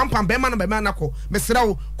bi so pampa bema na bema na ko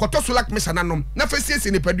mesrawo koto sulak mission nanom na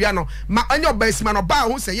fasiesie ne padua no ma anya oba esima no ba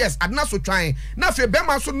ho say yes adna so twan na fe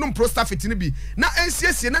bema so num prostafit ni bi na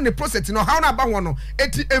ensiesie na ne prostate no how na ba ho no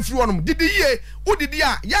eti efri wonom didi ye udidi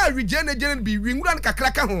a ya regen genen bi winwura ne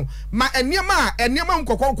kakraka ho ma eniema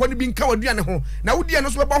nkokko ni bi nka wadua ne ho na wudi no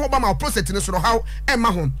so be ho ba ma prostate ne so no how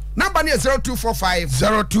emma ho number ne 0245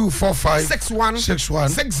 61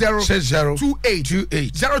 60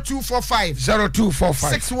 28 0245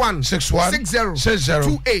 61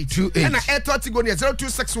 28 and eto tigo ne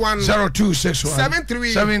 0261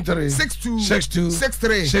 73 62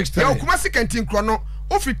 63 yo kuma sikantin kro no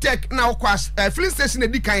ofi tech na okwas filling station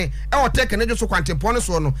edikan e o tech na so kwantempo no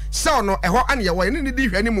so no se no eho ane ye wo ni di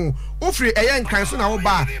hwani mu ofiri eye nkan so na wo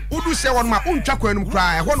ba udu se won ma untwa kwanum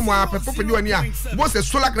kra eho no ma pepopedi wani a bo se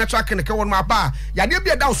solar na track ne ke won ma ba ya de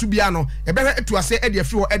bia da osu bia no e be etu ase e de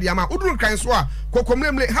afiri wo e de ama udu nkan so a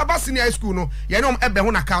kokomlemle haba senior school no ye no ebe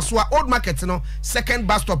ho na ka so a old market no second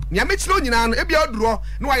bus stop nya mechiro nyina no e bia oduro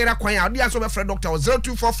no wa yera kwan a de aso be frɛ doctor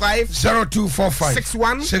 0245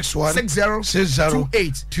 61 60 28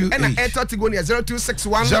 and eto tigonia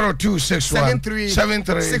 0261 73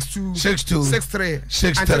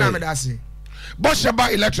 62 Auntie Naa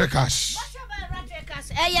Bosheba Electricals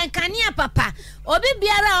Kania papa obi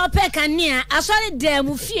biara ope kania asori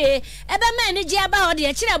dem fie ebe ma ni ji aba ho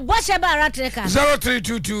de kire Bosheba Electricals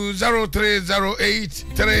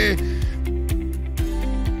 03220308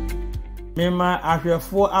 Mema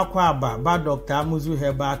ahwefo akwa aba ba Dr. Amuzu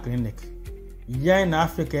Herbal Clinic Yan na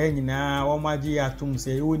Africa nyina wo maji atum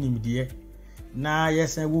se e wonimdie na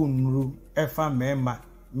yesen wo nuru efa mema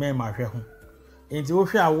hwe ho enti wo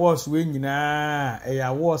hwe awards we nyina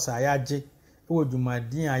awards ayaje wo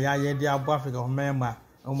dwumadin ayaye de abo Africa ho mema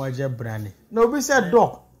wo maji brane na obi se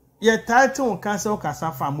doc ye title cancel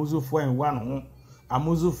kasafa Amuzu 4 in 1 ho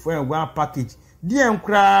Amuzu 4 in 1 package die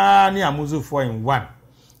nkra ni Amuzu 4 in 1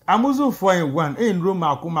 Amuzu 4 in 1 enro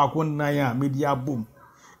mako nan ya media boom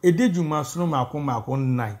edejuma sunu mako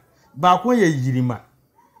nnan ba ko ye yirima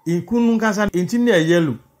inkunu kansa entin na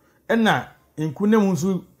yellow na inkune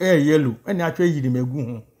munsu yellow na atwa yirima egu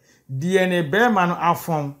ho DNA be ma no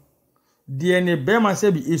afon DNA be ma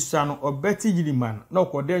se bi esua no obeti yirima na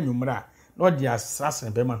okoda anwumra na odi asase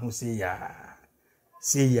be ma ho se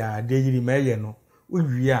ya de yirima ye no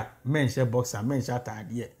owia menhye boxer menhye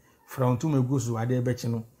atade frontum egusu ade be chi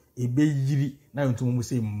no ebe yiri na ntum mu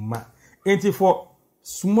se mma enti for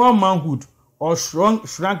small manhood or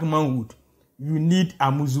shrunk manhood, you need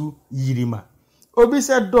Amuzu Yirima. Obi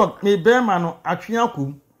said, dog, me bear no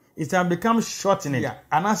atwiakum, it has become shortened.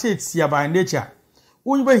 And I say it's here by nature.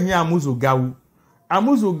 Unbe here Amuzu Gau.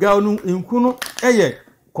 Amuzu Gau no inkuno eye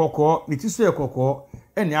koko, it is a koko,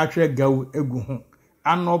 and actual Gau eguhun.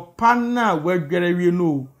 And no panna where we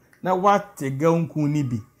know now what the Gaun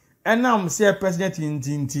kunibi. And now I'm say President in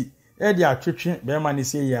Tinti, Eddie attraction, Berman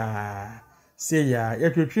say ya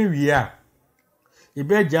yetwetwe wia e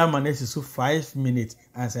be German is so 5 minutes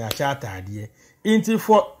and say a charter adie into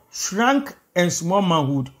for shrunk and small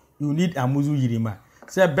manhood you need Amuzu Yirima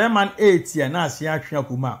say Berman 8 ya na ase atwe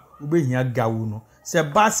akoma obehia gawu no say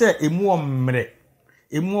ba say emu omre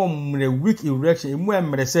weak erection emu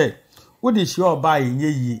emre say wodi shi oba yenye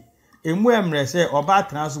yi emu emre say oba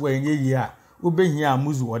transfer yenye yi a obehia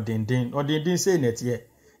Amuzu odenden say netie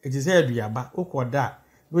it is aduaba okoda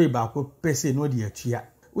no iba ko pese no de atua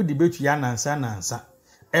wo de betua nansa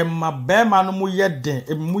Emma Bema no muye den,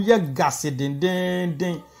 muye gassy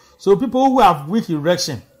den. So people who have weak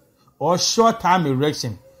erection or short time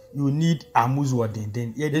erection, you need amuzu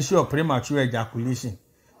den. Yeah, they show premature ejaculation.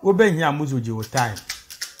 Obe here amuzu jo time.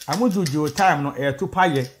 Amuzu jo time no air to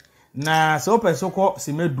paye. Na so person ko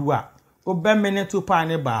sime dua. Obe mene to pa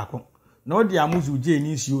ne baako. Na odi amuzu je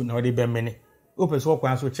ni nsuo na odi be mene. Ope so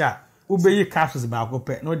kwa so cha. Obe yi capsules baako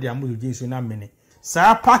pe na odi amuzu je nsuo na mene.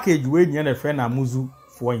 Sa package we nye na friend amuzu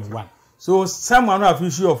 4-in-1. So someone have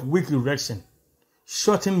issue of weak erection,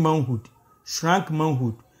 shortened manhood, shrunk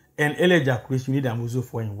manhood, and early ejaculation, you need amuzu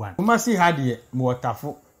 4-in-1. You must see how the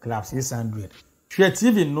waterful class 600.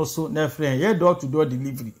 TV no so na friend, yeah, door-to-door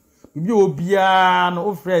delivery. Bibi obia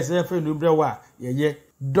no fresh friend no brewa, yeah.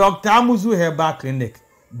 Dr. Amuzu Herbal Clinic,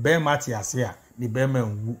 Ben Matiasia, the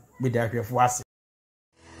Bemen with the Fuasi.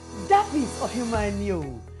 That is a human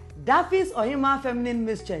you. That is a human feminine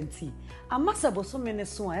misgenty. A massable so many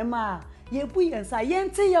so Emma, ye bui and say,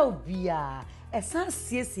 yente yo bia, a san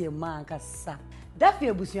sies ye man cassa. That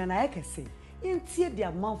fear busiana I can say, yente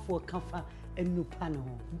their mouth for comfort and new panel.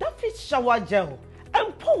 That is shower gel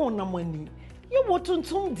and pour no money. You want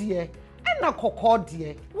to dear and a cocoa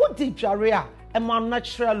dear. What did Jaria and my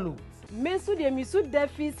natural look? Mensu de misu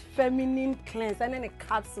defis feminine cleanse and then a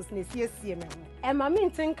capsules ne sie me. E ma me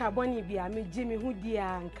nten carboni bia me Jimmy hu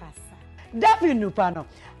dia ankasa. Daffy no pano.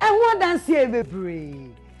 And one dance here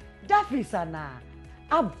bebre. Daffy sana.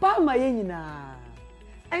 Abama yenina.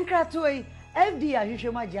 And kratoi FD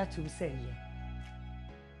ahwehwema gya tum say.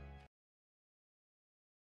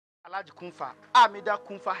 Alaji Kumfa, Amida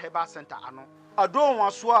Kumfa Herbal Center ano. Ado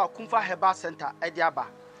wanso a Kumfa Herbal Center ediaba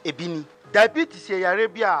ebini. Diabetes ye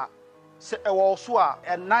Arabia se ewo so a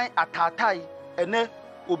enan atatai ene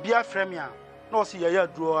obia fremia no se ye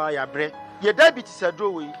aduro ya bre. Ye diabetes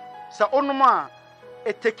aduro we se onoma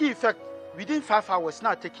it take effect within 5 hours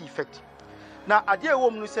na take effect. Na ade e wo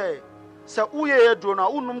mu se uye aduro na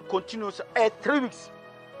unum continuous 3 weeks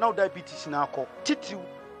now diabetes na akọ. Titiri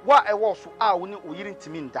wa ewo so a woni oyiri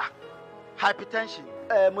ntimi nda. Hypertension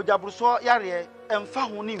mojabruso yare emfa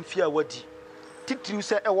ho ni mfia wadi. Titiri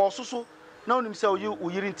se ewo so na onim se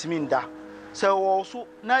oyiri ntimi nda. Se ewo so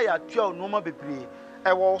na ya tua onoma bebre.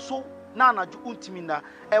 Ewo so na anaju untimi nda.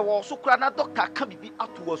 Ewo so kura na doctor ka bibi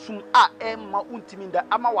ato wasum a emma untimi nda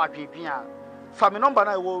ama wadwedwen a. Fa me number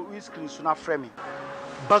na ewo screen so na frame me.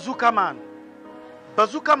 Bazooka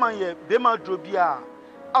man ye bema drobia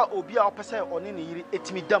a obi a opese one ne yiri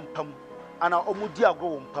etimi dampam ana omudi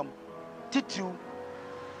agro wompam. Titiu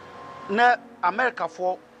na America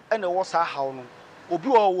for ene wo sa hawo no obi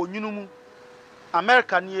wo nyunumu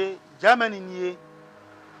America nie Germany nie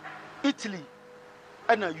Italy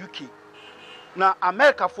ena UK na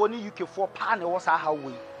America for ni UK for pa ne wo sa hawo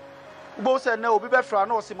we bo se na obi be fra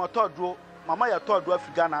na o se motodro mama ya todro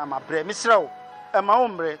Africa na ma bre misrew e ma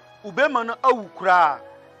omre ube ma no awukura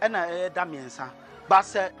ena da miensa ba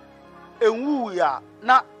se enwu ya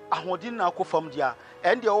na ahodin na akofam dia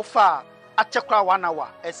ende wo fa achekwa 1 hour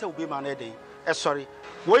ese ube ma na dey sorry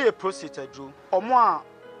wo ye prostate adru omo a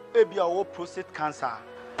ebia wo prostate cancer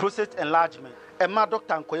prostate enlargement e ma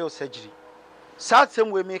doctor nkoye surgery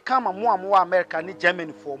satsem we me kama mo amwo America ni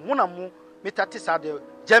Germany for mo na mo metati sade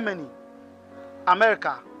Germany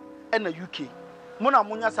America and the UK mo na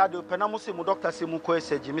mo nya sade pena mo se mo doctor se mo koye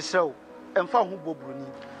surgery misrew emfa ho bobroni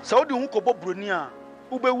se odi ho ko bobroni a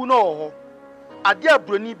ubewu no ho ade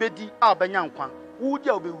abroni bedi a obenya nkwa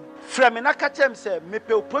wudia obewu frame na kachem se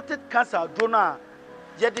mepe prostate cancer drona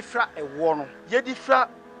ye difra ewo no ye difra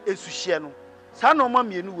esuhie no sa no ma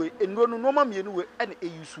mienu we enuro no ma mienu we ene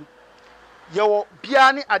eyusu ye wo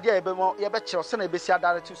bia ni ade a ye be kire se na ebesi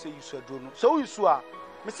adare to se yusu aduro no so yusu a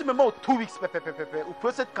me se me ma 2 weeks pepepepe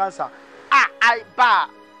prostate cancer I ba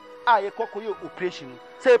ye kokoye operation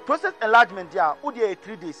say prostate enlargement dia o dey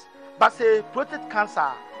 3 days but say prostate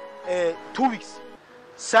cancer 2 weeks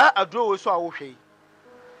sa aduro we so a wo hwe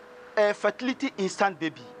fertility instant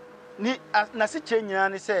baby ni na se chenyina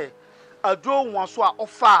ni say aduro won so a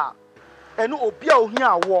ofa enu obi a ohia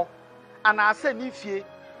awo ana se ni fie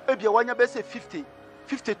ebia wanya be say 50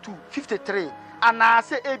 52 53 ana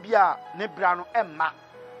se ebia ne bra no emma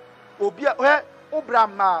obi a obra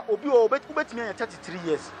ma obi o betimi 33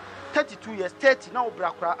 years 32 years 30 na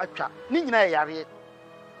obra kura atwa ni nyina yare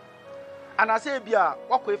ana se ebia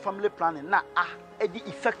wakọ family planning na edi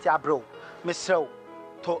effect abro mesrew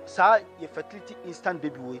to sa ye fertility instant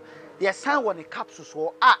baby we ye san won capsules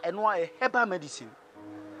so eno a herbal medicine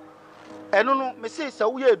eno no me say sa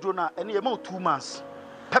wo ye dro na eno ye ma 2 months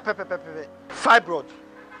pepepepepe fibroid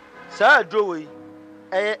sa dro we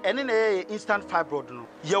ene na ye instant fibroid no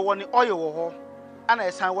ye won oil wo ho ana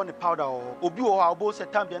esan wɔ ne powder obi wɔ hɔ abo sɛ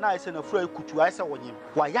tambia na ayɛ na fura kutu ayɛ sɛ wɔnyem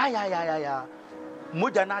wa ya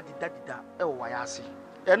moja na dida ɛwɔ wa ya ase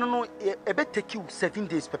ɛno no ebe take you 7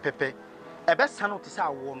 days pepepe ebe sanu te sɛ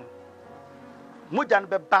awo no moja no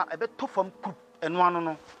bɛba ebe to fam kup ɛno ano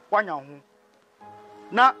no wanya ho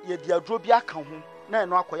na ye di aduro bi aka ho na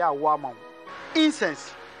ɛno akɔyɛ awo ama ho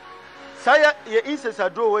incense saya ye incense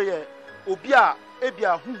aduro we ye obi a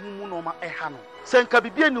ebia huhumu no ma ɛha no sɛ nka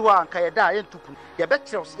bibie ni hɔ anka yɛ da a yɛntupu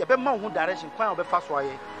yɛbɛkyerɛw yɛbɛma ho direction kwan a wɔbɛfa so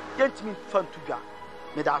ayɛ yɛntumi fa ntudwa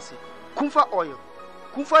meda ase kumfa oil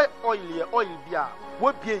yɛ oil bi a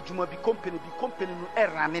wɔbie adwuma bi company no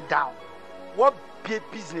ɛrane down wɔbie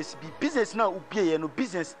business na ubie yɛ no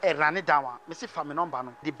business ɛrane down a mesi fa me number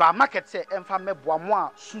no de ba market sɛ ɛmfa mɛboa mo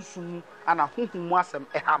a sunsun ana huhumu asɛm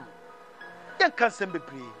ɛham yɛnka nsɛm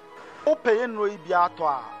bebree wopɛ yɛ nnuro yi bi atɔ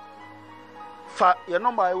a fa yɛ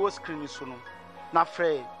number a ɛwɔ screen so no na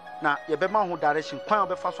frɛ na yɛbɛma ho direction kwan a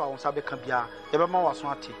wɔbɛfa so a wɔn nsa bɛka biara yɛbɛma wɔ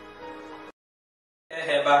aso ate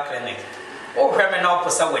Herbal clinic o hwɛ me na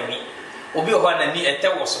oposa wani obi wɔ hɔ anani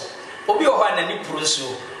ɛtɛ wɔ so obi wɔ hɔ anani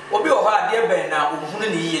purunsuo obi wɔ hɔ adeɛ bɛn na ohunu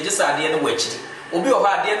ne yie gye sɛ adeɛ no wɔ akyiri obi wɔ hɔ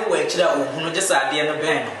adeɛ no wɔ akyiri a ohunu gye sɛ adeɛ no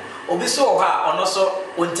bɛn no obi so wɔ hɔ a ɔno so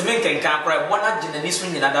ontimi nkenkan kora ɛbɔ na gye n'ani so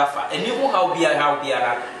nyina dafa ani ho haw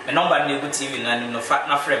biara me number no egu tv na nim no fa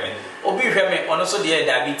na frɛ me obi hwɛ me ɔno so deɛ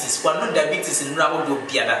diabetes kwa no diabetes nnura wodo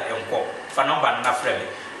biara ɛnkɔ fa number no na frɛ me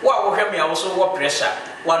wa wo hwɛ me a wo so wɔ pressure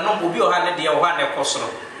wa no obi wɔ hɔ ne deɛ wɔ hɔ ne kɔ soro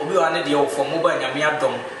obi wɔ hɔ ne deɛ wɔ fam mobile nyame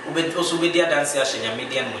adom obi so be dia dance ahye nyame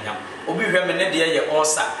deɛ no nyam obi hwɛ me ne deɛ yɛ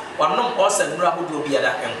ulcer wa no ulcer nnura wodo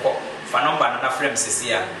biara ɛnkɔ fa number no na frɛ me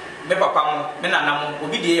sisi a me papa mo me nana mo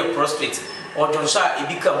obi deɛ yɛ prostate odwonso a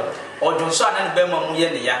ebi kam odwonso a na ne bɛma mu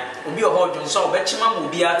yɛ ne ya obi wɔ hɔ odwonso a obɛkyema mo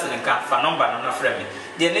obi atenka fa number no na frɛ me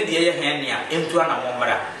deɛ ne deɛ yɛ hɛn a entu ana mo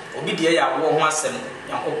mmara obi deɛ yɛ awo ho asɛm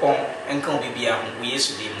yankopɔn enka obi bia ho wo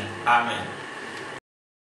Yesu di mu amen.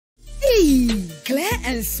 Clear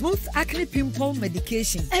and smooth acne pimple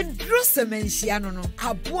medication. And Drosemensiano no.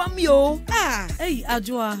 Abuamio.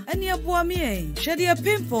 Ajua. Any abuami Shady a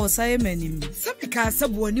pimple say menim. Sapika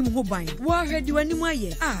sabuanim hobain. Wa ready when you when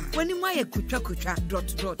you kucha.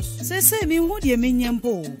 Say me would ye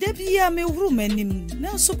minyampo. Debia me room enim.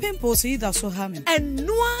 Now so pimples either so ham. And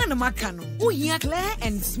no one makano. Uya clear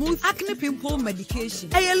and smooth acne pimple medication.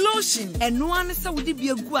 A lotion. And no one saudi be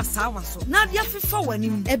a guasawa so. Nadia fifa when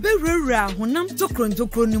him. Honam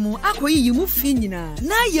tokron ni mu akoyi yimu fi nyina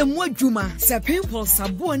na yemu adwuma se pimples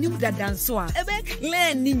sabo ni mu dadan so a ebe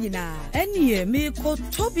clear ni nyina enie me ko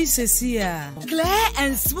tobi sesia clear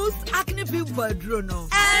and smooth acne pimple dro no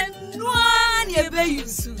and one ye be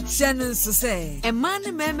yusu shenon so say e man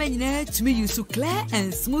meme nyina tumi yusu clear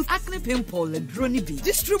and smooth acne pimple dro ni bi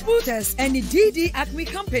distributors and DD Acme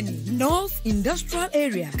Company North Industrial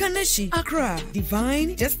Area Kaneshi Accra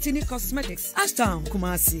Divine Destiny Cosmetics Ashtown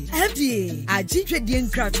Kumasi FDA ajitwe die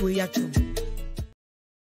nkrato yato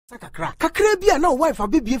kakra bia na wife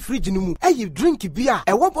abibie fridge ni mu eyi drink bia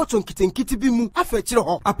e wo bottle nkitenkiti bi mu afa kire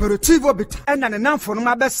ho aperitivo bit na ne namfo no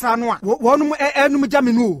abesa no a wonum enum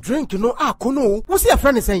jame no drink no akono wo se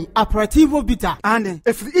afra ne sen aperitivo bita and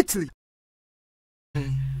if Italy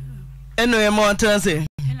eno e mo transe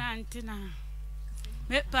Auntie Naa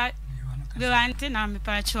me Auntie Naa me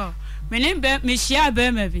pa cho me ne me shia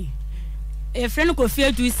be ma bi e friend ko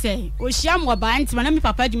fie do say o hia mo ba ntima na me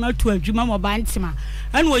papa djuma to adwuma mo ba ntima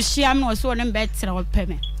ana o hia me o so ne be tere o pe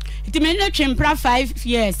me iti me ne twempra 5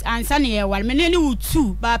 years ansa ne ye wal me ne wu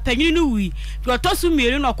 2 ba panyin no wi do to so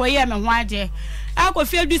mieri no koye me ho ade akọ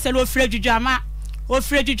fie do say o fre djudwama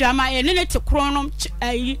e ne te kronom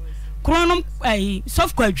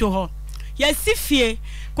soft kwadwo ho ye si fie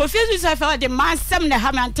ko fie do say fa de masem ne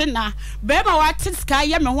ha me Auntie Naa be ma wa tiska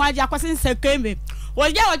ye me ho ade akwesen sekeme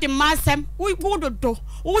Oya the masem, we would do.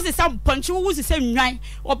 Who's the some punch, who's the same nine,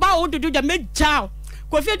 or bow to do the mid jow.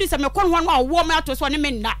 Go feel this, I'm a con one more warm out to 1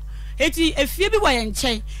 minute. It's if you be wearing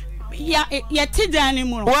chain. Yeah, tid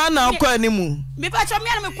anymore. One now, Quanimu. Maybe I told me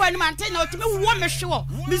I'm a quite maintain or to me, woman sure.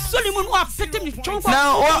 Miss Solomon or fit me.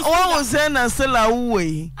 Now, what was then a seller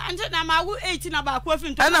away? And then I'm 18 about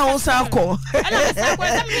quaffing. And I was a call.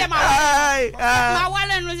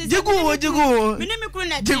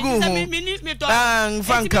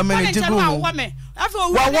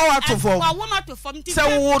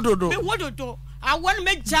 I want to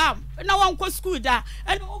make jam. No one go school that.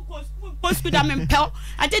 And go school that me pel.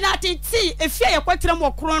 I did not see if you are quite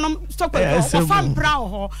more chronom stop or farm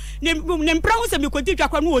brown. Name brown se me ko di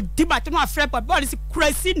jakwa no debate no afre but body is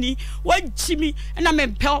crazy what Jimmy and I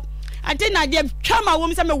mean pel. I did not get chama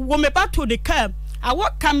woman say me woman back to the camp. I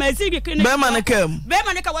walk come as if you can.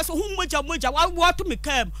 Bemanaka was whom moja wa to me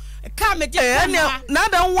camp. ka me dey na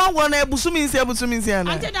da nwa na ebusuminsia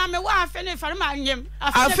na ante na me wa afene fa ma nyem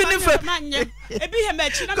afene fa ma nyem ebi he ma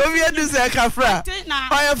chi na ko vi edu se kafra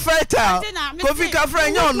oye fertile ko vi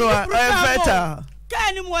kafra nyo no oye fertile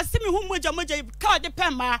ka ni mo se me hu moja ka de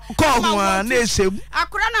pema ko hu na esem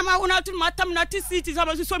akora na ma wona tu matam na ti city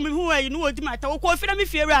so so me hu ayi no odi mata ko fi na me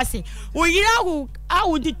fie ase o yira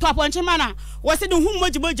awu di top onche mana wo se de hu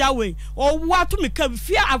moja we o wa tu me ka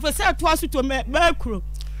fie afese to aso to me kuro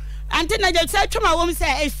ante na je say twema wo se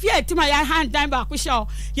e fie tima ya hand dan ba ko sha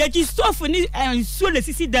ye ji stove ni so le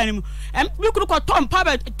sisi dan mu mi kuro ko tom pa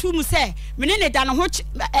ba tu mu se me ne da no ho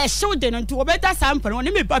hyew de no nti wo beta sample wo ne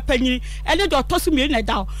me papa nyini ene do to so me ne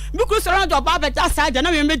da mi kuro so ran do ba beta sa ja na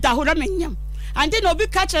me da ho na me nyam ante na obi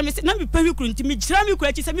ka kire me se na me pa mi kuro nti mi gira mi kuro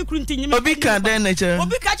achi se mi kuro nti nyim obi ka den na kire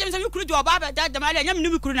obi ka kire me se mi kuro do ba beta da ma le nyam ni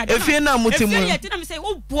mi kuro na da efie na mutimu efie ye ti na me se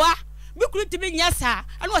wo boa mikuru tibi nyasa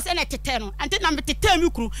anu wose na tete no ante na me tete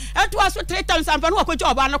mikuru eto aso 3 times ampa no akoje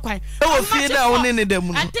oba no kwan e wo fie na wo ne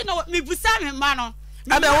dem no ante na me busa me ma no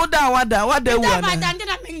ada wada wu ana ma da ante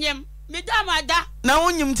na me nyem me da ma da na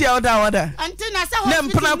wo nyim ti wada ante na sa hospital na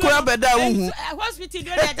mpana ko abeda wo hu hospital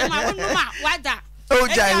do na ma wonu ma wada o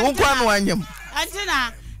jai wo kwa no anyem ante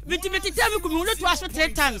na biti tete mikuru no to aso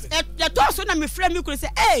 3 times e to aso na me frɛ mikuru se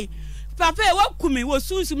papa e wakumi wo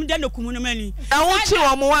sunsum de nokumu no mani na wo chi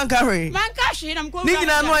wo mo wanka hwe manka hwe na mko ni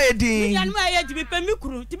nyina no ayedin ni nyina no ayedi be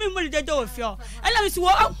pemikuru ti mi mo de do ofio ela mi si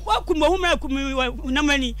wo wakumi hu ma akumi na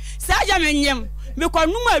mani sa ja menyem me ko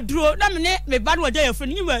numa duro na me ne me ba no de afo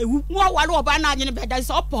ni ma ewu mo wale oba na anye ne be da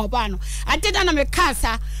so opo oba no ante da na me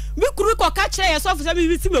kasa mi kuru ko ka kire yeso fo se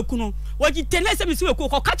mi si mekunu woji tene se mi si meku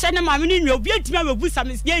ko ka kire ne ma me ni nwa obi antimi abusa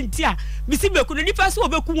me ye ntia mi si mekunu ni pa so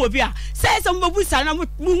obeku mo obi a se se mo busa na mu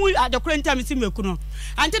hu adokoro ntia mi si mekunu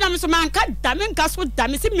ante na me so man ka da me nka so da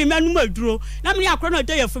me si me manu maduro na me akoro na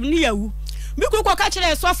de yefo ni yawu mi kuru ko ka kire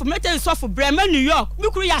yeso fo mete yeso fo brema New York mi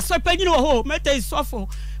kuru ya so panyi no ho mete yeso fo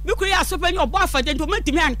mi kuru ya so panyi obo afade nto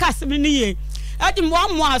meti me anka se me ni ye adi mo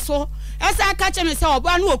aso esa ka che me se obo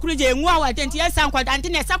anu okuru je enwu awade nti esa nkwada nti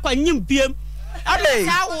na esa kwa nyim biem ade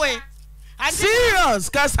sa we serious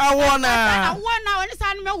cause I wanna woni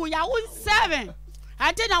san me wo ya 7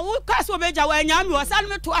 ade na wo ka so beja wa nya mi wo san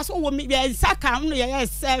me to aso wo mi esa ka no ye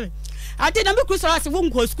 7 ade na me kuru so ase wo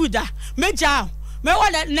nko school da meja me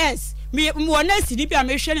wala nurse me wona sidi bia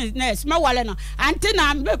me hwe nurse me wala na ante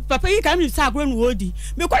na papa yi ka mi sa agro no odi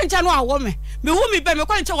me ko ncha no awo me hu mi be me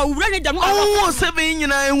ko ncha wo wura ne dam oh se be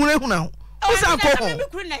nyina ehunehuna o sa ko ho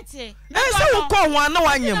e se wo ko ho na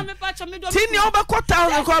wanyem ti ni obekọ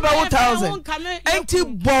 1000 ko ba 1000 enti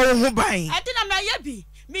bo ho ban ade na me ya bi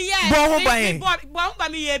mi ye bo ho ban bo ba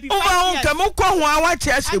mi ye bi o ba ho ka mo ko ho awa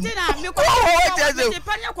che asem ade na me ko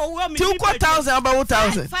ti ko 1000 about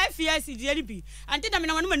 1000 5 years di bi ante na me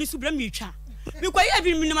na mani subra mi twa mi ko ye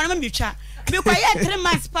bi mi na mani mi twa mi ko ye 3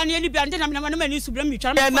 months pan ye bi ante na me na mani subra mi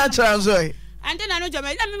twa na natural joy ante na no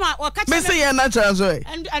jama na me ma o ka me say ye natural joy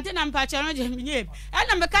ante na mpa cha no je mi ye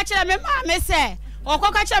na me ka kira me ma me say o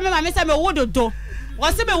ko ka kira me ma me say me wododo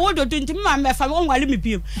wo se be wododo nti me ma me fa me wonwale me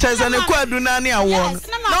biem chese ne ko aduna ne awo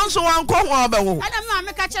no so wan ko ho abawo ana ma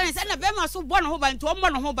me ka kira se na be ma so bo no ho ban to mo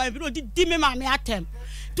no ho ban bi di me ma me atem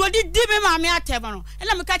to di me ma me atem no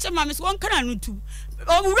na me ka kira ma me so won kana no tu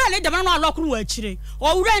o wura ne dama no alokuru wa chire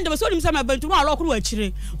o wura ne dama so nim se ma bantu no alokuru wa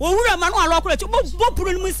chire o wura ma no alokuru chi bo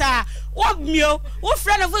puru ni musa o mio o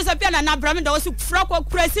fra na fo se bia na bra me da o si fra kwa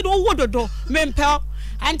presi no wododo me mpel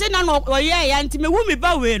ante na no o ye ya ante me wu mi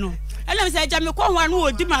ba we no ela me se ja me ko ho anu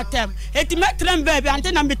odi matem eti me tram baby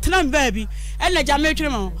ante na me tram baby ela ja me twere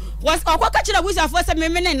mo was o kwa ka chira busa fo se me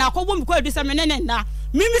ne na ko bo mi ko edu se me ne na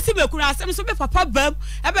mimi si be kura asem so be papa bam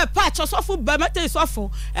e be patch sofo bam ate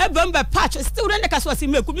sofo e bam be patch still den ka so si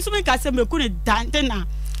meku mi so me ka se meku ne dante na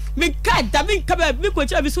me ka da me ka be mi ko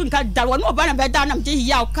chira bi so nka da wo no ba na be da na me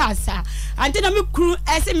ya o ka sa ante na me kuru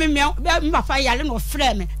ese me papa yale no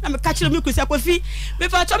frɛ me na me ka chira me ku se kofi me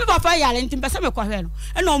fa cho me papa yale nti pese me ko hwe no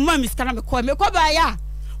e no ma mi ska na me ko ba ya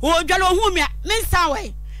o dwalo hu me nsa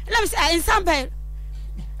we na me se nsa be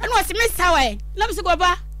e no se me nsa we na me se go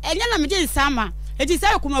ba enya na me je nsa ma eti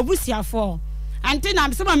say kuma busiafo ante na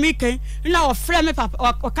me ma meken na o frɛ me papa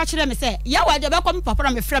o ka kire me say ya wa de be ko me papa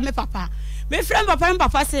na me frɛ me papa me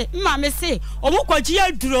papa say ma me say o mo kwaji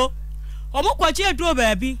aduro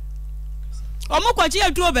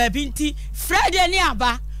baabi nti Friday ni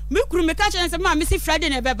aba me kuru me ka kire say ma me say Friday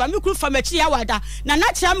na be ba me kuru famachi ya wada na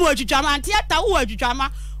kire me odwudwama ante ata wo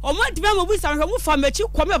odwudwama o mo de me mo busiafo mo famachi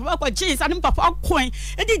ko me papa kwaji sa ne papa koin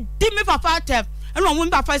edi di me papa atem eno mo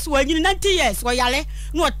papa se wa nyini 90 years wo yale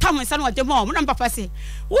no tam nsa no de mo na papa se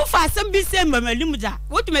wo fa asem bi se mamalim da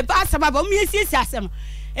wo to me ba asem ba mo yesiesi asem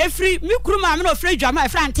Efri mi kuru ma me no free dwama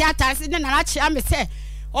efra ante atase ne na achi am say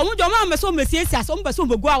omu dwama am so mesiesia so mbeso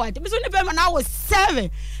mbegu awade me so ne be ma na wo 7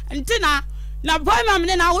 ntina na boy ma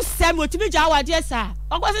me na wo 7 otimi gya awade sa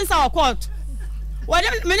okwasin sa court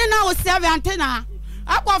wode me na wo 7 antina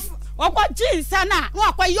akwa jeans na no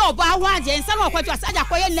akwa ye oba ho age nsa na akwa asaja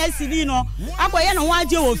akwa ye nurse ni no akwa ye no ho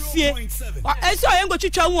age wo fie esi o ye ngo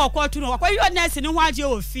twitwa hu court no akwa ye nurse ni ho age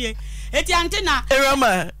wo fie eti antina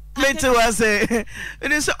erama mete wa say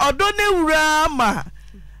it is odone wura ma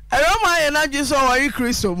erama ye na je so wari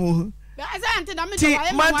Kristo mu ti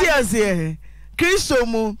Matias ye Kristo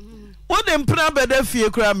mu o de mpra beda fie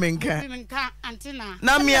kura menka antina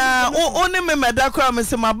na mia o ne me meda kura me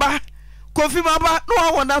se maba Kofi baba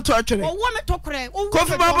no wa na to atwere o wo me to kure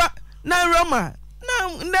Kofi baba na erama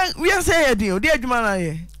na we say ye din o de adwuma na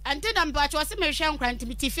ye antina mba cho se me hwe nkran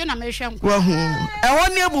timiti fie na me hwe nkran wa hu e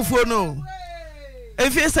woni abufuo no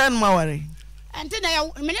efie san maware antina ya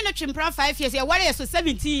me ne twimpra 5 years ya ware so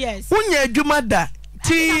 17 years unya adwuma da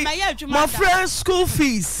ti my friend school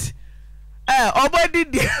fees obadi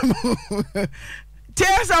dem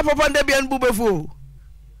tiesa papa ndebian bubefo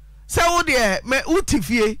se wo de me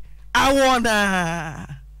utifie awona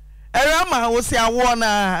erama wo se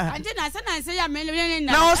awona antina sana se ya me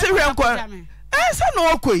na wo se hwenkwa se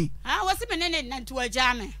no okoi wo se me ne nantu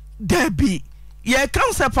agya me dabi ye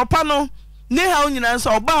kanse papa no ne ha onyina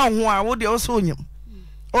nso oba ho a wo de wo so onyam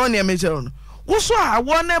on ye mejero no wo so a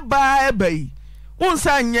wo ne ba ebai wo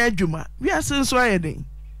nsa nya adwuma wi asenso ayeden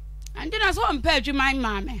antina so mpa adwuma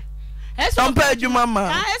maame eso mpa adwuma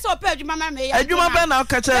ma eso pa adwuma ma me adwuma ba na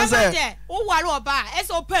ka che se wo ware oba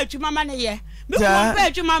eso pa adwuma ma ne ye me ko pa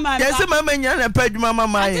adwuma ma ye se mama nya na pa adwuma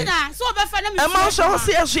ma ye antina so be fa na me e ma so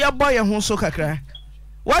se eso ye boy ho so kakra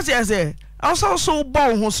what you say also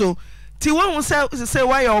bow ho so ti won say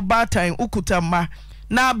why your bad time ukuta ma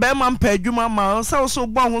na be ma mpa adwuma ma so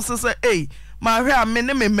bow ho so say ma hwe a me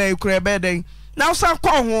ne me mai kura be den na so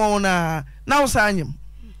akọ ho na so anyim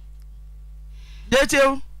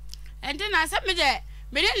Decho antina se me je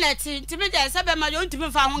me ne leti ti me je se be ma yo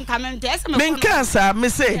ntimi fa ho nka me nte se me men kansa me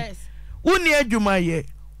say woni adwuma ye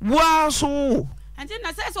wa so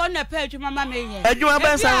antina se so na pa adwuma ma me ye adwuma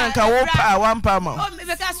ben san ka wo pa wan pa ma o me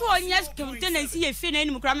ka so onye kemte si ye fi na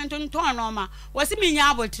ni mukura me ton no ma wo se me nya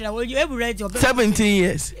abotre wo ebura je 17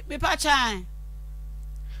 years me pa chan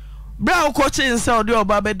bra ko chin se odi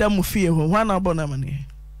oba beda mu fie ho hwa na bo na mane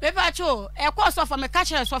me pa cho e ko so for me ka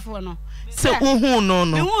kire so for no se uhu no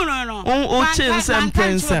o chin se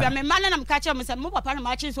prince me man na me ka kire me se mo papa na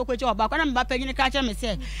ma chin so ko je oba kwa na me ba panyini ka kire me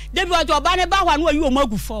se debi ojo oba ne ba hwa no ayi o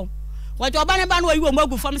magu fo ojo oba ne ba no ayi o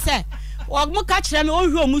magu fo me se o mo ka kire me o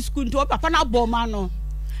hwe o mu school nto papa na bo ma no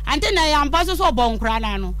ante na ya mpa so bo nkra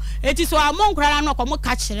na no eti so a mo nkra na no ko mo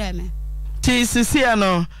ka kire me ti sisia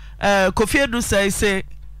no Kofi Edu say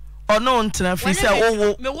ono ntina fi say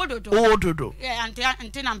owo dodo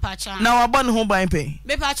ante na mpacha na wabon ho ban pe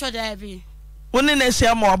me pa cho da bi woni na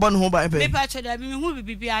hia ma wabon ho ban pe me pa cho da bi me hu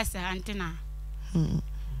bibi asa ante na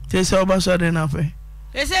te so ba so de na pe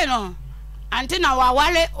e say no ante na wa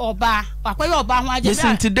wale oba akwaye oba ho aje be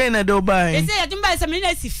sinti den na de oba e say ya jumba se me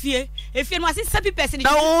na sifie efie no ase sabi person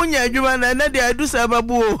na wonya adwuma na de adu sa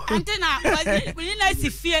babu ante na wani na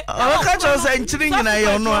sifie o ka cho say nchiri nyina ye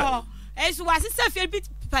ono esu wase safie bi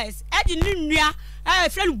pais edi nnua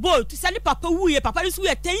friend boat sali papa wuye papa ni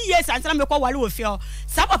suye 10 years ansana me ko wale wo fie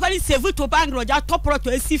sa papa ni save to bangro ja top pro to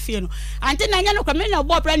asifie no ante na nya no kwa me na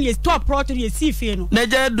bo plan ye top pro to asifie no na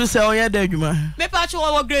ja du se oya da adwuma me pa cho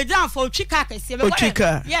wo grade down for chika kese me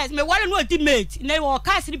wale yes me wale no ultimate na wo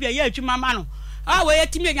cast ni bia ye adwuma ma no a wo ye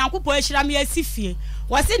timi nyankopɔ ahira me asifie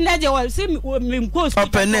wo se na je wo se me go school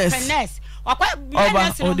openness akwa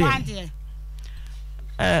business no mande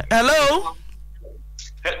hello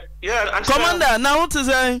yeah, Commander, now what is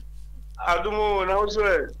it? Adumo, now what's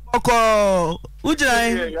it? Oko,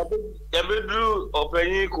 Ujai. Yabedru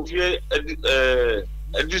openi Kofi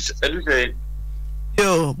Edu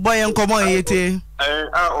yo, boy and come on yete.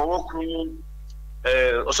 Owoku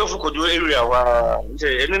Osofu Kojo area wa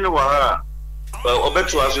nje enene wa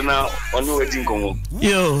obetu azuna onu wedding komo.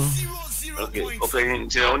 Yo. Okay, openi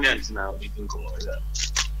nje oni antina wedding komo.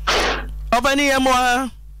 Openi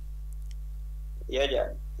yamwa.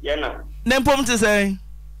 Yeah, na. Nempom te say.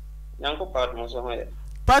 Nyanko part mo so hoye.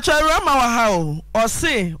 Pacha Rama wa ha o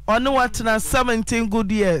se onu watena 17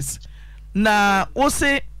 good years. Na o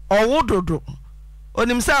se owododo.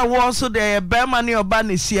 Onim say awo so de be ma ne oba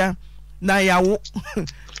ne hia na yawo.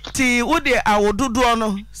 Ti wo de awododo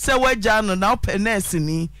no se wagya no na openess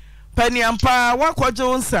ni. Pani ampa wakwaje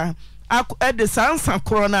wonsa e de sansa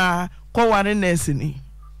kro na ko ware ness ni.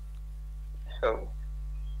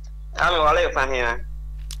 Ami wale fa hia.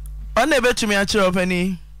 Ona betumi achire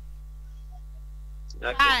opani.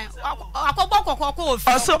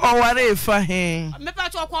 Also oware fa he. Me pa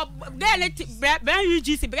to ko ben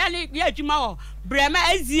UGC ben ye adwuma o brema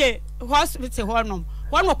azie hospital honom.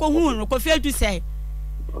 Won ko hu no ko fe du say.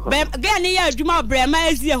 Ben ye adwuma brema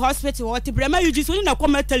azie hospital what brema UGC woni na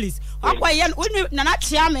commercialist. Akwa woni na na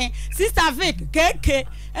chia me sister Vic keke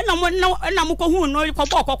na mo ko hu no ko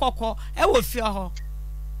bokokoko e wo fie ho.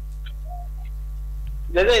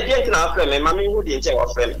 The day na afre me mama hu de nche wo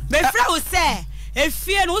afre me. Me fra wo say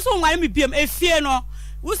efie no so nware me biem efie no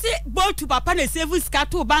wo se go to papa na save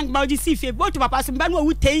scato bank ba di si fie go to papa so mba no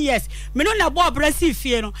wu 10 years me no na bo bra si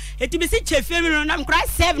fie no eti be si che fie me no na mkra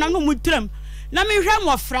save na no mu tram na me hwe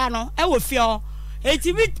mo fra no e wo fie ho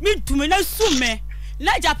eti mi tumi na sume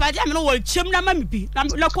na japade me no wo chem na ma me bi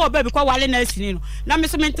na ko ba bi ko wale na asini no na me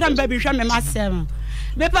so me tram ba bi hwe me ma save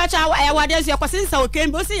me pa cha ya wade so yakosensa o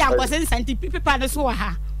kembe o se yakosensa nti pipa no so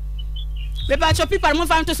ha me pa cho people mo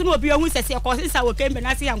fan to so no obi ohun sese yakosensa o kembe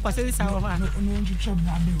na se yakosensa o ha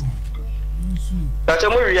ta cha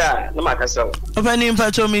mo ria na makasa opani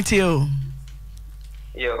mpa cho miti o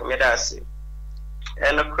yo me dasi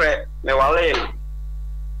eno kre me wale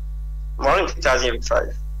mo in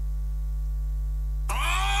 2005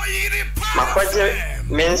 makwaje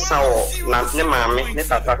mensa o na ne maame ne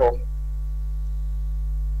tata ho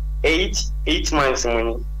 8 months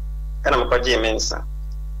money kana makwaje mensa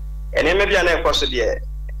ene me bia na ekoso de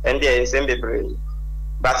ende sembe brei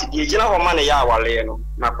but die gina ho ma ne ya awale no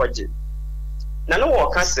makwaje na no wo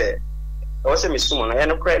ka se o se misumo no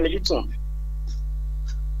eno kra ne bitum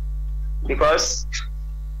because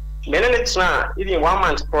menen it's na even 1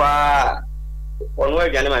 month kwa onwe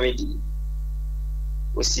bia ne ma me di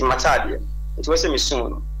osi matade it was a misumo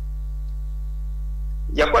no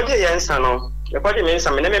yakwaje yensa no yakwaje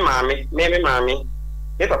mensa me ne me maame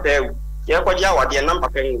me papa ewu yakwaje awade na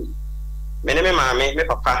papa ewu me ne me maame me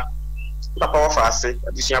papa wo faase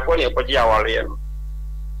adisia ko ne yakwaje awale no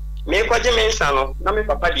me kwaje mensa no na me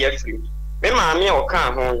papa de afiri me maame o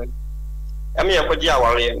kan ho no e me yakwaje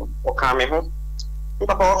awale no o kan me ho me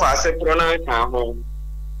papa wo faase pro na kan ho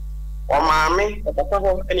o maame o papa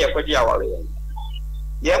ho e ne yakwaje awale no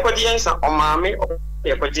yakwaje yensa o maame o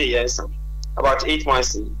yakwaje yensa about 8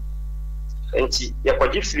 months enti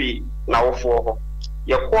yakwaje free na wo fo ho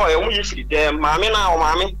yakwa e mu yifiri de maame na o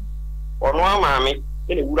maame ono maame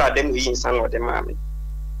ene wura dem yi nsan no de maame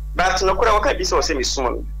but no kura waka bi so se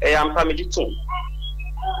misumo e ya mpa me ditu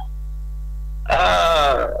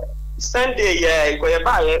Sunday ye ko ye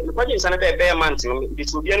ba ye ko ji nsan be month no bi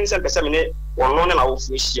tu bi ani nsan pese me ne ono na wo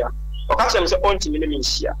fu hia o ka se me se onti me ne me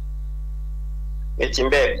hia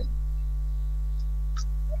etimbe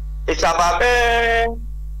itababe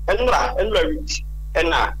enra week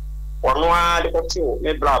ena ono a de ko ti o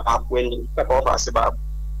me bra ba ko ni pe ko fa se ba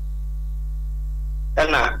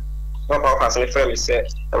ena papa fa se frame se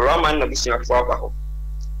roman na bisia fo aba ho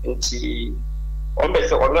nti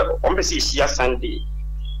ombe se isia Sunday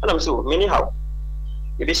ana mso mini how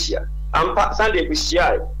e bisia ampa Sunday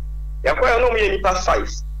bisia ya kwa no me nipa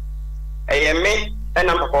 5 eye me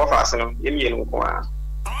ena papa fa se no ye me no ko a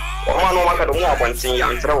o ma no maka do mo abontin ya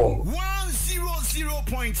ntra wo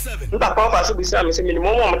 100.7 nta papa se bisia me se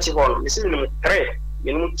minimum mo ti ho no me se minimum 3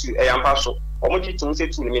 minimum 2 e ampa so o mo ti tun se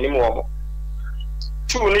 2 minimum o mo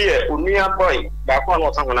two ni ye onua boy ba ko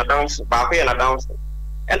no ka ho na danfo ba ko ye na danfo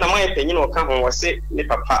e na man penyin no ka ho wo se ni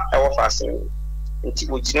papa e wo fa se nti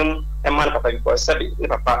oginem e man papa because sabi ni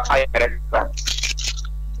papa ayere kra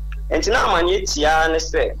enti na amanye tia ne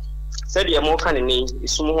se de mo ka ne ni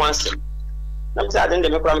isum ho ansem na mta ade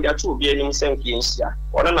me kra me da tu obi anim sem ki enhia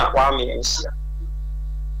ono na wa me enhia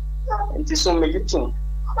enti so me yitum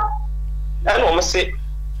na no mo se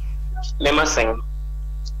me masen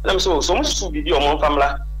na so musu bibi o mon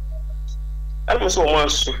famla ana so mo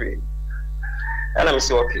ansu fe ana me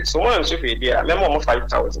se okay so mo ansu fe dia me mo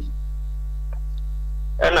 5000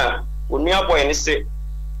 ana onua boy ni se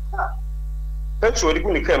petrol di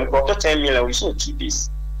ku ni kam ko to 10 million we so 2 days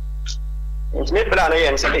nti me bla na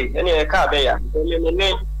ye nse dey ene ka be ya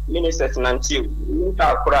me ministers nanti ni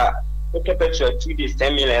ta kura to petrol 2 days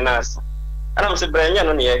 10 million asa ana me se bra nya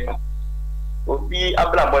no ne ye ka obi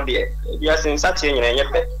abla body bi asin satie nyina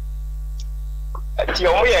enyepe ti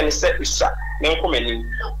o mo ye ne se usa me nko mani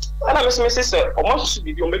ana me se o mo su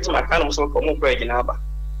bibi o meti maka no so ko mo kwa gina aba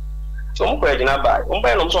so mo kwa gina aba o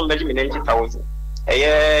mba no so mbeji me 90000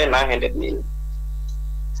 eye 900 million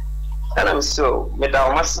ana me so me da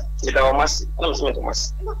o mas ana me so me do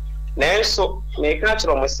mas na so me ka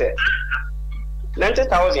chiro mo se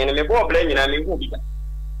 90000 ne me bo bla nyina me hu bi da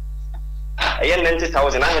ɛyɛ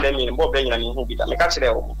 90,000 ahɛ dɛ mi bɔ bɛ nyina mi hu bi da me ka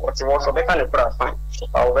kyerɛ wo ɔte wɔ so bɛka ne kora fine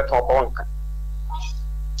pa wo bɛtɔ ɔkɔ nka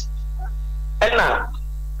ɛna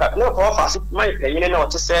ne ɔkɔ fa so mai panyine na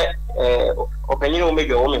ɔte sɛ ɔpanyine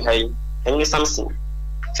omega wo me ha yi panyine Samson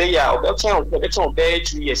sɛ ya ɔbɛkyɛn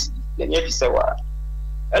 2 years na nyɛ bi sɛ wa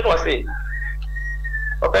ɛna ɔse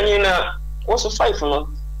ɔpanyine na wo so 5 no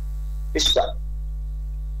esua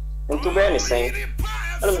nto bɛyɛ ne sɛn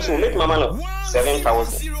ɛna mo so make mama no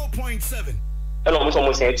 7,000 ɛna ɔmo so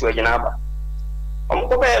mo sɛn etu agyina aba ɔmo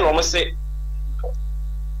kɔ bɛyɛ na ɔmo se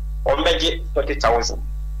ɔmo bɛgye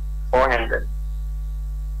 30,400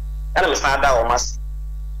 ɛna mo san da ɔmo ase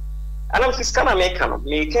ɛna mo sika na meka no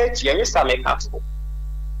meka etua nye sa meka to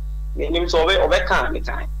nim so ɔbɛka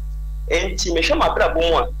meka enti mehwɛ mabra bɔ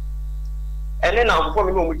mu a ɛne na afofo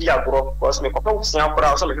me no mu di agorɔ because me kɔpɛ wo sia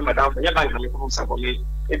akora so mehwɛ madam nyɛ bank na me kɔpɛ sia kɔ me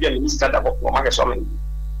ebia me minister da bɔ ma hwɛ so me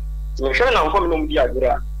mehwɛ na afofo me no mu di agorɔ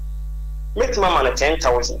a metima ma na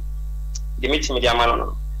 10,000 de metimi di ama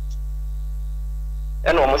no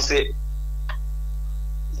ɛna ɔmo se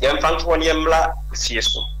yɛmfa nto ne yɛmmla fie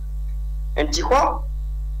so enti hɔ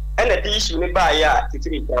ɛna de issue ne baayɛ a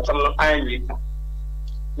titiri ntasam no anwie ka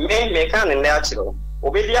me ka ne nɛ akyerɛ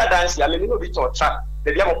obedi adanse a me no bi tɔ tra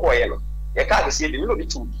baabi a mokɔɔyɛ no yɛka akɛseɛ bi me no bi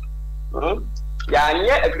tɔ bi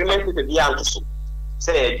yɛanyɛ agreement with bi anto so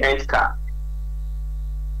sɛ yɛ joint car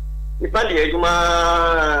nipa de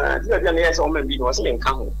adwuma di baabi a ne yɛ sɛ ɔma bi no ɔsɛ menka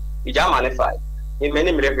ho igya ama ne fae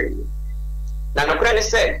mmɛne mmerɛ hwɛ na nokorɛ ne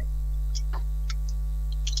sɛ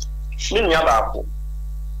me nua baako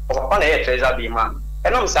ɔpapa na ɛyɛ treasure bi ma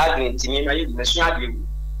ɛnam saa adwene ntimi na yɛ nasua adeɛ mu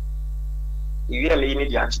ewie a meyi ne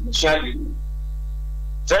di akyi nasua adeɛ mu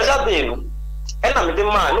treasure bi no ɛna mede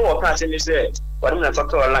ma ne wɔka asɛm sɛ wɔde me na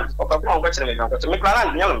tɔtɔɔ land ɔpapa a ɔnkɔkyerɛ me nkɔtɔ me kora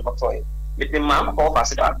land nyɛ no mekɔtɔɛ mede ma papa wɔfa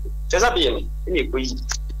ase baako treasure bi no ɛne ɛkɔyi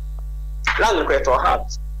land no kɔyɛtɔ hard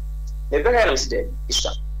mebɛhɛ no sɛ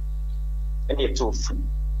isua ɛne ɛtɔɔ fu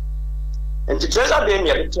nti treasure bi ne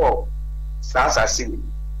yɛde saa asase wi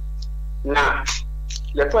na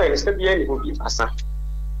yɛtɔɔ yɛ sɛ biara ne hɔ bi asa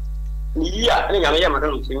ne yi a ɛne nyame yɛ mada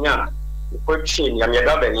no mfanya a mekɔtwee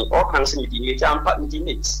nyameyɛda bani ɔka no sɛ medi mate ampa medi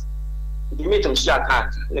mate mhyia kaa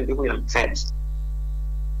na mede hu nyam fɛnt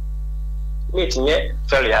mate nyɛ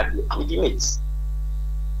fɛre adeɛ medi mate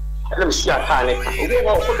ɛna mehyia kaa ne ka obi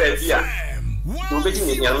hɔ ɔkɔ baabi a na wobɛgye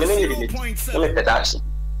ne nyame ne nyɛde mate na mepɛ daakye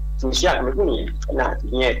nti mehyia mehu neɛ ɛna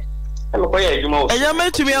nyɛ na mekɔyɛ adwuma wɔ ɛyɛ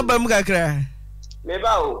matumi aba mu kakra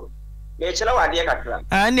meba o mekyerɛ wadeɛ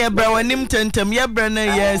kakra ne bra w'anim tɛntɛm yɛbrɛ no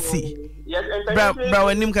yɛ asi bra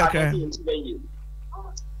w'anim kakra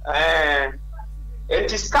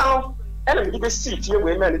enti sika no ɛna mede bɛsii fie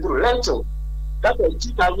wei ma ne duro lentil that was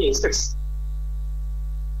 2006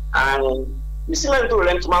 mesi ma ne duro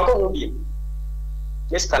lentil mankɔ ho bie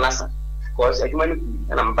ne sika no asa because adwuma no kuu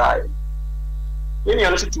ɛna mbaeɛ me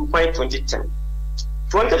nua no so 2.2010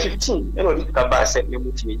 2015 ɛna ɔde sika baa sɛ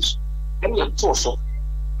mɛmu fie yi ɛne yɛtoo so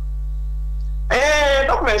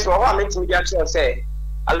documents wɔ hɔ a metumi de akyerɛ sɛ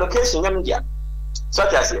allocation nyam dia so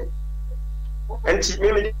ate aseɛ enti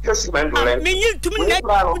me kasi man do lɛ me yi tumi na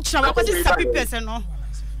ukyira wakɔgye sapi pɛsɛ no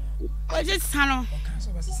wɔgye sa no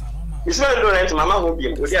isɛ do lɛ nti mama ho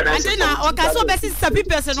biem odi adanse ante na ɔka so bɛsi sapi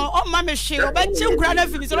pɛsɛ no ɔma me hwe ɔbɛkye nkura na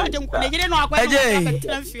fimi so ɔgye nkura yire no akɔ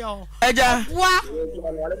ɛbɛtena fie hɔ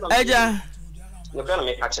ɛgya no kana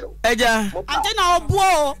me akyerɛ ɛgya ante na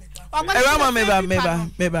ɔbuo ɛwa ma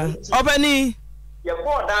meba ɔbɛni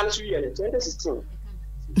yɛbɔɔ dan so yɛ 2016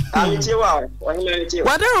 ametie wa ɔhene tie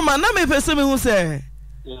wadaroma na mepɛ sɛ mehu sɛ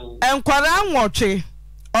ɛnkwara nwɔtwe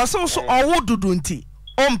ɔso so ɔwo dudu nti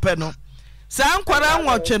ɔmpɛ no saa nkwara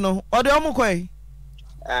nwɔtwe no ɔde ɔmo kɔe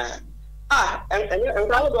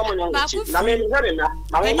nkra do ɔmo nyɛ na me hwɛ na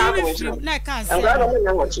ma me ka ko na ka sɛ nkra do ɔmo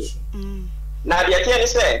nyɛ nwɔtwe na deɛ tie ne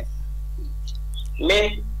sɛ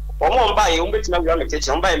me ɔmo mba yɛ ɔmo betima wura me tete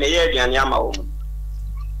ɔmo ba yɛ me yɛ aduane ama ɔmo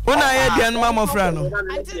una yɛ aduane ma mɔfra no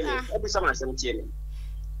ɛbisa ma asɛm tie ne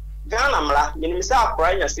Ghana mla minim sɛ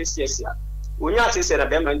akora nya CCS a onya CCS na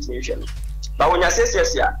bɛma ntimi hwɛ no ba onya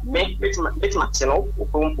CCS a me metima cheno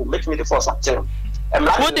opompo metimi de force cheno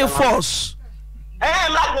what the force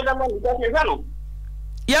mla de dama ni hwɛ no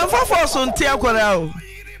yɛmfa force nti akora o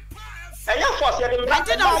ɛnya force yɛ de mla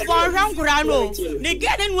ante na ɔbɔ hwɛ nkora no ne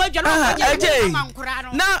gɛde no adwa no ɔgye nkora no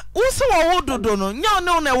na wusi wɔ wo dodo no nya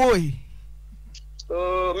ɔne na wo yi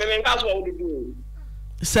me nka so wo dodo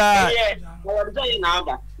sa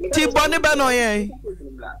ti bɔne bɛ na ɔyɛ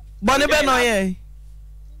bɔne bɛ na ɔyɛ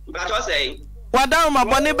wadaroma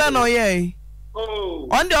bɔne bɛ na ɔyɛ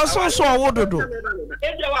ɔnde ɔsonso ɔwo dodo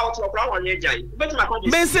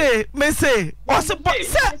mese ɔse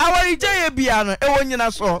sɛ awaregya yɛ bia no ɛwɔ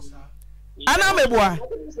nyina so ana meboa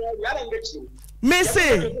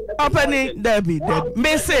Missy opening Debbie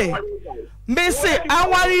Missy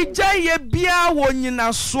awari jaye bia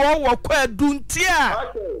wonyina so wo kwadu ntia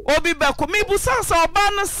obi beko mebusa sa oba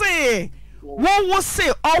no se wo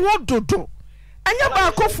se owo dodo anya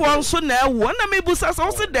ba kofo nso na ewo na mebusa sa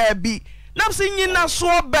wo se Debbie na se nyina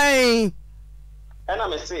so ben ana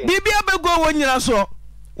me se bibia bego wonyina so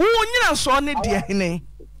ne de hene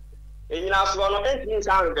enyina so no entini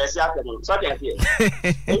san reverse atem so dey here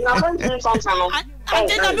enyina so entini san no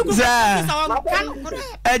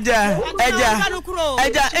Eja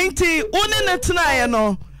enti one ne tena ye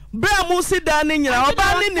no bra mu si da ne nyina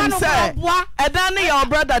oba ne nim se eda ne ya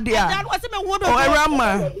brother dia o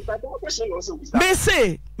erama me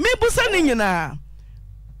say me busa ne nyina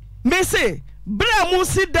me say bra mu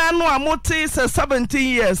si da no amote se 17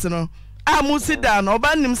 years no a mu si da no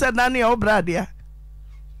oba nim se da ne ya brother dia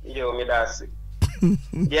yo me da se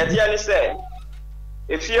dia ni say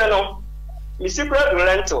if you know mi secret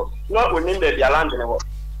rental no onim be bia land ne ho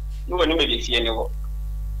no onim be fie ne ho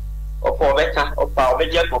opo beka opa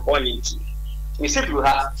obeje popo ni nti mi secret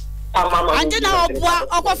ha amama anje na oboa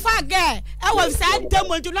okofa ge e wo sa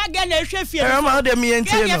demo ntu na ge na ehwe fie e ma de mi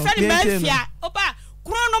enti no oba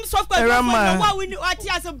kronom software no wa wini ati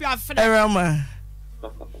aso bia fre erama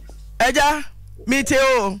eja mi te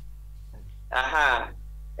o aha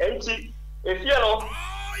enti efie no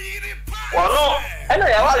Wano, ena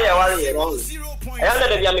ya wale no. Ayanda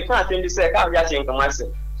de bia me kan atendi se ka bia che nkan ase.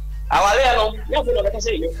 Awale no, ya ko no beta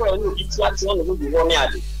se me ko no bi ti ati no go wo me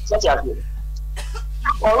ade. So ti ati.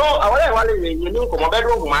 Awale we ni nko mo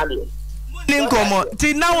bedo huma ade. Ni nko mo,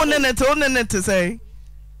 ti na wo ne te say.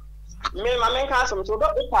 Me ma men kan so do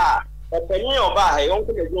pa opani oba ha yon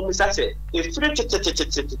ko de mu sache. E free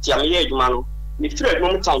ti am ye adwuma no. Ni free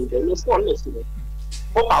adwuma mu tan de, no so no so.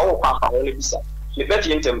 Opa wo le bisa. Me bet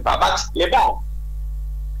yentem pa but me ba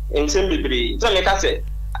ensem bibiri so me ka se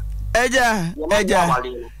eja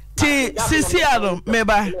ti sisiaro me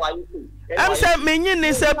ba am se menyi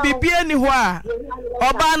ni se bibie ni ho a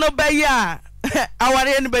oba no be ya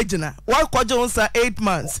aware ni begina wa kojo nsa 8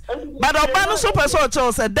 months but oba no so person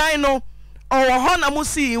cho se dan no owo ho na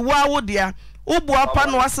musi wa wodia ubu apa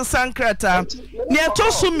no asesa nkrata ne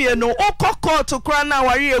to sumie no okokọ to kra na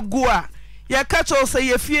aware egu a ya kacho se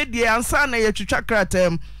ye fie die ansa na ye twitwa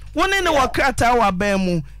kratam woni ne wo krata wa ban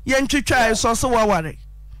mu ye ntwitwa so so wa ware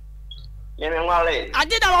ye me wale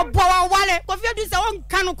ade da wo bo wa wale ko fie du se won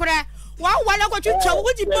kan kura wa wale ko twitwa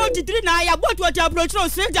wo di bo di na ya bo to ta approach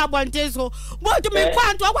so ja bonte so bo to me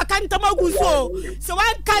kwanto wa kan tamagu so wa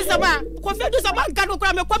kan sama ko fie du se man kan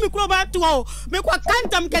kura me kwa mi kuro ba to me kwa kan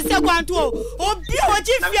tam kese kwanto obi o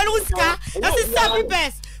ji fie lu ska esi sabi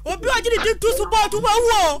best obi ojiri di tu su bo tu ba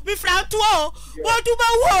wo bi fra tu o bo tu ba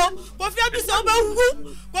wo bo fi adu so ba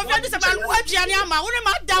wu bo fi adu se ba wo abiane ama wo ne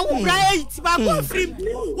ma da wo bra 8 ba ko frim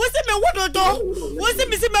wo se me wododo wo se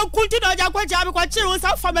mi se me kunti do ja kwa ja mi kwa chiri wo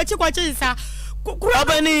sa fa ma chi kwa chi sa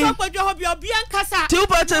obani so kwa ho bi obi ankasa ti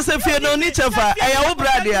upa che se fie no ni chefa e ya wo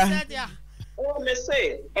bra dia o me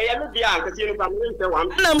say e ya me dia ankasa ni pa me nse wa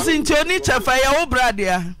nam sin ti oni chefa e ya wo bra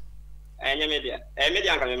dia enya me dia me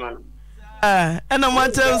dia ankasa me man and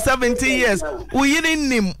I'm 17 years. We didn't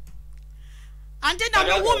him. And then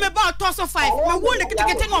I will me about toss of 5. My wound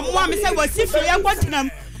getting on one, Mr. Was if you are watching them.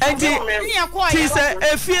 And he said,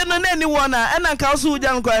 if you know anyone, and I can sue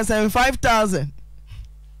down 5,000.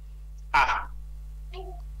 Ah,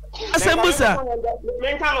 Sembusa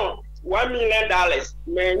 $1 million.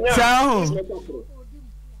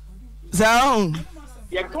 Zao.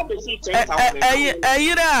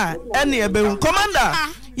 Ayira, any abel commander.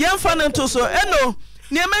 Yan fan to so eno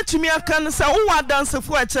near metumi aka nsa wo wa dance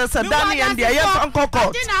for a chance dan yan dia yan fan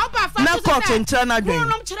kokot na court ntra na dwen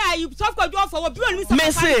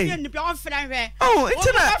me say oh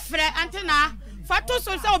itina antena fato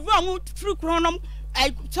so se obi omu free kronom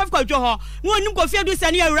sofko jo ho no nim ko fie du se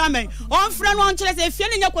ne awura men on frɛ no on kyerɛ se fie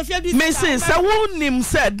ne nya ko fie du me say se wo nim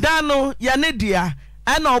se dan no ya ne dia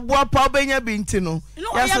ana oboa pa obenya binti no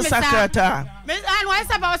ya se sakrata me an wa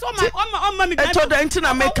se ba so on ma mi e to da nti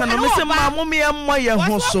na meka no me se ma mo me emmo ye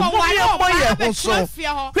ho so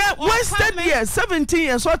wasted years 17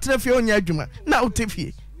 years what trafie onya adwuma na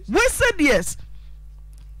utefie wasted years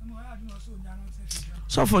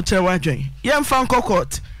so for chewa dwen yem fan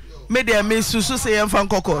kokot me de me susu se yem fan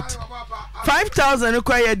kokot 5,000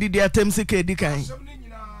 kwa ya didi atemsike edikan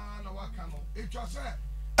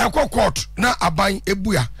court na aban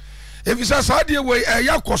ebuya efisa saade we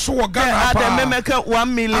ya koso wo Ghana pa me make $1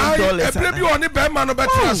 million e bi oni be ma no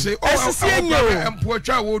betrase empo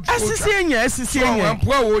atwa wo asisienya empo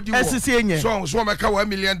wo di wo so make $1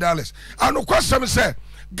 million ano kwasem se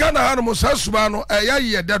Ghana hanu sa subano ya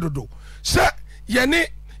ye dedodo se ye ni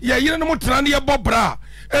ye yire no mutena ne ye bobra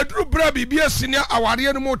eduru bra bibia sinia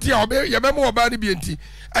aware no mutia obe ye be mo oba ne bienti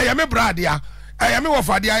ye me bra dia ye me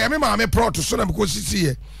wofade ye me ma me prot so na ko sisi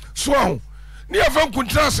ye so ho ne ye fa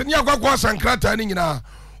nkuntrase ne agwagwa sankrata ne nyina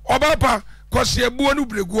oba pa kwose ebuo no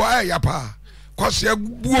bregu ya pa kwose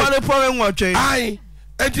ebuo male po enwotwe ai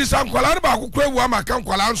enti sankwala ne ba akokwa ewu amaka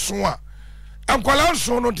nkwala nso a nkwala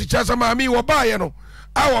nso no tichasa ma mi wo ba ye no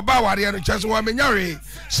awo ba ware no chese wa menyare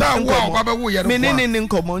sa wo ba ba wo ye no menene ni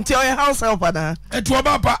nkomo nti o house helper na etu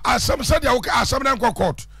oba pa asam sadia wo asam na nko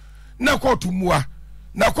court na court muwa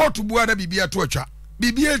na bibia to atwa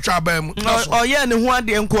bibia atwa ba mu o ye ne ho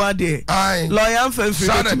ade nko ade lawyer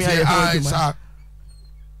mfamfiri tumi aye ho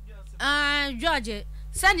George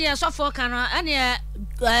send your suffer can any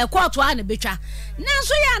court one betwa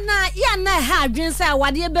nanso ya na ha adwen say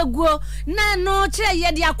wade beguo na no kire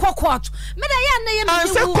ye de akokot me da ya na ye me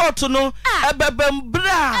say court no ebebem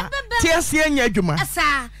bra tiesie nya adwuma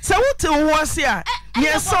se wote wo ase a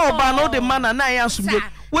ye se oba no de mana na ya asumje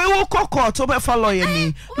we wo court obefa lawyer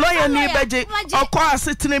ni beje okọ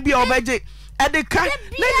asetene bia obeje edeka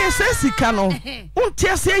na ye se sika no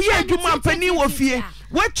wontiesie ye adwuma pani wo fie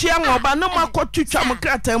wachia ngoba no makotwitwa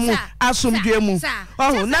mkrata mu asomdwe mu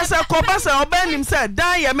oh na se koba se obanim se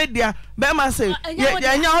dan ye media be ma se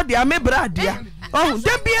ye nya odi amebradia oh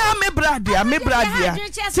de bia mebradia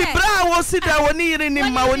ti bra wo sida woni yire ni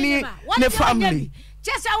ma woni ne family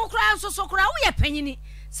chese wo kra so kra wo ye panyini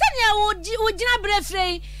se ne wo gina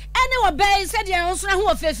brefrei ene wo be se de wo so na ho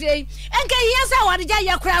ofefrei enke hiye se wo de ja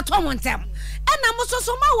ye kra to montem ena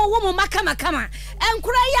musoso ma wo mu makama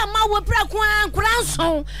enkura ya ma wo pra kwa enkura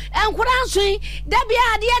nso da bia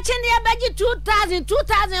ade a chene beji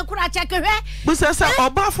 2000 enkura chekehwe busesa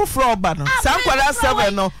oba foforo oba no sankwara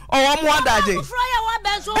 7 no owo mu adaje foforo ya wo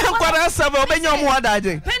be so enkwara 7 obenya mu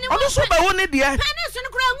adaje odo so be wo ne de peni so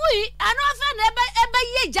nkura ngui ano afa na ebe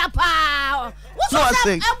ye japa wo so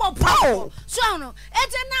ebo po so no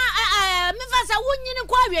ete na me fasa wunyini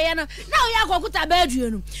kwa wiye no na wo ya kokuta ba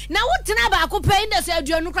aduonu na wo tena ba akopɛ inda so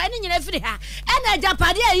aduonu kra ne nyina firi ha ɛna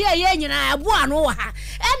japade ye nyina aboa no wɔ ha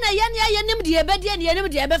ɛna ye nim de ebedie ne nim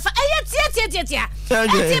de ebefa ɛyɛ tie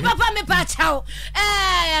ati papa me pa chaw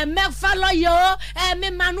me follow yo me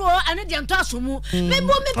manu ane de nto asomu me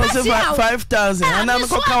bo me pa sia 5000 ana me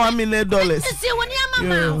ko ka $1 million si woni ama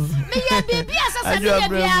me ye baby asasa me ye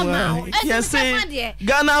bia ama yes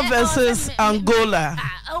Ghana versus Angola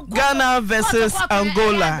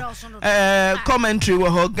commentary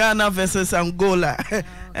wo Ghana versus Angola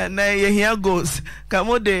and you hear goes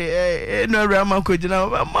come de no rama ko jina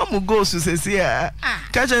mamu goes se se a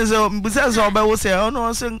catch so busa so ba wo say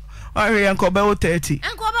no so ahwe yanko ba wo 30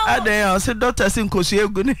 adan say doctor sin kosu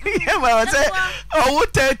egu ni ba say wo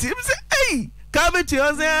 30 say hey kabeti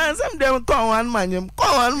o say some dem come one manyem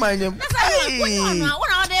wona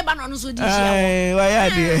de ba no so di sia why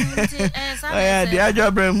ade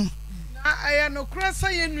ajobrem aya no krasa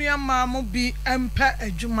ye nua maamo bi empa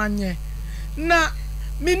adwumanye na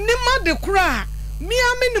minima de kura mi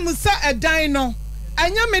aminim sa edan no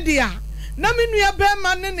anya media na me nua be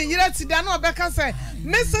ma ne yira tida na obeka se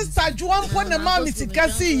me sister juampo na ma mi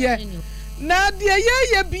sikasi ye na de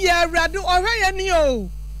ye bia awrade ohwe ye ni o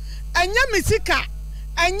anya me sika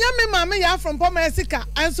anya me mama ya from poma sika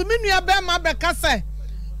anso me nua be ma beka se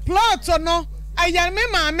plot no aya me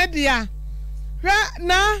mama dia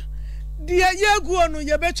na dia yeguo no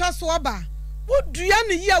ye betwa so oba wodua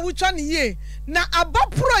ne ye wutwa ne ye na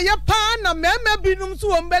abapro ye pa na mema binum so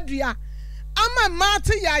wo mbadua ama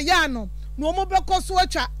mate ya no no mo bekoso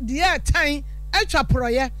atwa dia tan atwa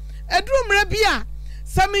proye edurumre bia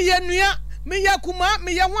sami ye nua me yakuma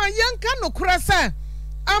me ye hwan yenka no kura se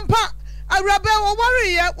ampa awrabe wo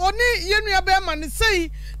ware ye oni ye nua be ma ne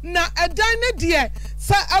sei na edan ne die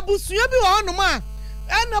sa abusua bi wo no ma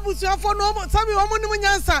ana abusua fo no sami wo mo nim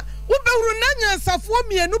nyansa wo bewuru na nyansa fo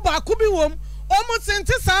mienu ba ko bi wom omo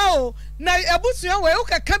sente sa o na abusua we wo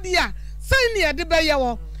kaka bia sei ne de be ye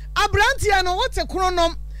wo abrantia no wote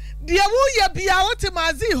kronom de wo ye bia wote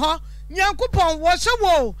mazi ho nyankopon wo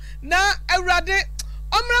hyewo na awrade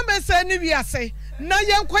omra mese ni wiase na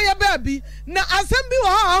yenkoye ba bi na asem bi wo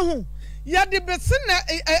ha ho ya de bese na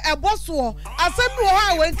eboso asem bi wo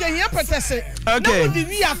ha wenke hia petese na wo di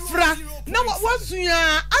wi afra na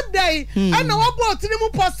wasua adai ana wo bo tinimu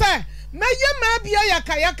pose meye ma bia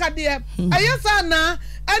yakayaka de ayesa na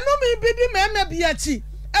enu mi bi di ma bia chi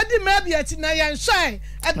edi ma bia chi na yan hwai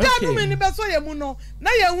eda nu mi ni beso ye mu no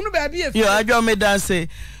na ye hunu ba bia yo adwo me da say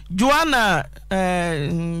Joanna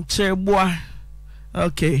Cheboa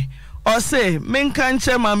okay o say menka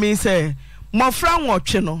nche mami say mofra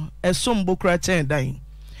nwotwe no esombo kra chen dan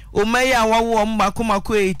Umaya wa mako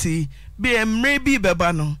 80 be emre bi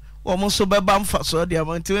beba no wo so beba mfa so de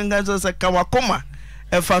amanti wenga so kawakoma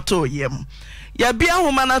efato yem ya bia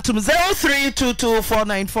homa na tum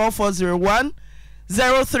 0322494401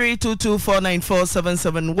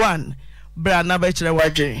 0322494771 bra na be kire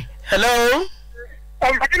wadwe. Hello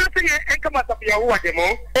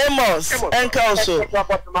Amos enka also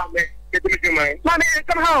Mami,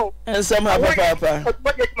 somehow. And somehow, Papa.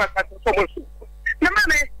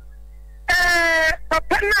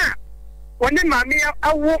 Papa, when the mammy,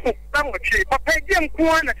 I walk somewhat, Papa, Jim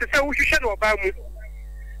Kwan, as I wish you should know about me.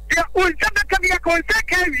 There was a contact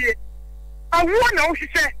carrier. I wonder, she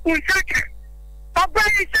said, Unsaka. Papa,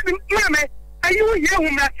 he said, Mammy, are you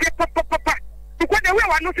young, I said, Papa, because the way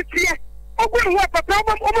I know to see it. Oh, what Papa,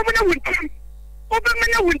 over with time. Over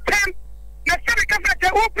with time. Na sabe que vai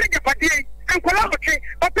ter o prega para dia em colaborar o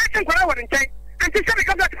preço colaborar em tem antes sabe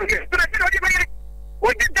que vai ter para ser o dia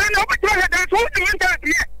o dia não vai ter da sua demanda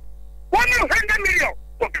dia 100 million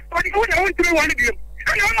o que pode o não tem 1 bilhão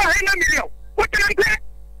não 100 million o que não tem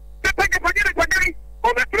para que pode ir para dia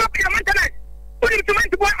o vai própria mantena o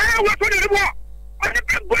instrumento boa o sou de boa ani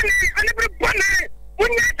bone o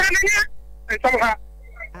não está nem então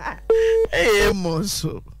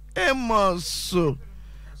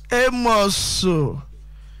Emoso.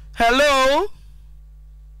 Hello.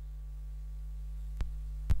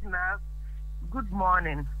 Good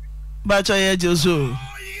morning. Bacha ye Josu.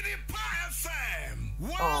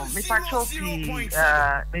 Oh, me patroki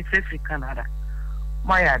me fefi Canada.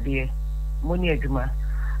 My idea. Money adwuma.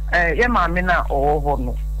 Ye ma me na owo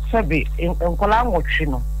no. Sabi enkola nwotwe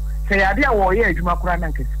no. Se ade a wo ye adwuma kura na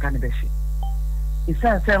nkesika ne beshi.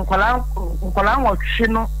 Isan se enkola nwotwe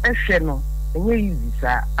no ehwe no. Enye easy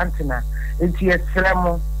sa Auntie Naa enti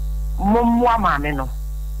esremo momwa maame no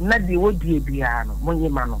na de wodie bia no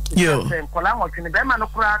monyema no se kola nwotwe ne be ma no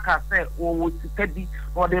kura ka se wo sika bi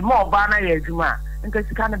wo de mo ba na ye adwuma nka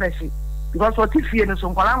sika ne be hye because what ifie no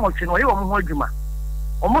so kola nwotwe no ye wo ho adwuma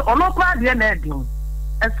ono kwa de na edin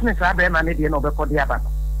esme sa be ma ne de na obekode aba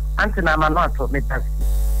no Auntie Naa ma no ato me taxi.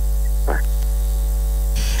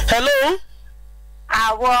 Hello.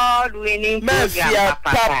 Award-winning program,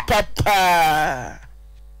 Papa.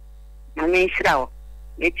 I mean, Shroud.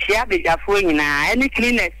 It's a phone now. Any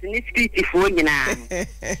cleaners in this pretty phone now.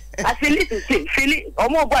 I feel it, feel it. Oh,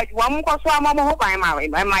 my boy, one more so I'm by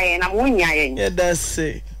my and I'm winning. Yeah, that's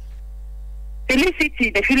it.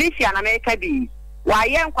 Felicity, the Felician America be. Why,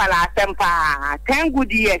 young Kuala Tempa, 10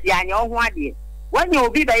 good years, young 1 year. When you'll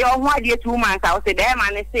be by your 1 year, 2 months, I'll say, there,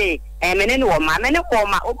 man, say, and many woman, many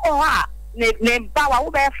woman, oh, ne power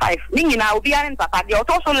over 5 ni na obi an papa de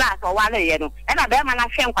otoso last o wale ye no e na be ma na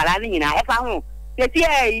hwe nkwala ni na e fa ho se ti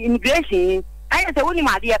immigration aye se woni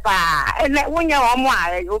ma de pa e wonya o mo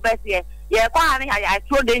a o be se ye kwa ni ya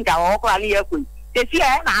throw danger o kwa ni ye kun se ti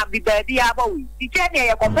e na bi ba bi aba wi ti che ne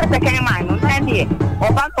ye ko pese kan man no na ni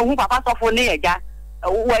o ba to hu papa so fo ne ye ja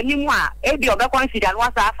wani mu a e bi o be consider no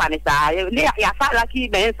sa afa ni sa ne ya fa lucky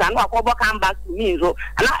ben sa no akobo come back to me so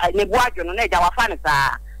na ne bu adwo no na ja wa fa ni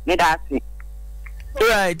sa.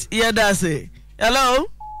 Right, yeah, that's it. Hello?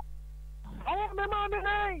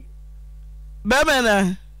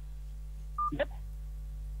 Bemena.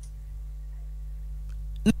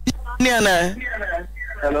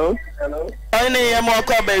 Hello? I need a more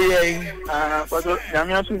copy. But I'm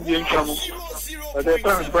not doing trouble. But the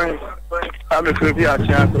friend, I'm a free at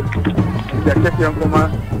chance. The second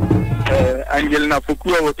woman, Angelina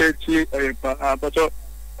Fukua, will take you, but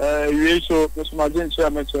you so this magazine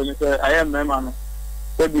chairman say I am man.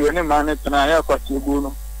 Baby any man and I have got you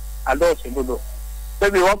go. I don't say go.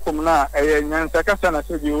 Baby welcome now. Nyansa kasa na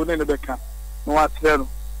say you ne beka. No atrelo.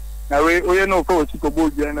 Na we no ko ti ko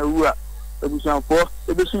boja na wu a. Ebusanfo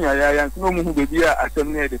ebesu ya no mu hu baby a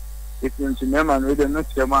asem ne de. Etinti me man we de no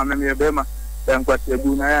tie ma me be ma. Ben kwati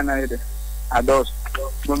agu na ya na ide. Ados.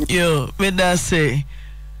 Yo, me da say.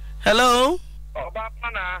 Hello?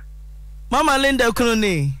 Mama Linda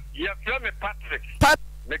Kroni. Yes, me Patrick.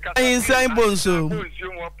 Inside Bonso.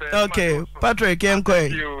 Okay, Patrick, I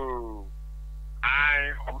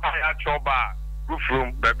choba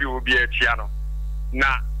room, baby will be a chiano.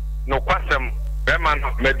 Na, no question, Beman,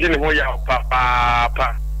 Medina Hoya,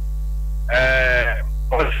 Papa,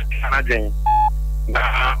 Canadian,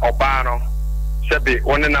 na Obano, Sebi,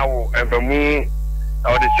 1 hour, and the moon,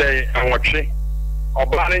 or they say, and what she,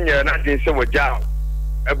 Obana, you're not in so job.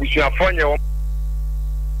 I wish you are for you.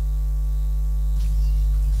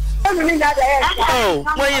 Oh,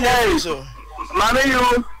 what you know, so? Mommy,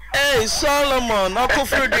 you. Hey, Solomon, Uncle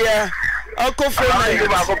Fredia, Uncle Fredia.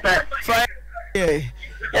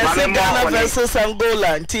 Yes, Ghana versus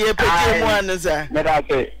Angola. Tie pete mu anza. Me da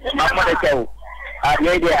say, mama de tell.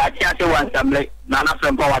 Lady, I can't say one time Nana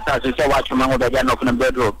from Powata to say what you man over there no from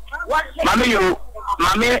bedroom.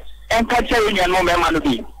 Mommy, and catch you in your no man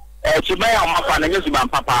be. She may on my fan and use my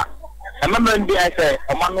papa. I remember I say,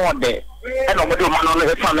 a man one day, and nobody man on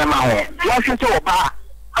the family man. You should tell about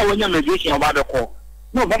how you're musician about the call.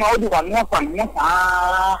 No, but I do one more fun.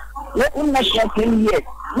 Let me not share 10 years.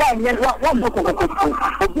 One book of the book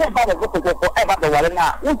about the book of ever the one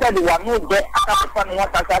now. You said the one who get a fun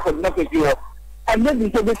what I could make it you. And then you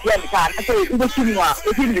say this year, I say, it was cinema,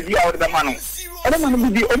 it didn't be out of the money. I don't want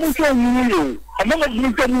to be almost so new. I never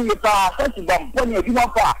you tell me if I said to them, when you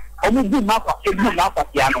want far, I will do Mapa, it will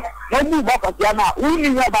not Piano. No new Mapa Piana, we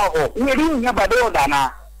knew about her, we knew about the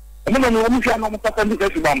Odana. And then when you can almost talk to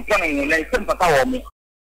them, planning and then send for me.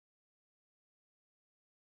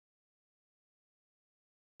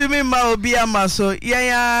 Me ma obi amaso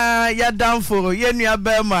ya down for ye nua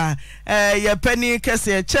bema ye penny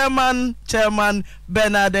kese chairman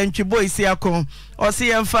Bernard Ntwibo Isiakon o se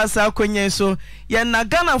ye mfasa akonye so ye na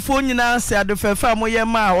Ghana fo nyina se adofefa mo ye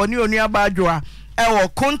ma oni onua badwoa e wo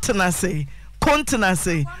continency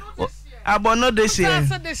abono de she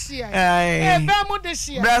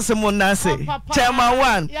brasmo na se chairman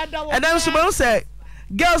 1 and then so say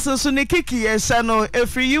girls so ne kiki ye sha no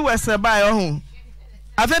every US buy ho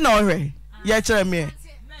Ave no hwe ye kire me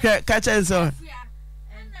ka che so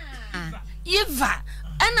Eva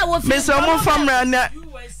ana wo me so mo famra na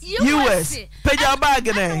US peja bag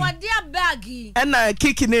na wo dia bag ana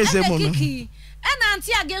kiki na ezemu no ana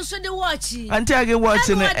anti age so de watch na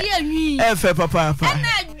efe papa ana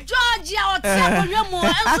Georgia o te akohwemo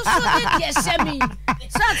enso so de die shemi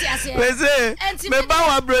so ati ase me ba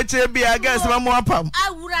wa broche bi against ma mo apam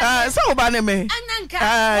so wo ba ne me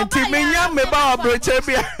ti me nya me ba wa broche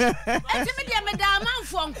bi enti me de me da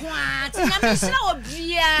manfo nko a ti nya me hira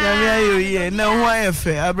obia nya me ayoye na ho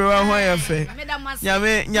ayefe abrewa ho ayefe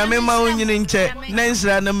nya me ma onyini nche na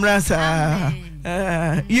nsira na mrasa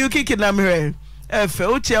you kick na me efe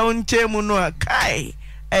uche unche mu no akai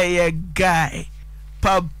eye guy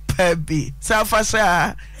papa bi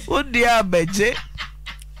safasha udi abeje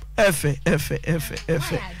efe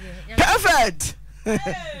perfect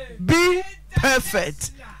be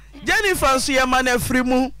perfect Jennifer so yamana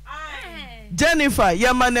frimu Jennifer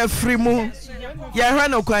yamana frimu ya hwa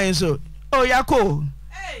no kwan so oh yako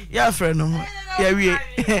ya frɛ no ya wie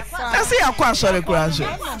na se yakɔ asɔre kura so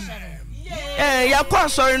yakɔ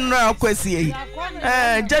asɔre no akwasi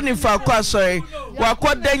Jennifer akɔ asɔre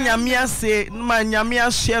wakɔ da nyame ase ma nyame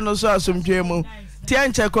ahye no so asomdwe mu tia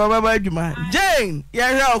nche ko baba adwuma Jane ya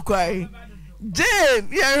hwɛ okwai Jane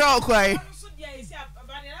ya hwɛ okwai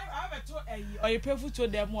Oyerepa Afutuo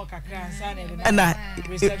dem mo kakra ansa na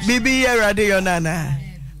bibi ya rade yo nana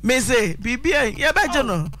me say bibi ya baje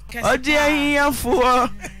no oje ahiyafo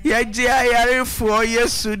ya je ayarefo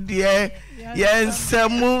Yesu de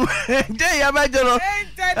yensamu je ya baje no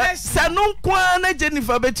sanu kwa na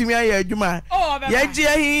Jennifer betumi aye adwuma ya je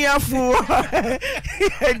ahiyafo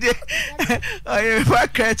aye wa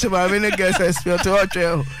crutch ma me no guess expert o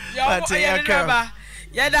tell but ya ka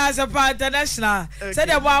yeah, that's a part international. Said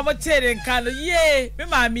that one more telling kind of me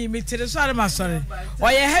mammy, me tell the sorry, my sorry.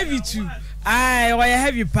 Why you heavy too? Aye, why you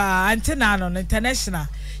heavy pa, Auntie Naa on international.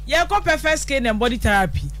 Yeah, go first skin and body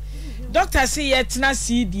therapy. Doctor say yet na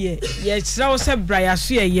see dear, yet so say Brian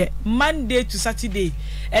ye Monday to Saturday.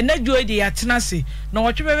 And na joy the atenase. No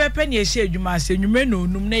what you be penny share you must say you may know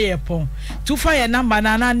num na ye pon. To fire number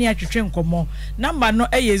na near to train komo. Number no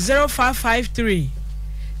 0553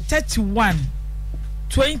 31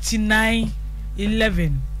 29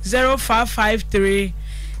 11 0553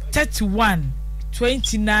 31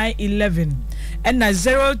 29 11 and na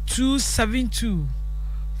 0272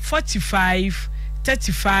 45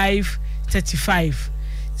 35 35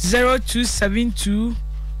 0272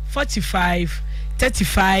 45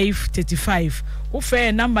 35 35 wo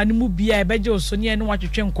fe number ni mu bia e beje osoni ene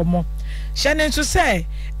watwetwe nkomo hye nso say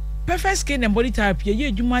perfect skin and body therapy ye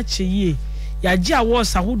adwuma cheye ya gi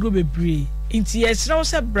awards ahodo bebre inti yesra wo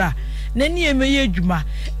se bra na ni emeye adwuma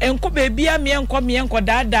enko bebia me enko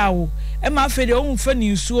daadaa wo e ma fede o mfa ni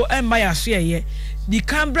nsuo e ma ya so ye di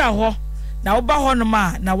kambra ho na wo ba ho no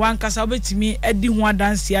ma na wankasa obetimi adi ho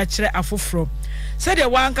adanse a kire afoforo se de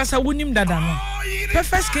wankasa wonim dada no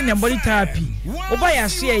perfect skin and body therapy wo ba ya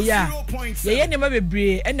so ye ye ne ma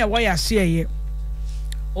bebre e na wo ya so ye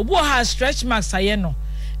obo ha stretch marks aye no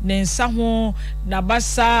ne nsa ho na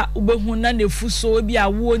basa ubehu na nefu so bi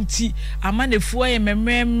awo nti ama nefu aye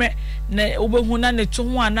memremre na ubehu na ne to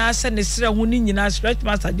ho anase ne sere ho ni nyina stretch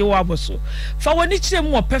master je wo aboso fa woni kire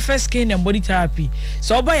mu perfect skin and body therapy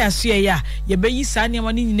so oba ya so ya ye beyi sa ne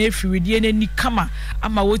ma ni nyina efiriwedie na ni kama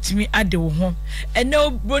ama wotimi ade wo ho ene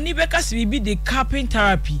broni beka se bi de carpet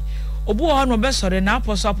therapy obu ho no be sore na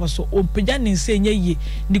aposo opagya ne nse enye ye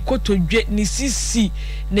ni kotodwe ni sisi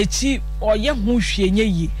na chi oye ho hwe enye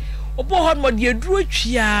ye obu ho no de aduro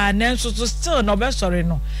twia na nso so still no be sore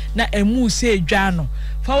no na emu se edwa no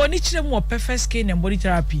fa woni kire mu perfect skin and body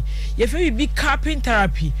therapy ye fe bi carpet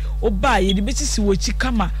therapy oba ye de betisi wo chi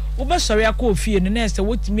kama wo be sore akọ ofie no na ese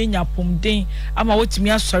wotimi nya pomden ama wotimi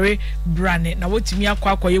asore brane na wotimi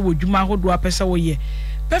akọ ye wodwuma hodo apese wo ye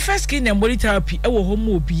perfect skin and body therapy e wo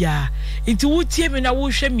homo obia nti wotie me na wo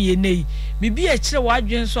hwe me nei bibi a kire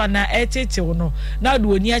wadwen so na etete wo no na do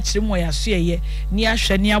oni a kire mo ya so ye ni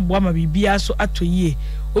ahwe ni aboa ma bibi aso atoyie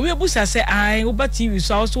obi ebusa se ai wo ba TV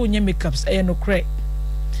so so onye makeups e no kre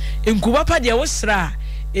enkuba pa de wo sra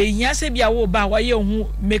ehia se bia wo ba wa ye hu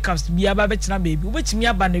makeups bia ba betina baby wo betimi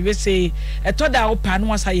aba na we se etoda wo pa no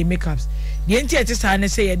wasa ye makeups de enti ete sa ne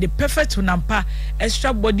se ye the perfect nampa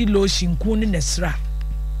extra body lotion ku ne nesra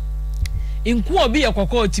inku obi ye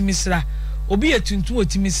kokko otimisra obi ye tuntu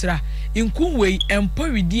otimisra inku wei empo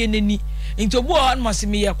widie nani ntobu o no se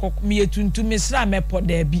me ye tuntu misra mepo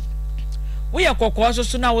da bi wo ye kokko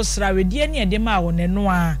so na wo sra wedie ne de ma wo ne no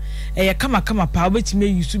a eye kama pa obetime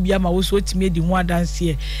yusu bia ma wo so otime di ho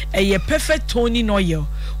adanse eye perfect toning oil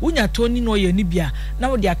unya toning oil ni bia na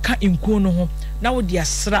wo de aka inku no ho na wo de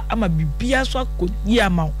asra ama bibia so akodi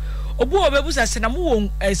ama obu obebusa se na mo won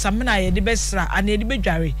samena ye de besra ana de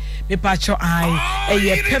bedware me pa cho ai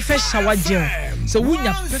eye perfect shower gel so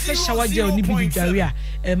wunya perfect shower gel ni bi dware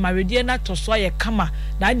a mawedie na toso ye kama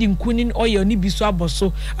na adi nkunin oil ni bi so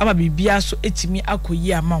aboso ama bibia so etimi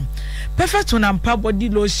akoyi ama perfect na mpa body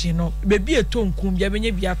lotion no bebi eto nkum bia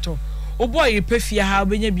benye biato obu Oyerepa fie ha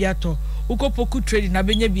benye biato ukopoku trade na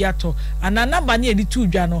benye biato ana number na edi tu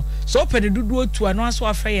dwa no so opede dudu otu ano aso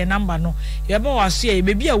afre ye number no ye ba waso ye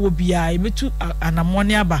bebi a wo bia ye betu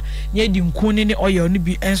anamone aba na edi nkuni ne oil no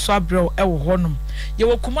bi enso abrew e wo honom ye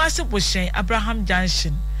wo Kumasi Boshen Abraham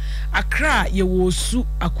Junction Accra ye wo su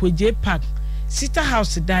Akwaje Park Sita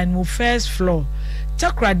House Dine first floor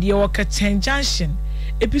Takra de wo Katen Junction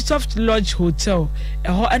Episoft Lodge Hotel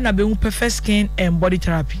ho na be perfect skin and body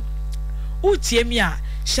therapy utie mi a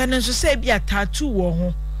Shannon so say bia tattoo wo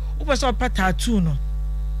ho wo pese pa tattoo no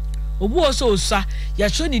obu oso osa ya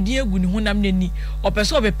cho ni di egu ni honam nani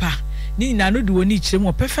opese obepa ni na no de woni kire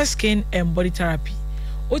mo perfect skin and body therapy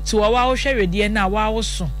oti wa wa hwewede na wa wo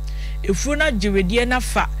so efuru na jewede na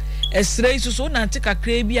fa esrei so na ntika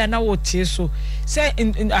kra bia na wo tie so say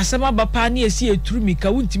asema bapa na esi eturumika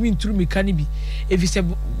wuntimi nturumika ni bi efise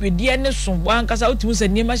wedie ne so wankasa utimi se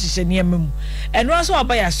niema hyehye niema mu eno aso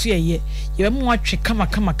aba ya so ye mu atwe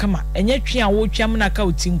kama enye twe a wo twa mna ka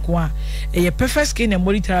utinko a eye perfect skin and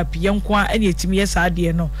body therapy yenko a ene etimi yesa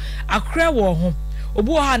ade no akra wo ho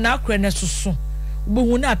obu ha na akra ne soso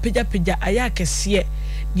obu na apagya aya kese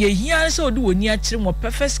ye hia se odi woni a kire mo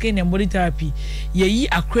perfect skin and body therapy ye yi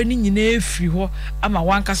akra ni nyina efiri ho ama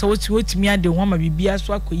wankasa wotimi ade ho ama bibia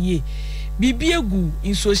so akoyie bibi egu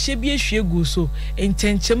insoshe bi ehwegu so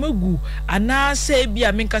entenchemagu ana se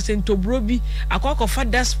bia menkase ntobro bi akokofa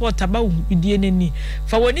dashboard aba udie nani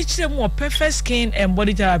fa woni kire mu perfect skin and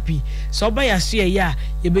body therapy so oba ya so ya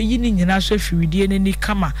ye be yi ni nyina so afidie nani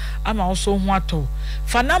kama ama oso ho ato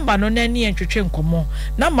fa number no nani entwetwe nkomo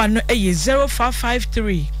number no eye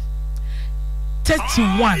 0553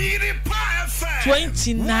 31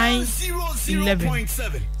 29 11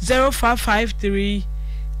 0553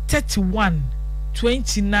 31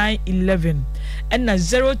 29 11 and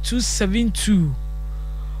 0272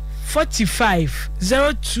 45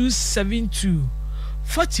 0272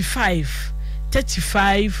 45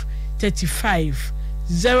 35 35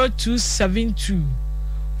 0272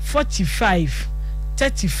 45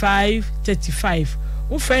 35 35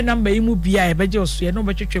 wo frɛ number yi mu bia e beje oso ye no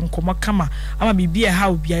betwetwe nkoma kama ama bibia ha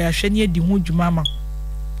obia ya hwɛ ne adi ho dwuma ama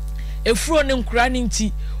efuro ne nkura ne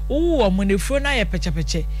nti wo mo ne efuro na ye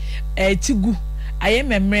pechepeche tigu aye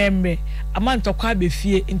memremre ama ntokwa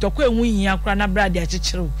abefie ntokwa enwu hia akura na brade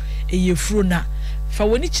akyekyere eye efuro na fa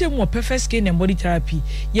woni kire mu perfect skin and body therapy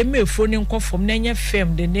ye me efuro ne nkofom na enye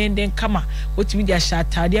fem den kama wotimi dia sha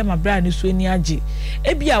atade ama brade so ani age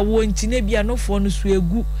ebia wo nti na ebia no fo no so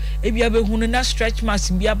egu ebia behunu na stretch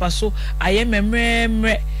marks bia baso aye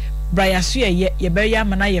memremre braya so ye be ya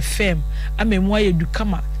mana ye fem amemu aye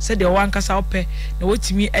dukama se de wankasa ope na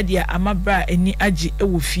wotimi ade amabra ani agi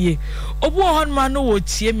ewo fie obu honma no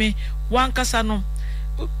wotie me wankasa no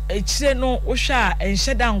echire no wohwa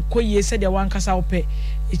enhyeda nkoye se de wankasa ope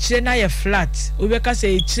echire na ye flat obeka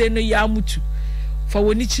se echire no ya mutu fa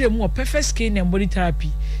woni chire mu perfect skin and body therapy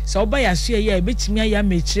so oba ya so ye betimi ya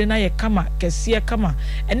mechire na ye kama kese kama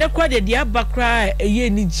ene kwa de dia bakra eye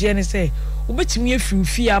ni je ne se obetimi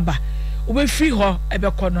afiufi aba obefiri ho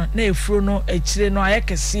ebekono na efuro no echire no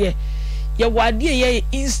ayekese ye wade ye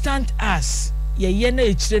instant as ye na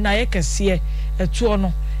echire na ayekese etuo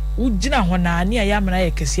no ugina ho na ani ayamana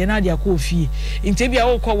ayekese na de akofie nte bia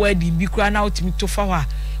wo kwa wadi bi kra na otimi tofa ho a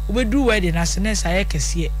obedu wedding asenesa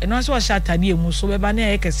ayekese eno so shatade emu so beba na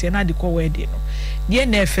ayekese na de kwa wedding no de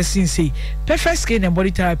na efesinse perfect skin and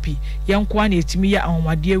body therapy yenkwa na etimi ya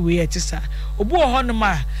ahomade we etisa obu ho no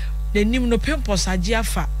ma nanim no pimples agi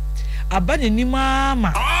afa aba nanim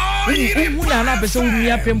ama wu na bese wu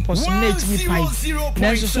mia pimples na etimi pai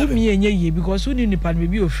na so so mi enye ye because wu ni nipa no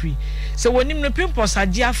be ofri so wonim no pimples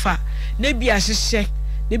agi afa na bi ahyehye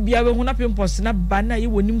na bia we hu na pimples na ba na ye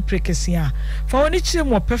wonim prekese a fa woni kire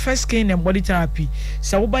mo perfect skin and body therapy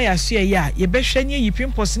so wo ba ya so ye ye be hwanye yi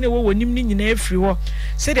pimples na wo wonim ni nyina afri ho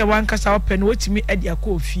se de wankasa open na wotimi ade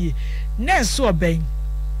akofie na so oben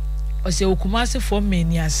ose okumase for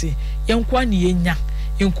meni ase yenkwa ne yenya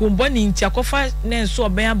enkumbo ni ntia kofa na so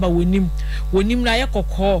oben aba wonim na ye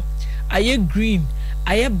kokko aye green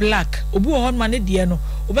aye black obi wo hon ma ne de no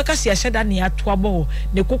obeka se ahyeda ne ato abo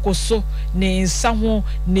ne kokoso ne nsa ho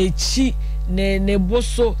ne chi ne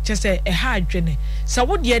boso chese ha adwene sa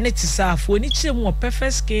wo de ne tisafo ni kire mu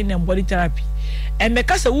perfect skin and body therapy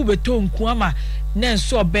emeka sa wo beto nku ama na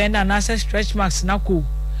so oben na stretch marks na ko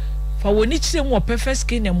fa woni kire mu perfect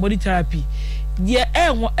skin and body therapy ye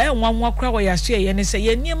enwa kra wo ya so ye ne se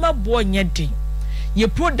ye niema bo nye den ye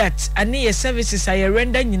product ane ye services aye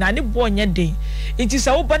render nyina ne bo nye den enti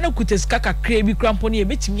sa wo ba na kuteska kakra bi krampo ne ye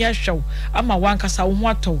betimi ahwew ama wankasa wo ho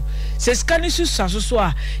atɔ se ska ne susu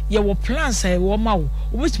a ye wo plans aye wo ma wo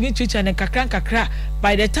betimi twetwa ne kakra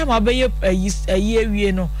by the time abaye aye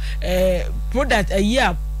wie no product aye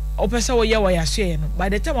a opesa wo ye wo ya so ye no by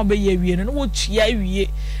the time abaye wie no wo tua wie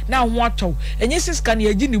na ho atɔ enye siska ne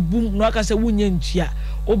agi ne bum no aka se wunye ntua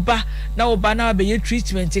oba na abaye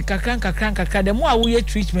treatment kakra de mo a wo ye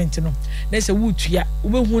treatment no na se wo tua wo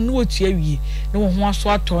behu no wo tua wie na wo ho aso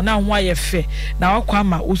atɔ na ho aye fe na wakwa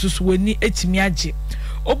ama osusu wani etimi age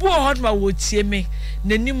obu ho ma wo tie me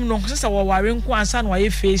nanim no sesa wo ware nko ansa na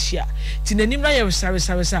waye facial ti nanim na ye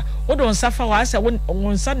resaresa wo don safa wa asa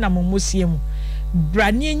wo nsa na momosie mu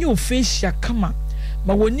brani enye facial kama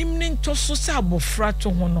ma wonim ne ntoso sa abofra to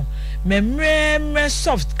ho no memre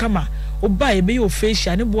soft kama oba ebe yo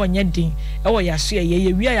facial ne bo onye den e wo ya so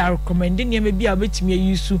ye wi ya recommend ne me bia betimi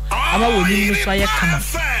ayusu ama wonim no so aye kama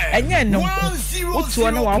enye no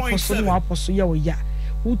otuo na wa aposo ye wo ya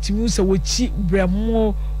utimi se wo chi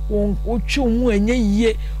bramo wo twu hu enye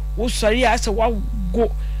yie wo sori asa wa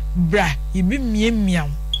go bra ibi miamiam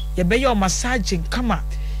ye be yo massage kama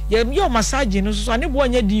ye massage no so ne bo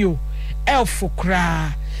onye di o elf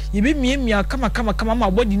kra yibi miamia kama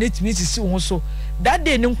ma body netimi sisi wo so that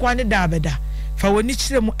day ne nkwa ne da abeda fa woni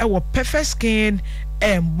kire mu e wo perfect skin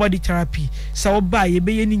and body therapy sa wo ba ye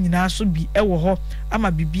be ye ni nyina so bi e wo ho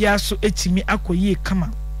ama bibia so etimi akoye